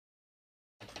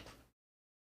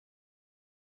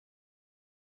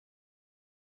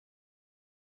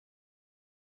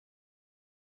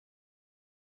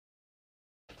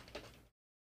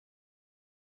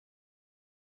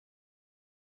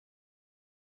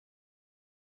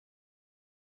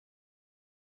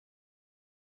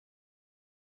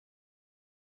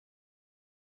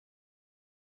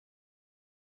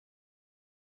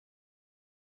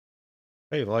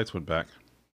 Hey, the lights went back.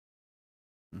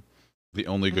 The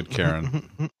only good Karen.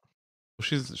 Well,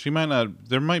 she might not.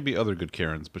 There might be other good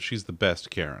Karens, but she's the best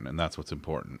Karen, and that's what's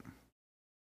important.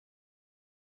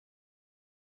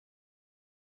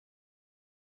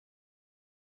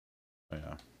 Oh,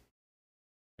 yeah.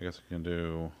 I guess I can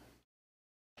do.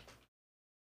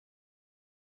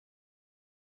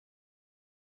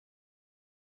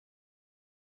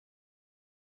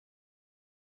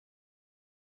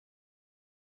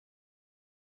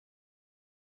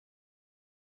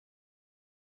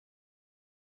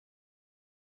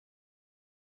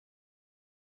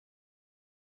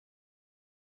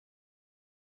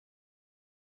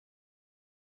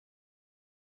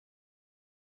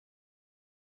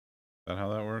 Is that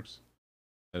how that works?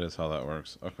 That is how that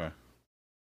works. Okay.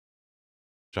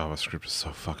 JavaScript is so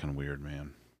fucking weird,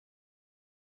 man.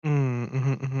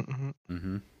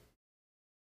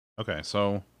 Okay,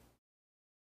 so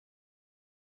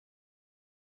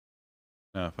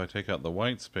now if I take out the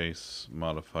white space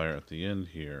modifier at the end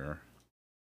here,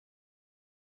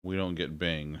 we don't get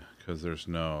Bing because there's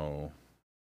no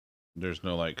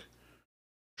like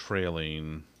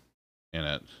trailing in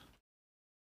it.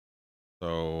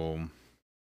 So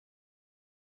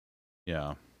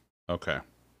yeah. Okay.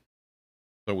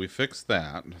 So we fixed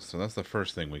that. So that's the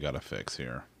first thing we got to fix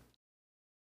here.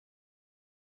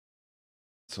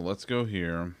 So let's go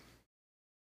here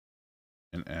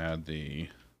and add the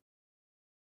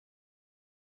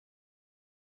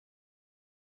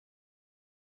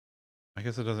I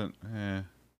guess it doesn't I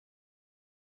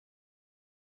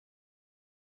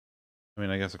mean,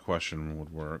 I guess a question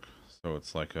would work. So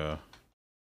it's like a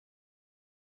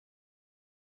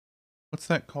what's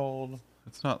that called?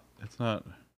 It's not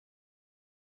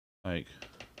like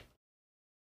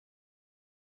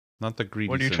not the greedy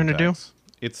What are you syntax. trying to do?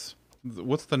 It's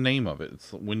what's the name of it?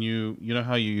 It's when you know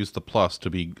how you use the plus to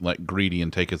be like greedy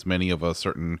and take as many of a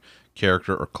certain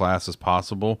character or class as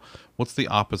possible. What's the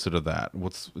opposite of that?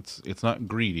 It's not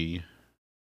greedy.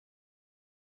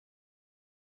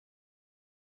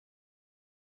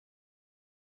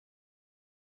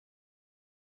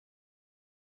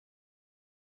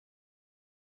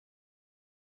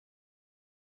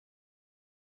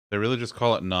 They really just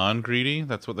call it non-greedy?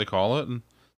 That's what they call it?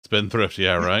 Spendthrift,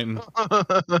 yeah, right?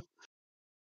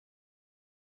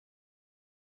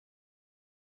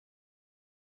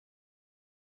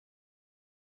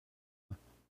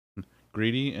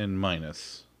 Greedy and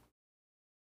minus.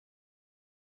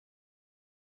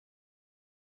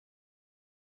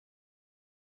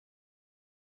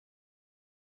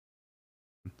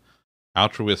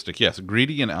 Altruistic, yes.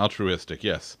 Greedy and altruistic,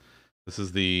 yes. This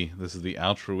is the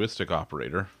altruistic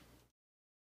operator.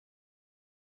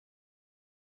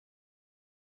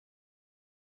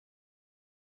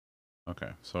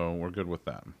 Okay, so we're good with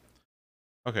that.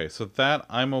 Okay, so that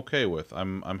I'm okay with.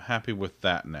 I'm happy with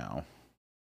that now.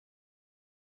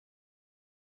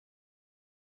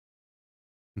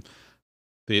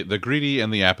 The greedy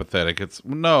and the apathetic. It's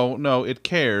no, it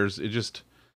cares. It just,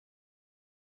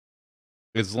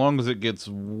 as long as it gets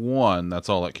one, that's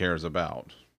all it cares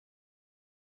about.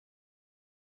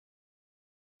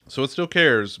 So it still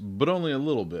cares, but only a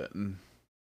little bit.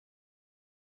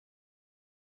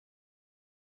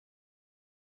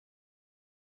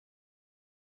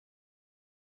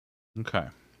 Okay.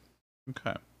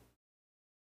 Okay.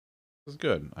 This is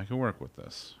good. I can work with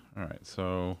this. All right,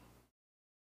 so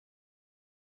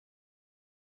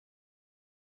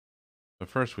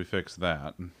first we fix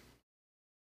that.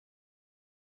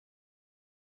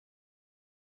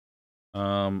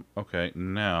 Okay,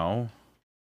 now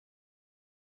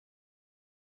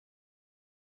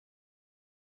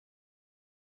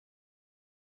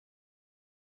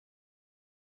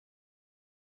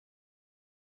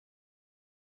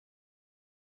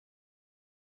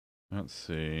let's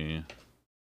see.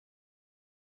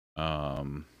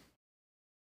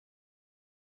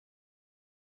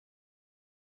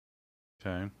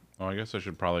 Okay. Oh, I guess I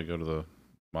should probably go to the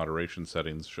moderation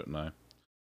settings, shouldn't I?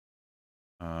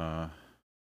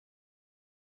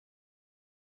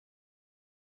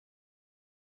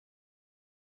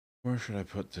 Where should I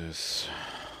put this?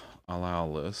 Allow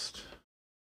list.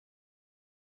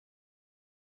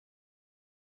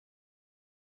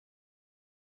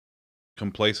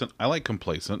 Complacent. I like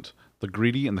complacent. The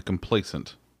greedy and the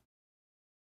complacent.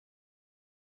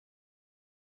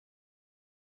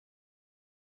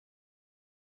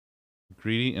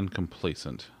 Greedy and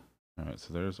complacent. All right,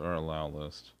 so there's our allow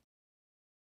list.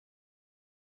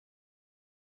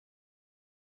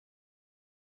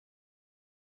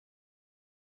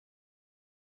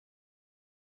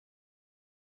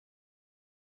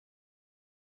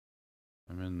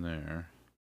 I'm in there.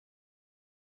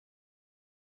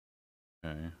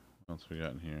 Okay, what else we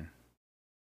got in here?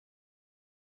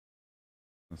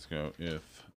 Let's go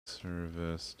if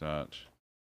service dot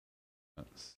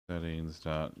settings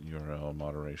dot URL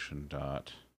moderation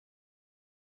dot.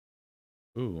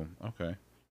 Ooh, okay.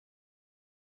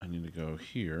 I need to go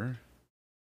here.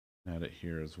 Add it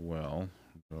here as well.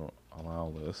 Go allow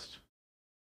list. Is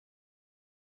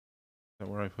that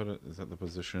where I put it? Is that the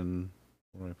position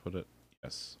where I put it?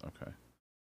 Yes, okay.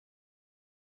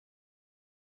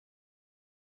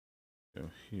 Go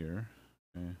here.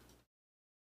 Okay.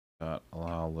 Dot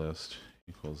allow list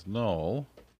equals null.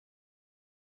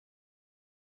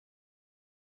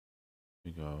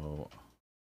 We go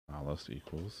allow list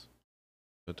equals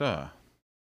da.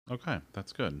 Okay,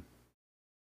 that's good.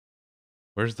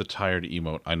 Where's the tired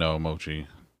emote? I know, emoji.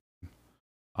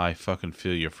 I fucking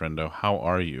feel you, friendo. How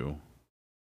are you?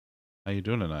 How you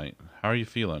doing tonight? How are you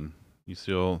feeling? You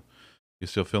still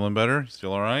feeling better? You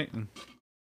still all right?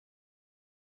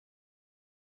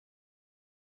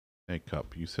 Hey,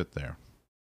 Cup, you sit there.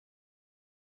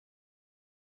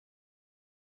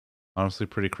 Honestly,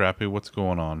 pretty crappy. What's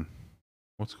going on?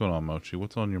 What's going on, Mochi?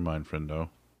 What's on your mind, friendo?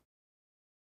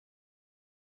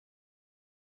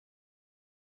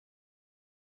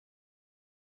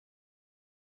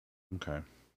 Okay.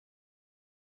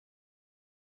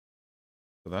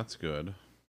 So that's good.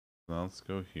 Now let's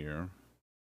go here.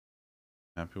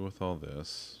 Happy with all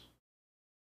this.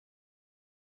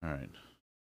 All right.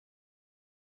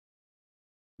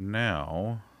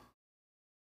 Now,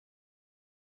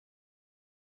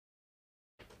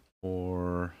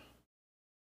 for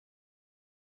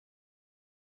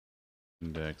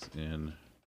index in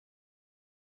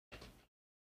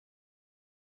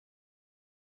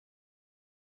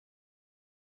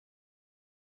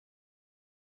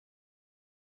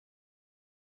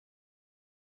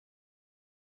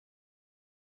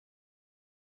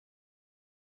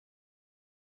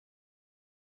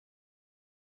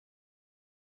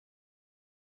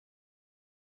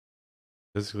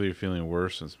physically you're feeling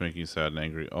worse and it's making you sad and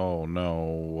angry. Oh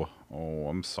no. Oh,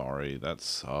 I'm sorry. That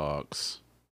sucks.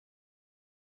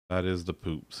 That is the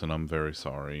poops, and I'm very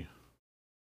sorry.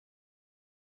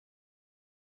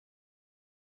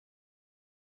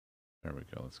 There we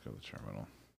go. Let's go to the terminal.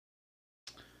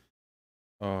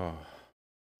 Oh,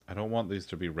 I don't want these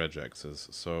to be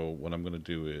regexes. So what I'm going to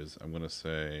do is I'm going to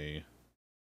say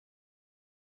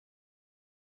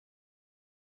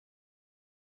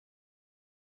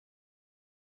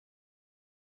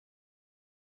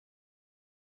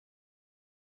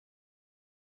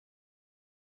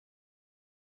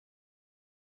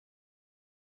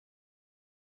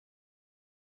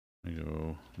me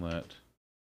go let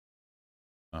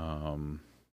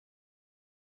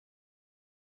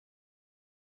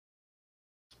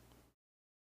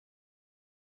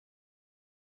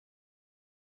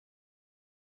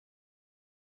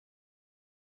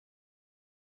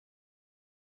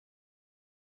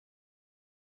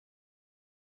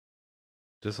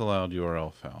disallowed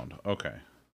URL found. Okay.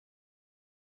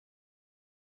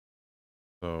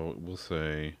 So we'll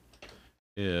say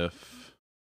if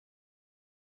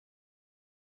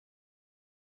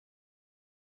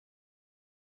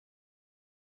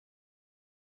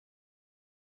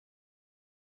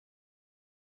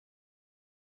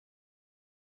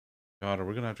God,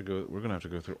 we're gonna have to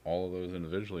go through all of those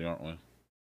individually, aren't we?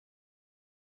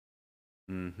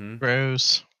 Mm-hmm.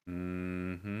 Gross.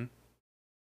 Mm-hmm.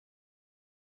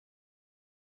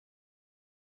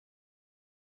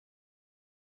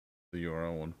 The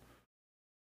URL one.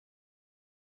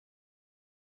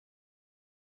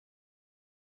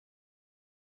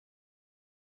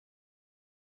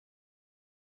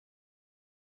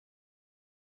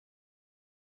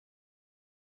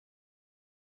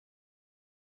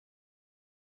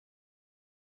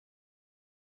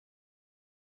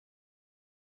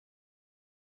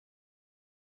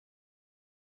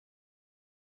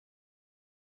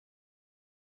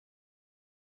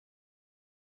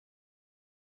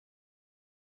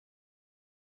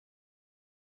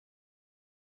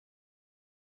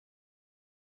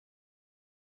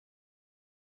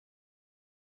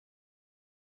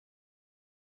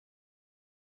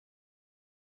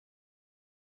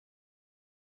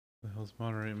 The hell's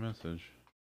moderate message?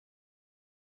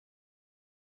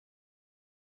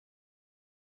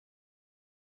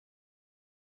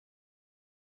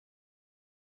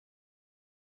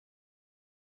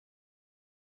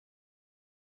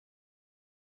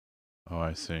 Oh,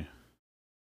 I see.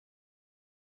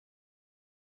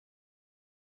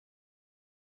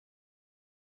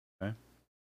 Okay.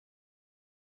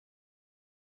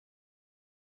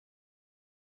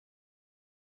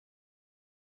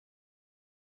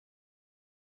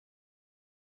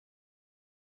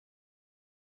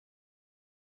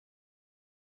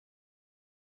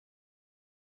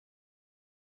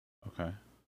 Okay.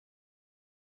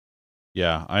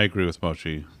 Yeah, I agree with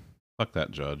Mochi. Fuck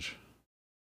that judge.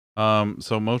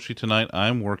 So Mochi, tonight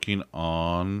I'm working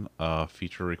on a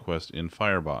feature request in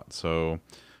Firebot. So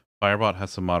Firebot has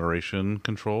some moderation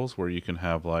controls where you can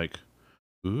have like,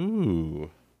 ooh,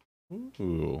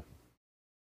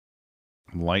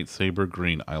 lightsaber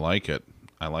green. I like it.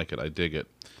 I like it. I dig it.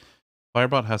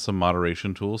 Firebot has some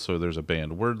moderation tools. So there's a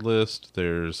banned word list,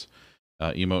 there's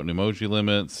emote and emoji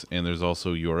limits, and there's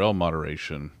also URL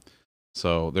moderation.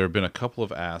 So there have been a couple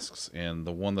of asks, and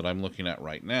the one that I'm looking at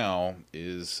right now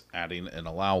is adding an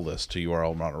allow list to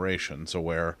URL moderation. So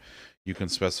where you can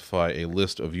specify a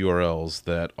list of URLs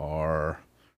that are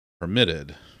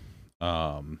permitted.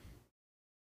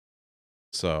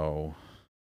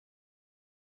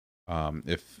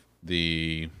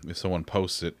 If someone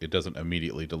posts it, it doesn't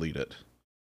immediately delete it.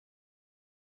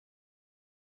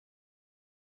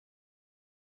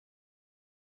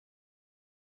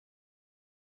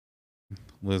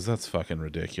 Liz, that's fucking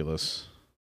ridiculous.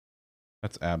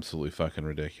 That's absolutely fucking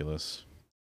ridiculous.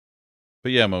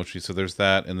 But yeah, Mochi, so there's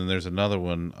that, and then there's another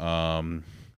one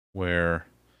where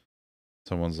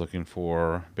someone's looking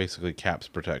for basically caps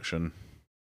protection.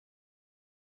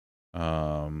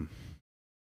 So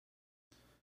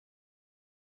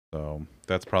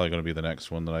that's probably going to be the next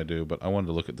one that I do, but I wanted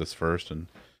to look at this first and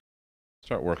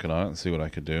start working on it and see what I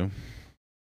could do.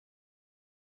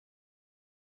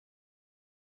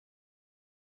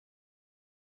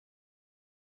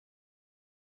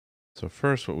 So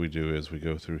first what we do is we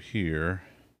go through here,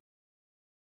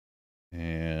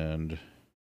 and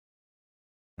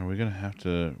are we going to have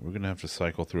to, we're going to have to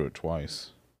cycle through it twice.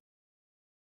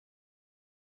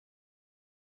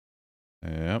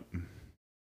 Yep.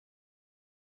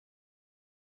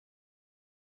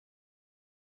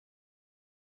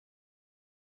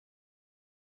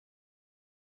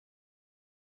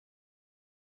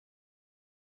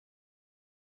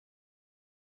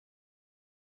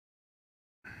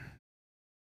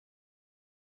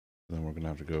 Then we're going to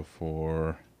have to go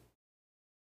for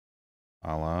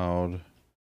allowed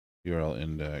URL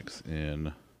index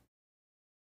in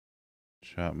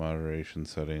chat moderation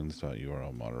settings dot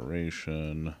URL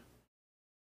moderation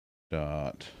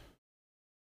dot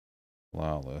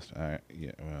allow list.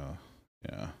 Yeah, well,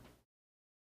 yeah.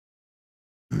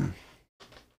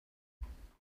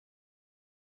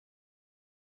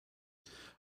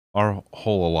 Our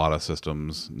whole a lot of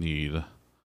systems need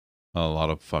a lot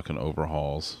of fucking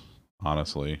overhauls,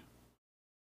 honestly.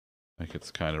 Like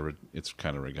it's kind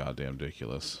of goddamn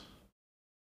ridiculous.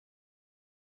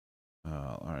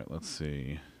 All right, let's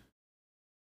see.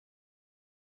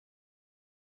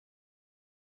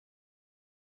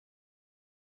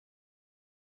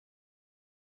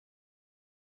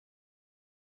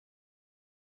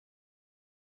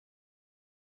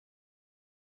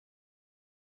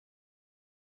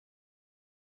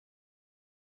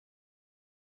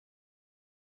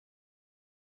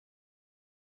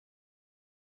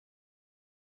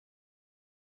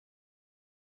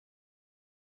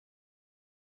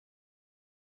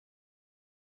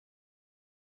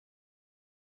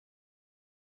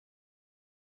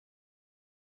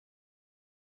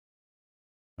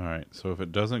 All right, so if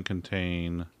it doesn't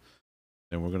contain,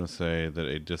 then we're going to say that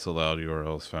a disallowed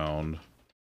URL is found,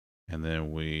 and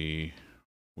then we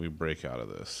break out of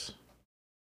this.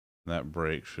 And that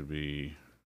break should be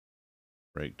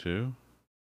break 2.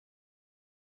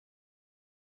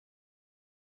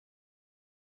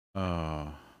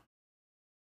 Let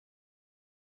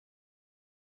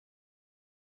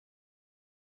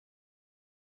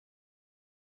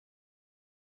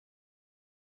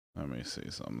me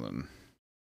see something.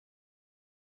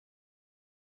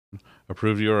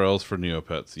 Approved URLs for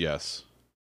Neopets, yes.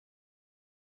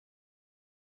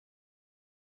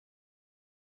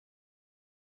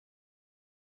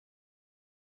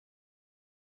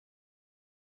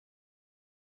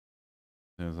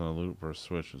 There's a loop or a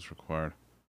switch is required.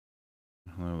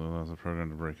 Allows the program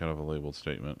to break out of a labeled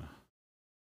statement.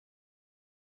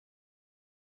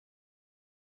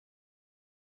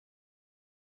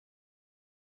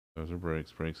 Those are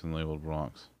breaks and labeled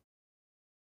blocks.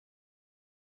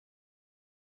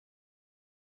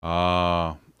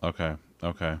 Ah, okay.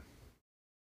 Okay,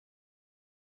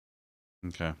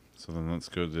 so then let's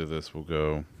go do this. We'll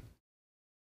go.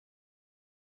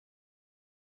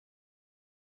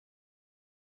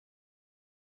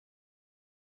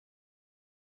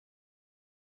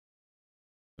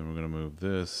 Then we're going to move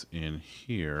this in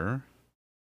here.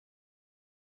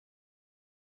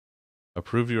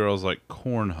 Approved URLs like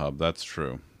Cornhub, that's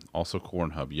true. Also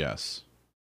Cornhub, yes.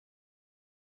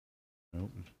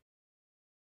 Nope.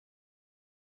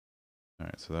 All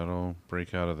right, so that'll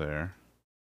break out of there.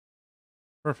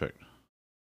 Perfect.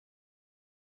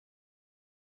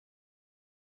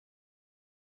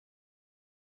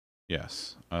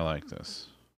 Yes, I like this.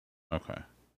 Okay.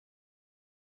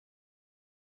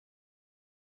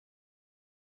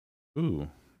 Ooh.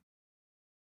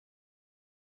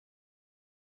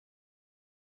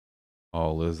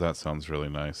 Oh, Liz, that sounds really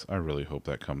nice. I really hope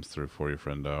that comes through for you,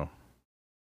 friendo.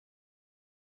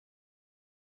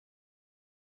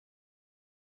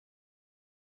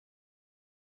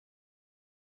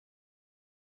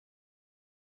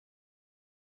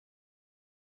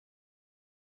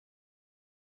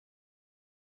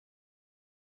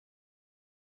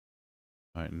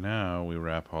 All right, now we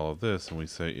wrap all of this and we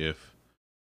say if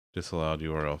disallowed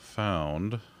URL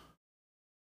found,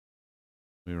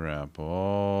 we wrap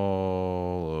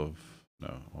all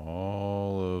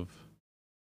of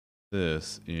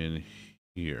this in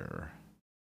here.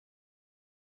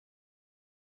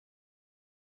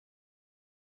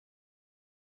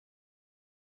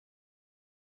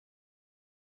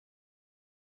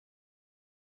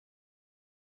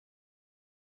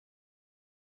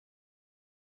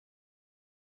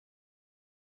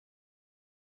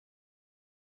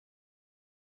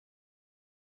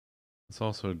 Let's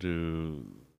also do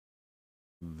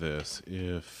this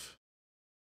if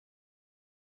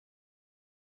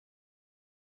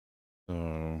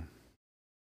so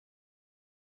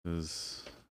is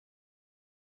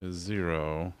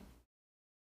 0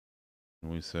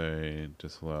 and we say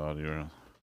disallowed URL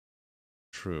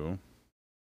true,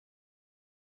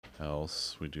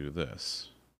 else we do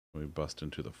this. We bust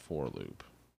into the for loop.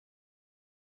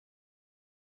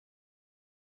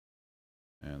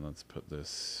 And let's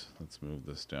move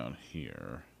this down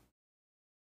here.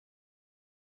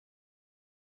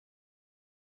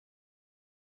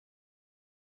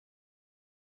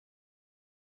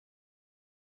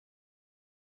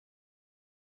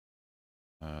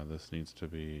 This needs to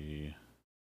be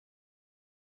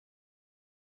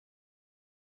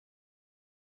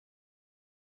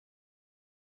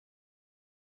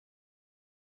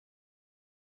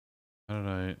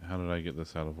how did I get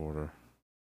this out of order?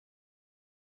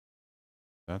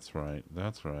 That's right.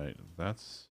 That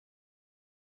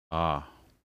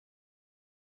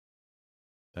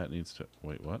needs to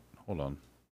wait, what? Hold on.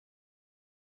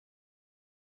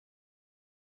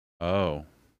 Oh.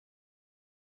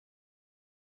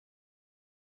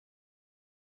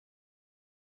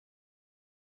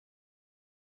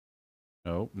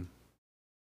 Nope.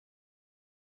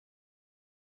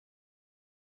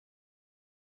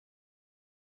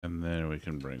 And then we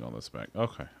can bring all this back.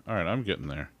 Okay. All right, I'm getting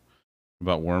there.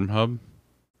 About Worm Hub?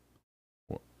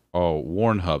 Oh,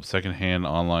 Warn Hub, secondhand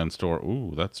online store.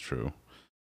 Ooh, that's true.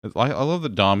 I love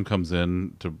that Dom comes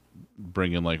in to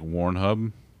bring in like Warn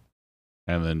Hub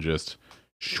and then just...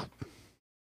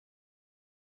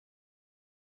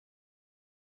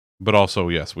 But also,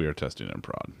 yes, we are testing in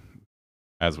prod.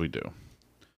 As we do.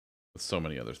 With so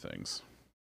many other things.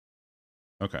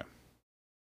 Okay.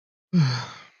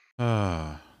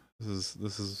 This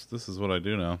is what I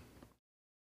do now.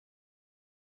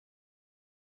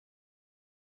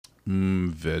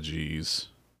 Veggies.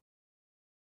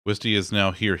 Wisty is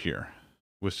now here.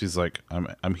 Wisty's like,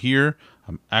 I'm here.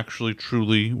 I'm actually,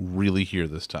 truly, really here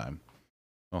this time.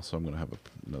 Also, I'm gonna have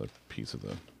another piece of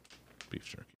the beef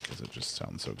jerky because it just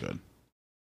sounds so good.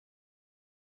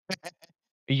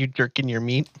 Are you jerking your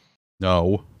meat?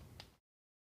 No,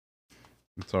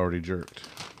 it's already jerked.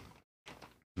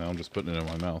 Now I'm just putting it in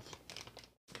my mouth.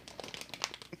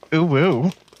 Ooh,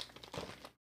 woo.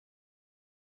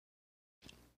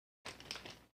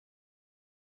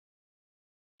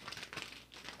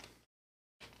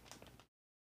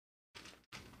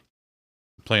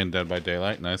 Playing Dead by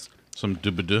Daylight, nice. Some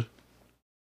dibba-duh.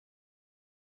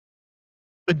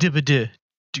 Dibba-duh.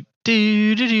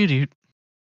 Do-do-do-do-do.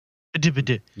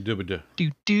 Dibba-duh. Dibba-duh.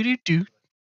 Do-do-do-do.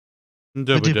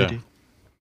 Dibba-duh. Dibba-duh.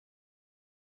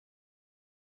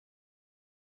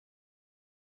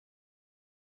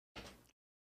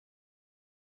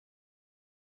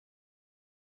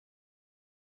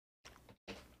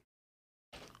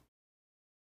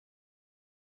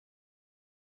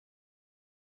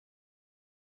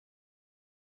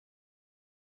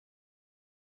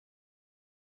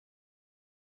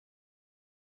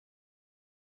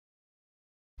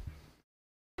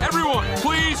 Everyone,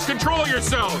 please control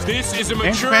yourselves. This is a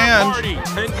mature Japan. party.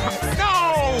 And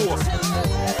no!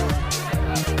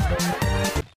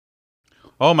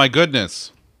 Oh my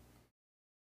goodness.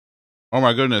 Oh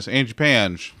my goodness. Angie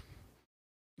Pange.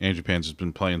 Angie Pange has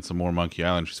been playing some more Monkey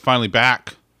Island. She's finally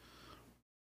back.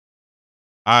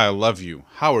 I love you.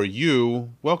 How are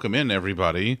you? Welcome in,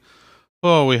 everybody.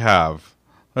 Oh, we have.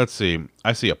 Let's see.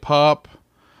 I see a pup.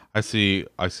 I see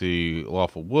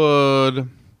Lawful Wood.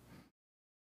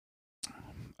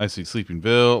 I see Sleeping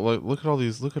Bill. Look at all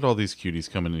these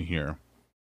cuties coming in here.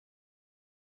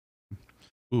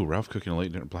 Ooh, Ralph cooking a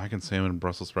late dinner. Blackened salmon,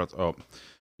 Brussels sprouts. Oh,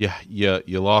 yeah.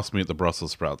 You lost me at the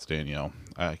Brussels sprouts, Danielle.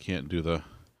 I can't do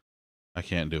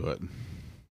it.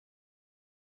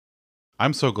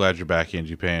 I'm so glad you're back,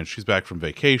 Angie Pan. She's back from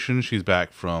vacation. She's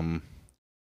back from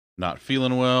not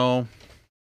feeling well.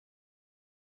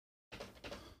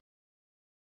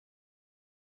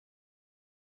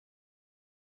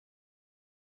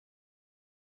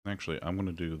 Actually, I'm going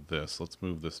to do this. Let's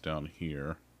move this down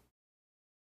here.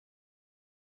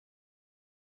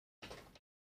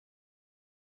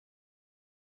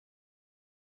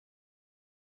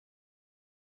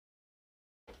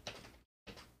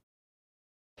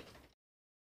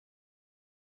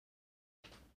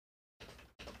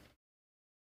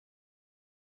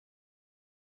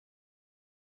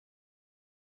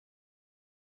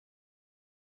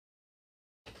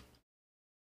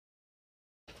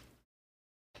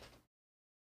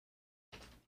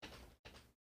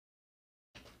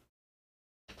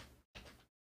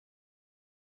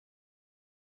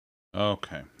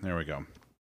 Okay, there we go.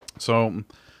 So,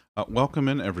 welcome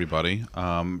in, everybody.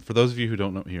 For those of you who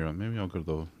don't know, here, maybe I'll go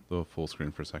to the full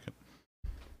screen for a second.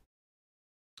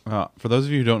 For those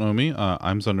of you who don't know me,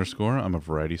 I'm Zunderscore. I'm a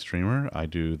variety streamer. I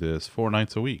do this 4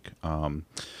 nights a week.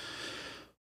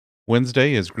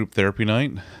 Wednesday is group therapy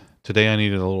night. Today I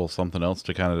needed a little something else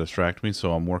to kind of distract me,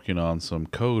 so I'm working on some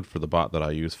code for the bot that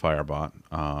I use, Firebot.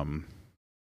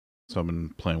 So I've been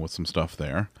playing with some stuff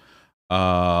there.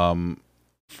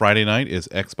 Friday night is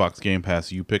Xbox Game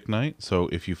Pass U-Pick night. So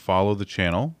if you follow the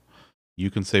channel,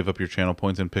 you can save up your channel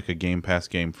points and pick a Game Pass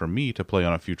game for me to play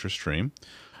on a future stream.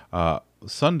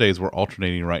 Sundays we're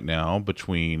alternating right now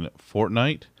between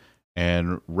Fortnite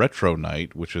and Retro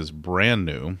Night, which is brand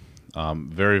new.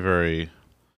 Very, very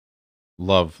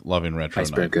loving Retro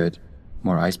Ice bear Night. good.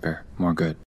 More ice bear, more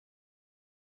good.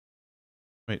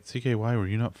 Wait, CKY, were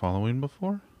you not following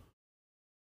before?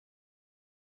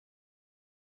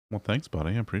 Well, thanks,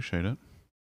 buddy. I appreciate it.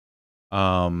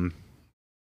 So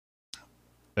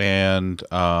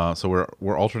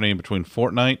we're alternating between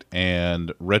Fortnite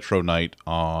and Retro Night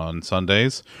on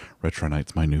Sundays. Retro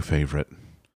Night's my new favorite.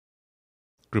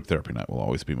 Group Therapy Night will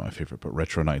always be my favorite, but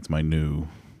Retro Night's my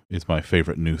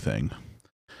favorite new thing.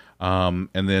 And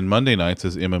then Monday nights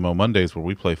is MMO Mondays, where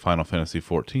we play Final Fantasy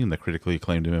XIV, the critically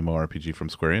acclaimed MMORPG from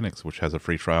Square Enix, which has a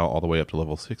free trial all the way up to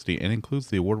level 60 and includes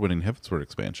the award-winning Heavensward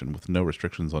expansion with no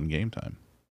restrictions on game time.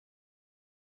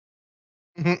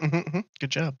 Good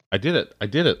job. I did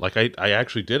it. Like, I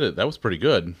actually did it. That was pretty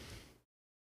good.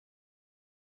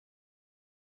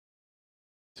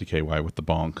 TKY with the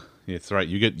bonk. It's right.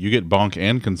 You get bonk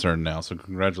and concern now, so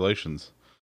congratulations.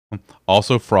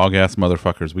 Also, frog ass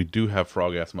motherfuckers. We do have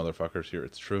frog ass motherfuckers here.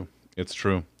 It's true. It's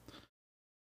true.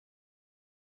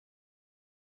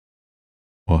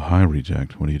 Well, hi,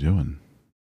 Reject. What are you doing?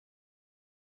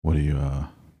 What are you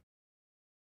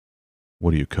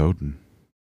coding?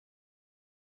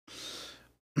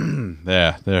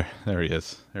 Yeah, there he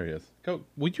is. There he is.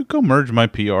 Would you go merge my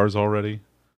PRs already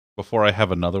before I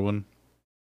have another one?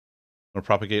 Or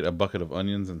propagate a bucket of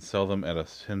onions and sell them at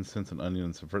 10 cents an onion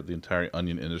and subvert the entire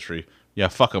onion industry. Yeah,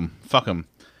 fuck them. Fuck them.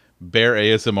 Bear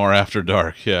ASMR after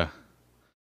dark. Yeah.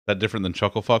 That different than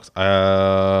Chuckle Fucks?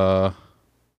 I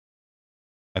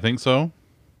think so.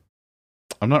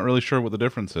 I'm not really sure what the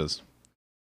difference is.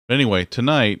 But anyway,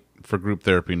 tonight, for group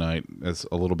therapy night, is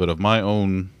a little bit of my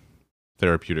own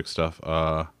therapeutic stuff.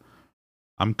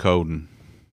 I'm coding.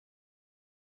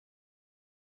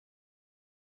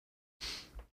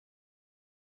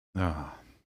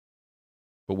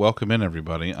 But welcome in,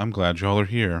 everybody. I'm glad y'all are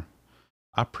here.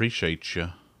 I appreciate you.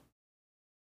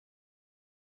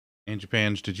 Angie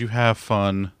Pange, did you have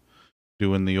fun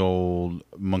doing the old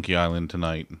Monkey Island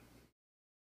tonight?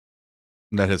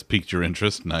 That has piqued your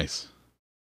interest? Nice.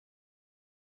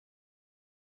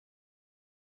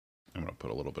 I'm going to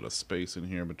put a little bit of space in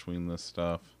here between this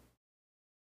stuff.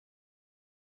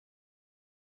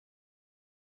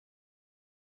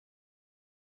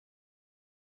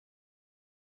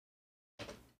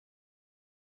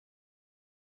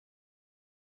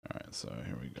 Alright, so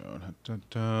here we go. Da, da,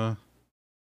 da.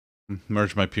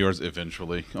 Merge my PRs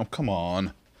eventually. Oh, come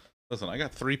on. Listen, I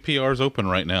got 3 PRs open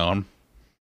right now.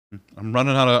 I'm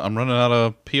running out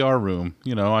of PR room.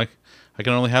 You know, I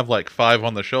can only have like 5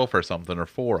 on the shelf or something, or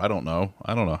 4. I don't know.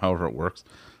 However it works.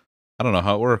 I don't know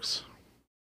how it works.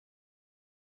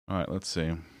 Alright, let's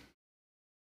see.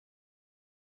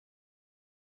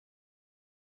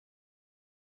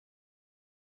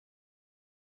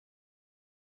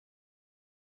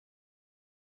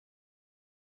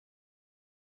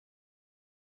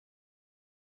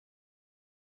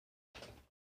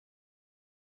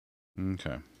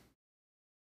 Okay.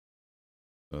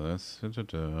 So that's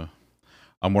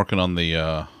I'm working on the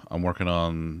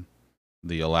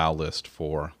allow list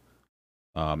for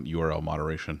URL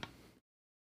moderation.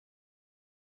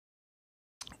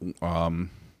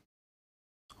 I'm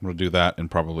going to do that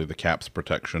and probably the caps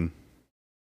protection.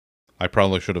 I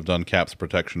probably should have done caps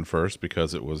protection first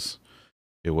because it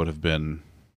would have been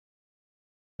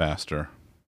faster.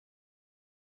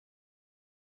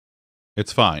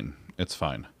 It's fine. It's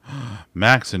fine.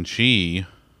 Max and Chi.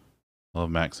 I love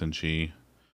Max and Chi.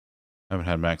 I haven't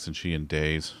had Max and Chi in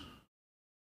days.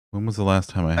 When was the last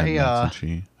time I had Max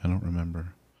and Chi? I don't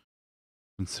remember.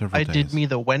 In several days. I did me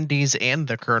the Wendy's and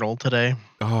the Colonel today.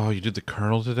 Oh, you did the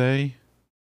Colonel today?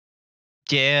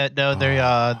 Yeah, no, they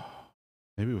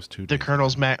maybe it was 2 days. The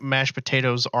Colonel's mashed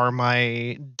potatoes are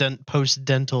my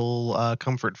post-dental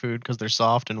comfort food because they're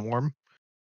soft and warm.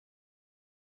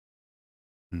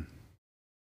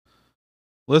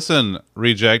 Listen,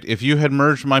 Reject, if you had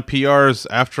merged my PRs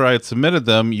after I had submitted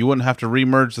them, you wouldn't have to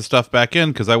re-merge the stuff back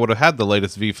in because I would have had the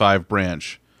latest V5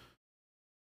 branch.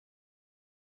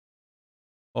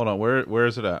 Hold on, where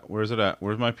is it at? Where's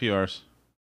my PRs?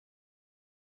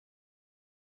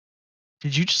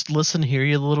 Did you just listen here,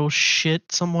 you little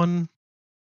shit, someone?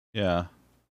 Yeah.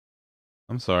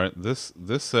 I'm sorry. This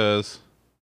says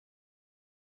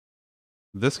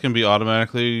this can be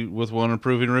automatically with one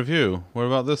approving review. What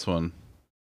about this one?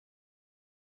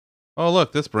 Oh,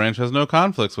 look, this branch has no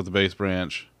conflicts with the base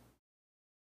branch.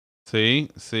 See?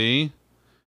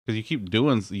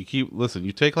 Because listen,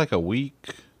 you take like a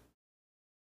week.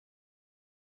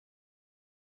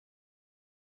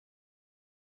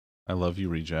 I love you,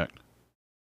 Reject.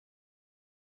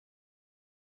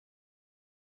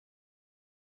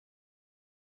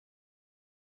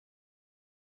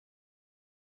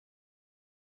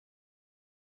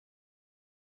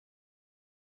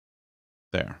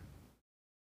 There.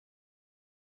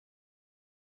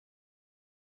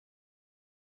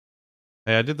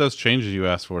 Hey, I did those changes you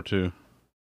asked for, too.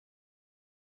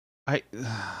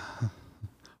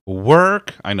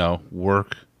 Work? I know.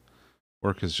 Work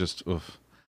is just... Oof.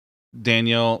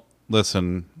 Danielle,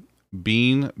 listen.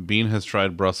 Bean has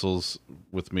tried Brussels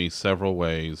with me several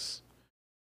ways.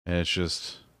 And it's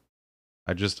just...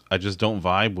 I just don't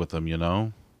vibe with them, you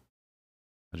know?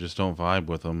 I just don't vibe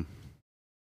with them.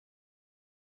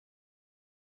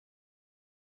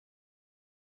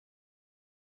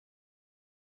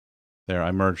 There,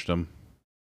 I merged them.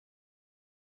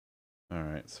 All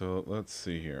right, so let's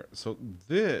see here. So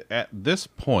at this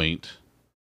point,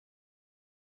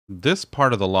 this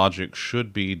part of the logic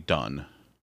should be done.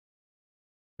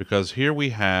 Because here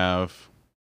we have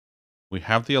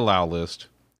the allow list.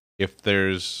 If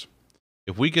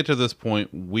we get to this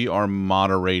point, we are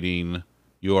moderating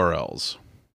URLs.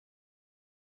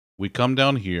 We come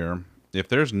down here. If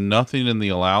there's nothing in the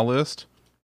allow list,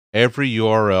 every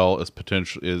URL is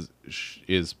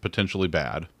potentially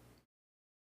bad.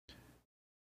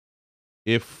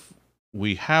 If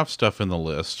we have stuff in the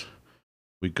list,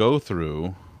 we go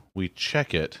through, we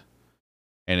check it,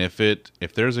 and if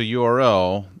there's a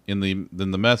URL in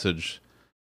the message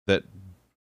that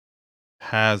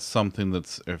has something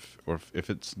that's if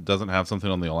it doesn't have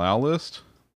something on the allow list,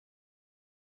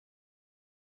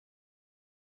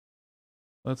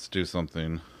 let's do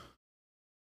something.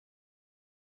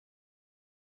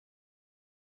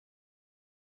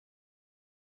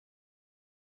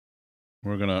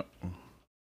 We're gonna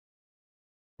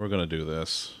do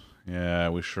this. Yeah,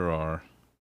 we sure are.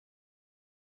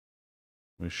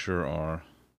 We sure are.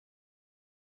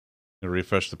 Gonna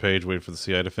refresh the page, wait for the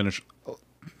CI to finish.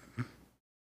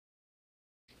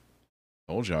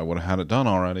 Told you I would have had it done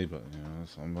already, but you know,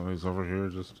 somebody's over here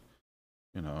just,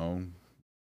 you know,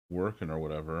 working or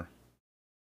whatever.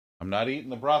 I'm not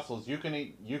eating the Brussels. You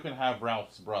can have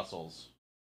Ralph's Brussels.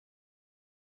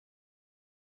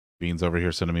 Bean's over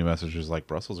here sending me messages like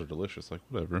Brussels are delicious, like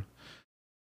whatever.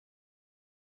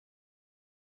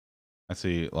 I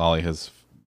see Lolly has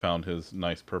found his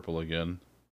nice purple again.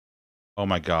 Oh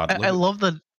my god. I love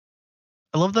that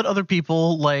other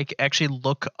people like actually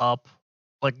look up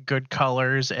like good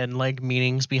colors and like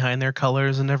meanings behind their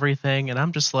colors and everything, and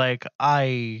I'm just like,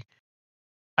 I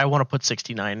want to put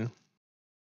 69.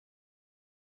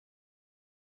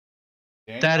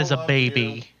 That is a baby.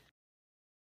 You.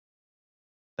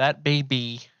 That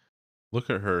baby. Look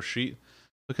at her.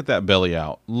 Look at that belly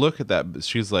out. Look at that.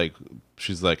 She's like,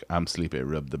 I'm sleepy.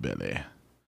 Rub the belly.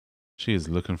 She is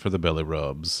looking for the belly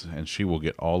rubs, and she will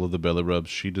get all of the belly rubs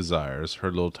she desires.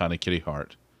 Her little tiny kitty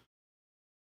heart.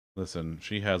 Listen,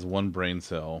 she has one brain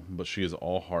cell, but she is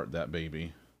all heart, that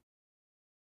baby.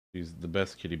 She's the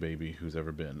best kitty baby who's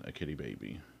ever been a kitty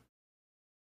baby.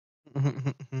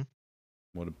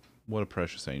 What a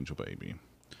precious angel baby.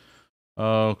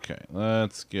 Okay,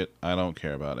 let's get... I don't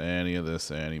care about any of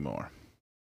this anymore.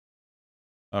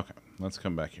 Okay, let's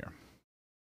come back here.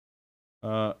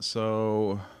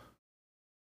 So...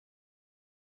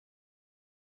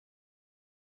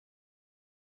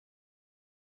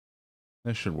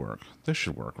 This should work. This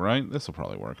should work, right? This will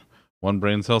probably work. One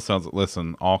brain cell sounds...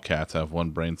 Listen, all cats have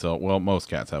one brain cell. Well, most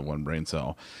cats have one brain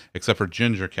cell. Except for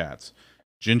ginger cats.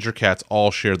 Ginger cats all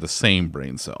share the same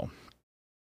brain cell.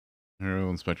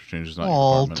 Hero inspector changes not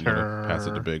your department. I'm gonna pass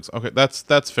it to Biggs. Okay,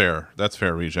 that's fair. That's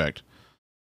fair, reject.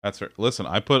 That's fair. Listen,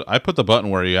 I put the button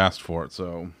where you asked for it,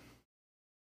 so...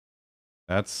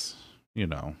 That's, you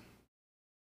know...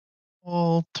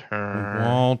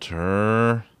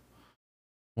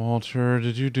 Walter,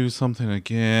 did you do something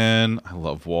again? I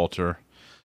love Walter.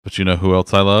 But you know who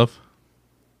else I love?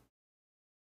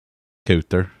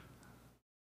 Cooter.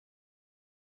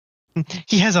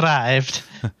 He has arrived.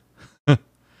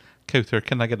 Cooter,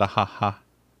 can I get a ha-ha?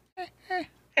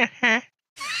 I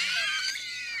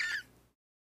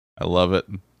love it.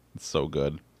 It's so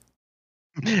good.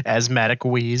 Asthmatic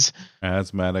wheeze.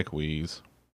 Asthmatic wheeze.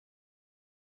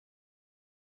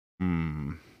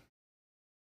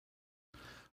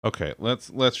 Okay,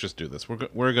 let's just do this.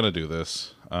 We're gonna do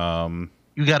this.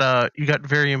 You got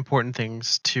very important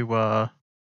things to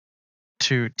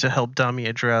help Dummy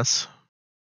address.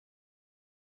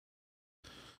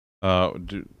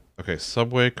 Okay,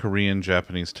 Subway, Korean,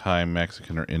 Japanese, Thai,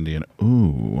 Mexican, or Indian.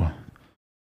 Ooh.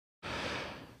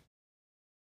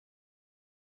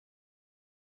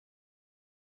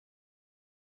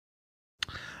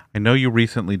 I know you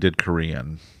recently did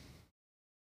Korean.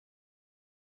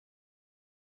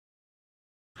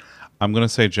 I'm going to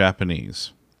say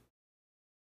Japanese.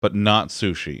 But not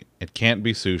sushi. It can't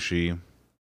be sushi.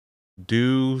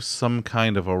 Do some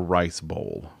kind of a rice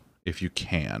bowl, if you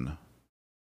can.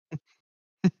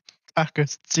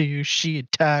 Tacos and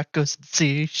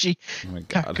sushi. Oh my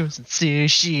God. Tacos and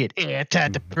sushi and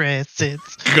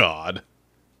antidepressants. God.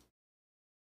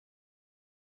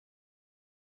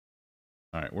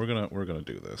 All right, we're gonna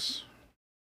do this.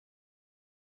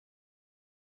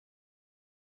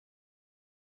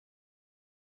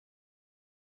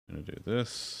 Gonna do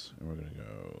this, and we're gonna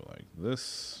go like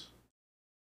this.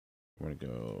 We're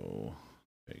gonna go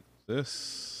take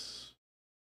this.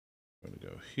 We're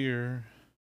gonna go here.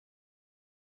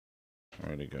 We're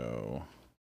gonna go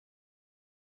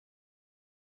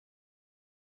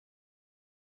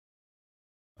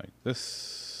like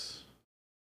this.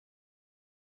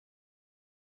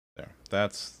 There. I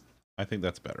think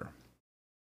that's better.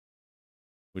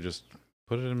 We just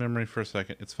put it in memory for a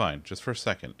second. It's fine. Just for a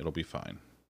second, it'll be fine.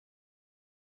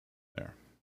 There.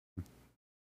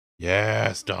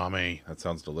 Yes, Dommy. That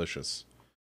sounds delicious.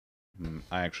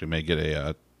 I actually may get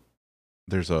a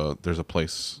there's a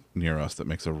place near us that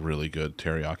makes a really good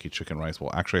teriyaki chicken rice.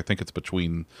 Well, actually, I think it's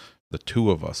between the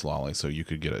two of us, Lolly, so you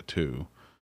could get it too.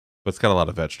 But it's got a lot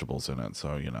of vegetables in it,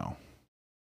 so you know.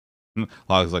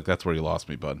 Lolly's like, that's where you lost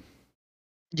me, bud.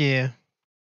 Yeah.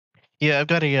 Yeah, I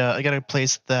got a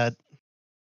place that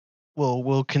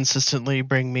will consistently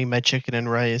bring me my chicken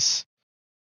and rice.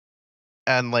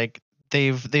 And like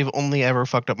they've only ever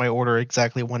fucked up my order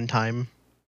exactly one time.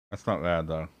 That's not bad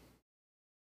though.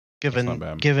 That's not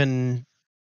bad. Given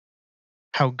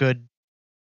how good,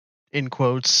 in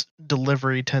quotes,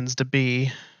 delivery tends to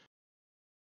be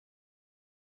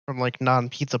from like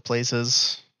non-pizza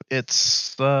places,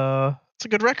 it's a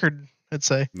good record, I'd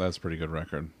say. That's a pretty good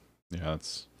record. Yeah,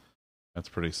 that's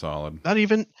pretty solid. Not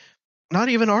even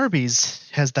Arby's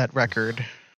has that record.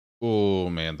 Oh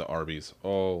man, the Arby's.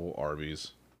 Oh,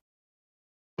 Arby's.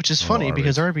 Which is funny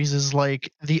because Arby's is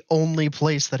like the only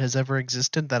place that has ever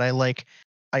existed that I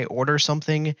order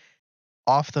something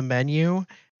off the menu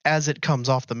as it comes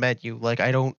off the menu. Like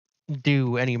I don't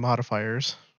do any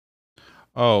modifiers.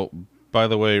 Oh, by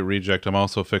the way, Reject, I'm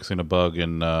also fixing a bug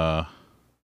in I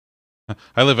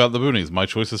live out in the boonies. My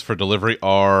choices for delivery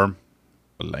are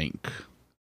blank.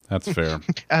 That's fair.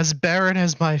 As barren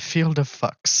as my field of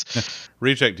fucks.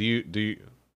 Reject, do you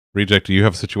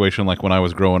have a situation like when I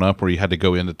was growing up where you had to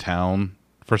go into town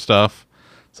for stuff?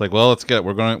 It's like, well,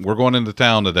 we're going into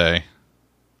town today.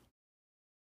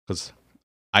 Cuz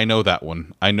I know that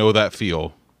one. I know that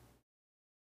feel.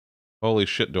 Holy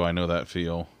shit, do I know that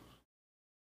feel.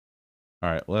 All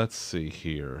right, let's see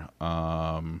here.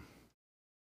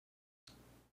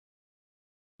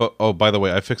 Oh, by the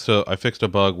way, I fixed a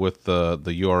bug with the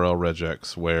URL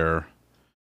regex where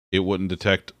it wouldn't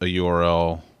detect a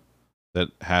URL that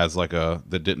has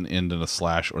that didn't end in a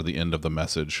slash or the end of the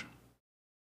message.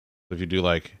 So if you do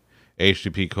like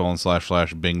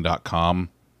http://bing.com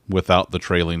without the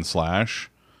trailing slash,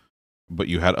 but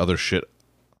you had other shit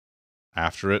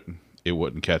after it, it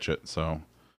wouldn't catch it. So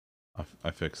I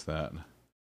fixed that.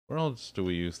 Where else do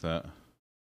we use that?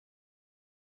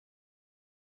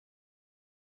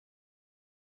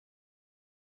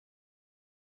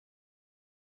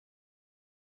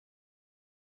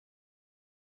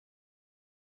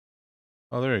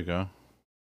 Oh, there you go.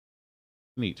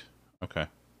 Neat. Okay.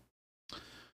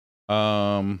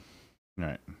 All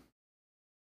right.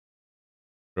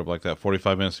 Grab like that.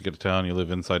 45 minutes to get to town. You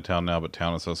live inside town now, but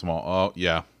town is so small. Oh,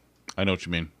 yeah. I know what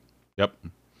you mean. Yep.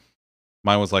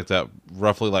 Mine was like that,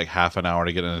 roughly like half an hour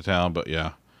to get into town, but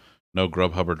yeah. No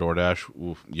Grubhub or DoorDash.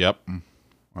 Oof. Yep.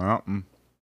 Well,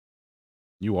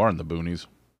 you are in the boonies.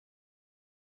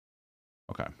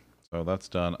 Okay. So that's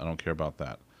done. I don't care about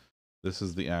that. This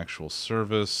is the actual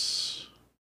service.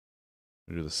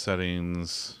 We do the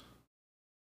settings.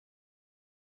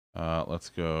 Let's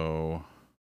go.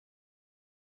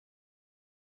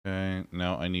 Okay,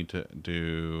 now I need to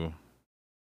do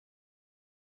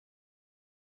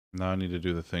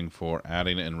the thing for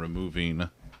adding and removing.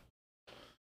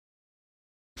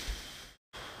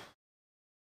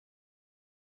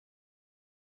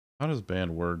 How does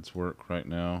banned words work right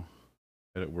now?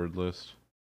 Edit word list.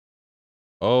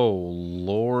 Oh,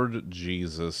 Lord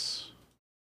Jesus.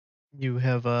 You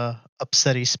have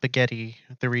upsetty spaghetti,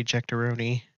 the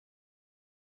rejectoroni.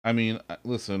 I mean,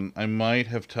 listen, I might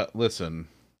have listen,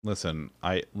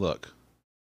 look,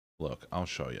 I'll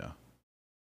show you.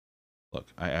 Look,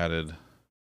 I added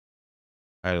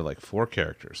like 4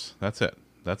 characters. That's it.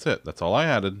 That's all I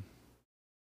added.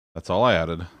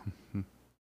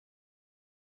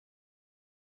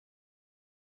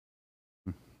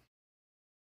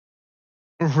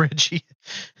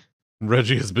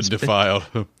 Reggie has been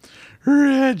defiled.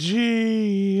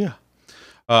 Reggie.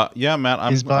 Yeah,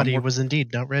 Matt. His body was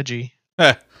indeed not Reggie.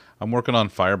 I'm working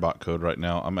on Firebot code right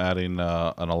now. I'm adding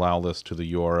an allow list to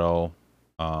the URL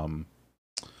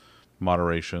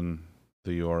moderation.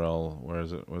 The URL, where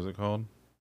is it? What is it called?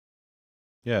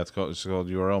 Yeah, it's called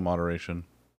URL moderation.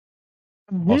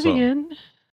 Also,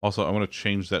 I'm going to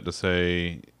change that to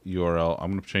say URL. I'm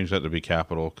going to change that to be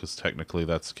capital because technically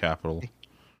that's capital.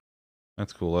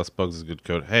 That's cool. Less bugs is good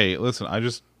code. Hey, listen,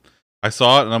 I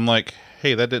saw it and I'm like,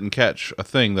 hey, that didn't catch a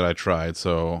thing that I tried.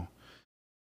 So,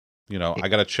 you know, I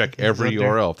got to check every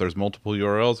URL. If there's multiple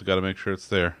URLs, I got to make sure it's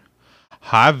there.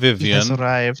 Hi, Vivian. He has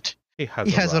arrived. He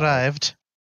He has arrived.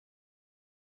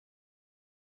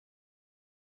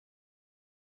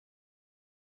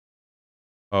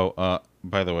 Oh,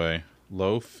 by the way,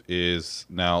 Loaf is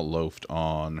now loafed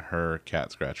on her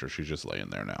cat scratcher. She's just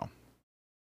laying there now.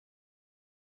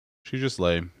 She's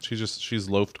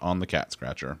loafed on the cat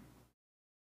scratcher.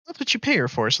 That's what you pay her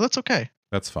for, so that's okay.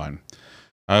 That's fine.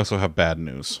 I also have bad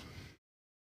news.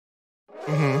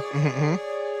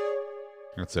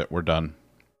 That's it. We're done.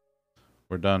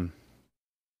 We're done.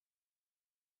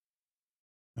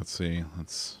 Let's see.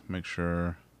 Let's make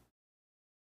sure.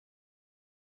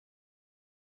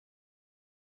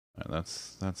 All right,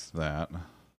 that's that.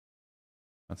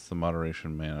 That's the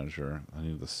moderation manager. I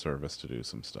need the service to do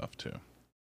some stuff too.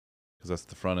 Because that's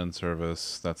the front end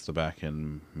service. That's the back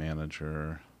end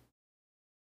manager.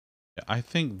 Yeah, I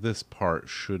think this part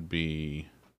should be.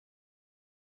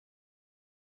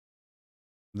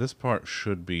 This part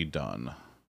should be done.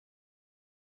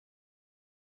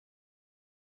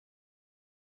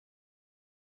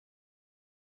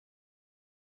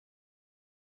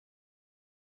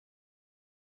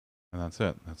 And that's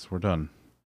it. We're done.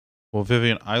 Well,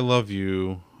 Vivian, I love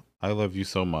you. I love you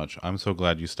so much. I'm so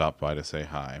glad you stopped by to say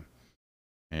hi.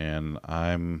 And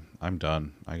I'm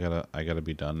done. I gotta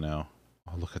be done now.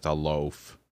 Oh, look at the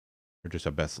loaf. You're just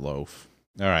a best loaf.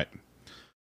 All right.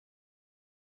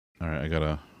 All right, I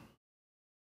gotta.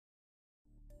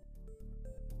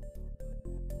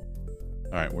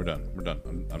 All right, we're done. We're done.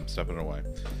 I'm stepping away.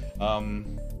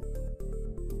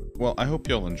 Well, I hope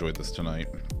y'all enjoyed this tonight.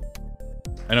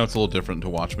 I know it's a little different to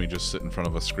watch me just sit in front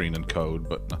of a screen and code,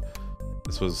 but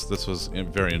this was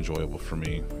very enjoyable for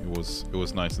me. It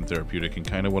was nice and therapeutic and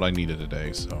kind of what I needed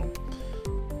today. So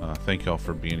thank y'all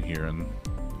for being here and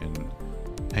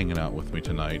hanging out with me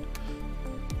tonight.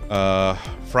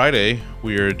 Friday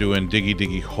we are doing Diggy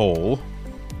Diggy Hole.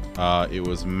 It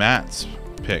was Matt's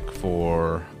pick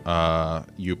for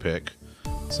you pick.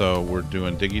 So we're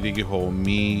doing Diggy Diggy Hole.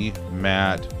 Me,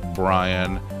 Matt,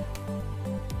 Brian,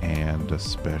 and a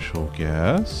special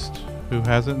guest who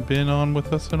hasn't been on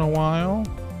with us in a while.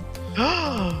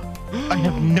 I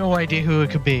have no idea who it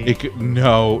could be.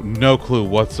 No clue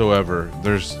whatsoever.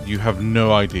 You have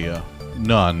no idea.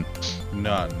 None.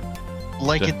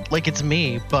 Like it's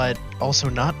me, but also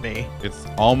not me. It's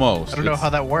almost. I don't know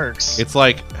how that works. It's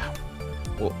like,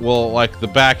 well, like the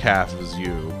back half is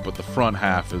you, but the front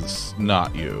half is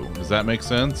not you. Does that make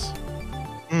sense?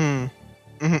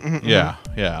 Yeah.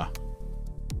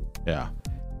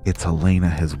 It's Elena,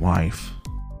 his wife.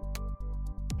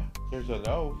 There's a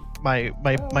no.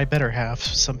 My better half,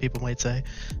 some people might say.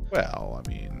 Well, I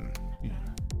mean, yeah,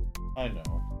 I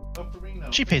know. But for me,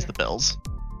 no. She pays the bills.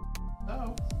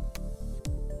 No.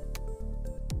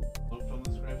 Looked on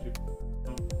the scratchy.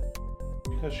 No.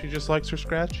 Because she just likes her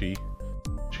scratchy.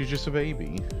 She's just a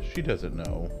baby. She doesn't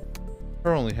know.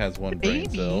 Her only has one brain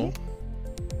cell.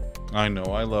 I know.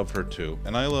 I love her too,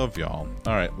 and I love y'all.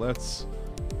 All right, let's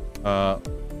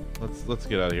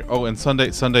get out of here. Oh, and Sunday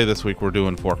this week we're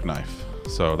doing fork knife,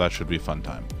 so that should be a fun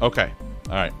time. Okay,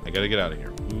 all right, I gotta get out of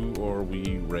here. Who are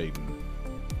we raiding?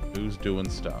 Who's doing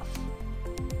stuff?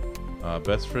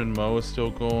 Best friend Mo is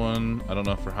still going. I don't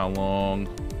know for how long.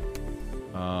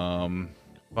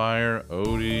 Fire,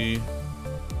 Odie,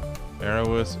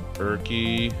 Arrowis,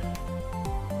 Erky,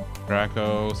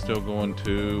 Draco still going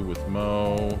too with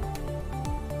Mo.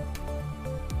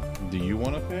 Do you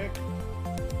want to pick?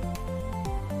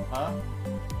 Huh?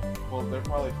 Well, they're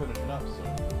probably finishing up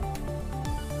soon.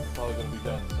 They're probably going to be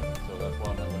done soon, so that's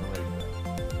why I'm not going to rate them.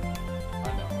 I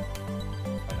know.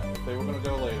 If they were going to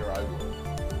go later, I would.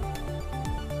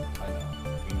 I know.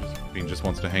 Bean just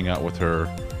wants to hang out with her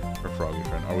froggy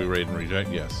friend. Are we raiding Reject?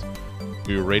 Yes.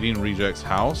 We were raiding Reject's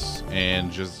house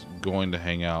and just going to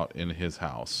hang out in his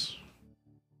house.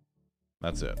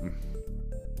 That's it.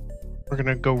 We're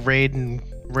gonna go raid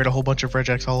a whole bunch of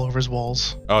regex all over his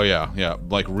walls. Oh yeah,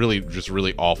 like really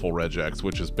awful regex,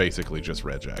 which is basically just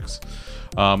regex.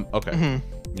 Okay,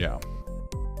 yeah.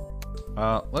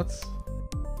 Let's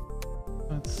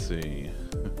see.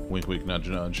 Wink, wink, nudge,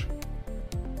 nudge.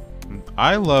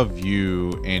 I love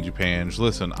you, Angie Pange.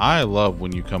 Listen, I love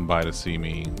when you come by to see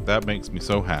me. That makes me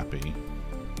so happy.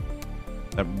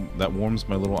 That warms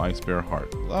my little ice bear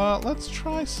heart. Let's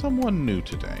try someone new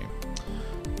today.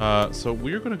 So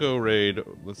we're gonna go raid.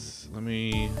 Let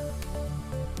me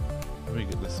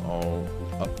get this all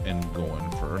up and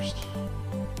going first.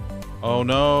 Oh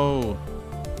no!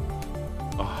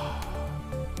 Oh.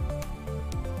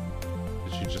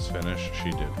 just finish?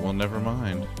 She did. Well, never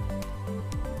mind.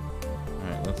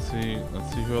 Alright, let's see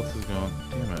who else is going.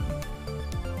 Damn it.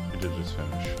 She did just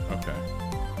finish. Okay.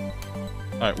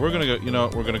 Alright, we're gonna go, you know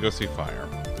what? We're gonna go see Fire.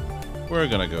 We're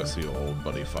gonna go see old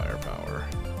buddy Firepower,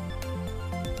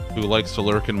 who likes to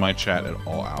lurk in my chat at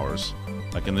all hours.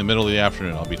 Like in the middle of the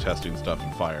afternoon, I'll be testing stuff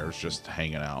and Fire's just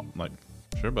hanging out. I'm like,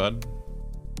 sure, bud.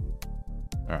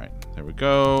 Alright, there we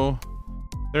go.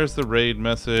 There's the raid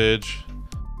message.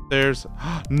 There's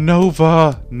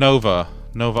Nova! Nova,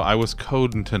 I was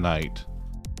coding tonight.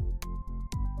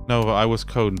 Nova, I was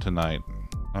coding tonight.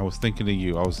 I was thinking of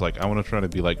you. I was like, I want to try to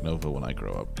be like Nova when I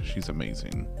grow up, because she's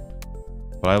amazing.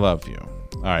 But I love you.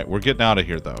 Alright, we're getting out of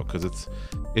here, though, because it's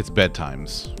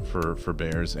bedtimes for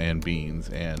bears and beans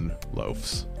and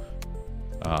loafs.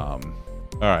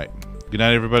 Alright. Good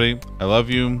night, everybody. I love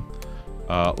you.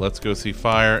 Let's go see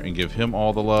Fire and give him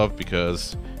all the love,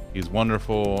 because he's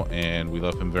wonderful and we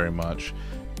love him very much.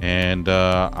 And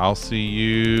I'll see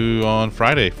you on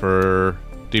Friday for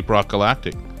Deep Rock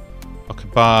Galactic. Okay,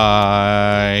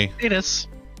 bye. Penis.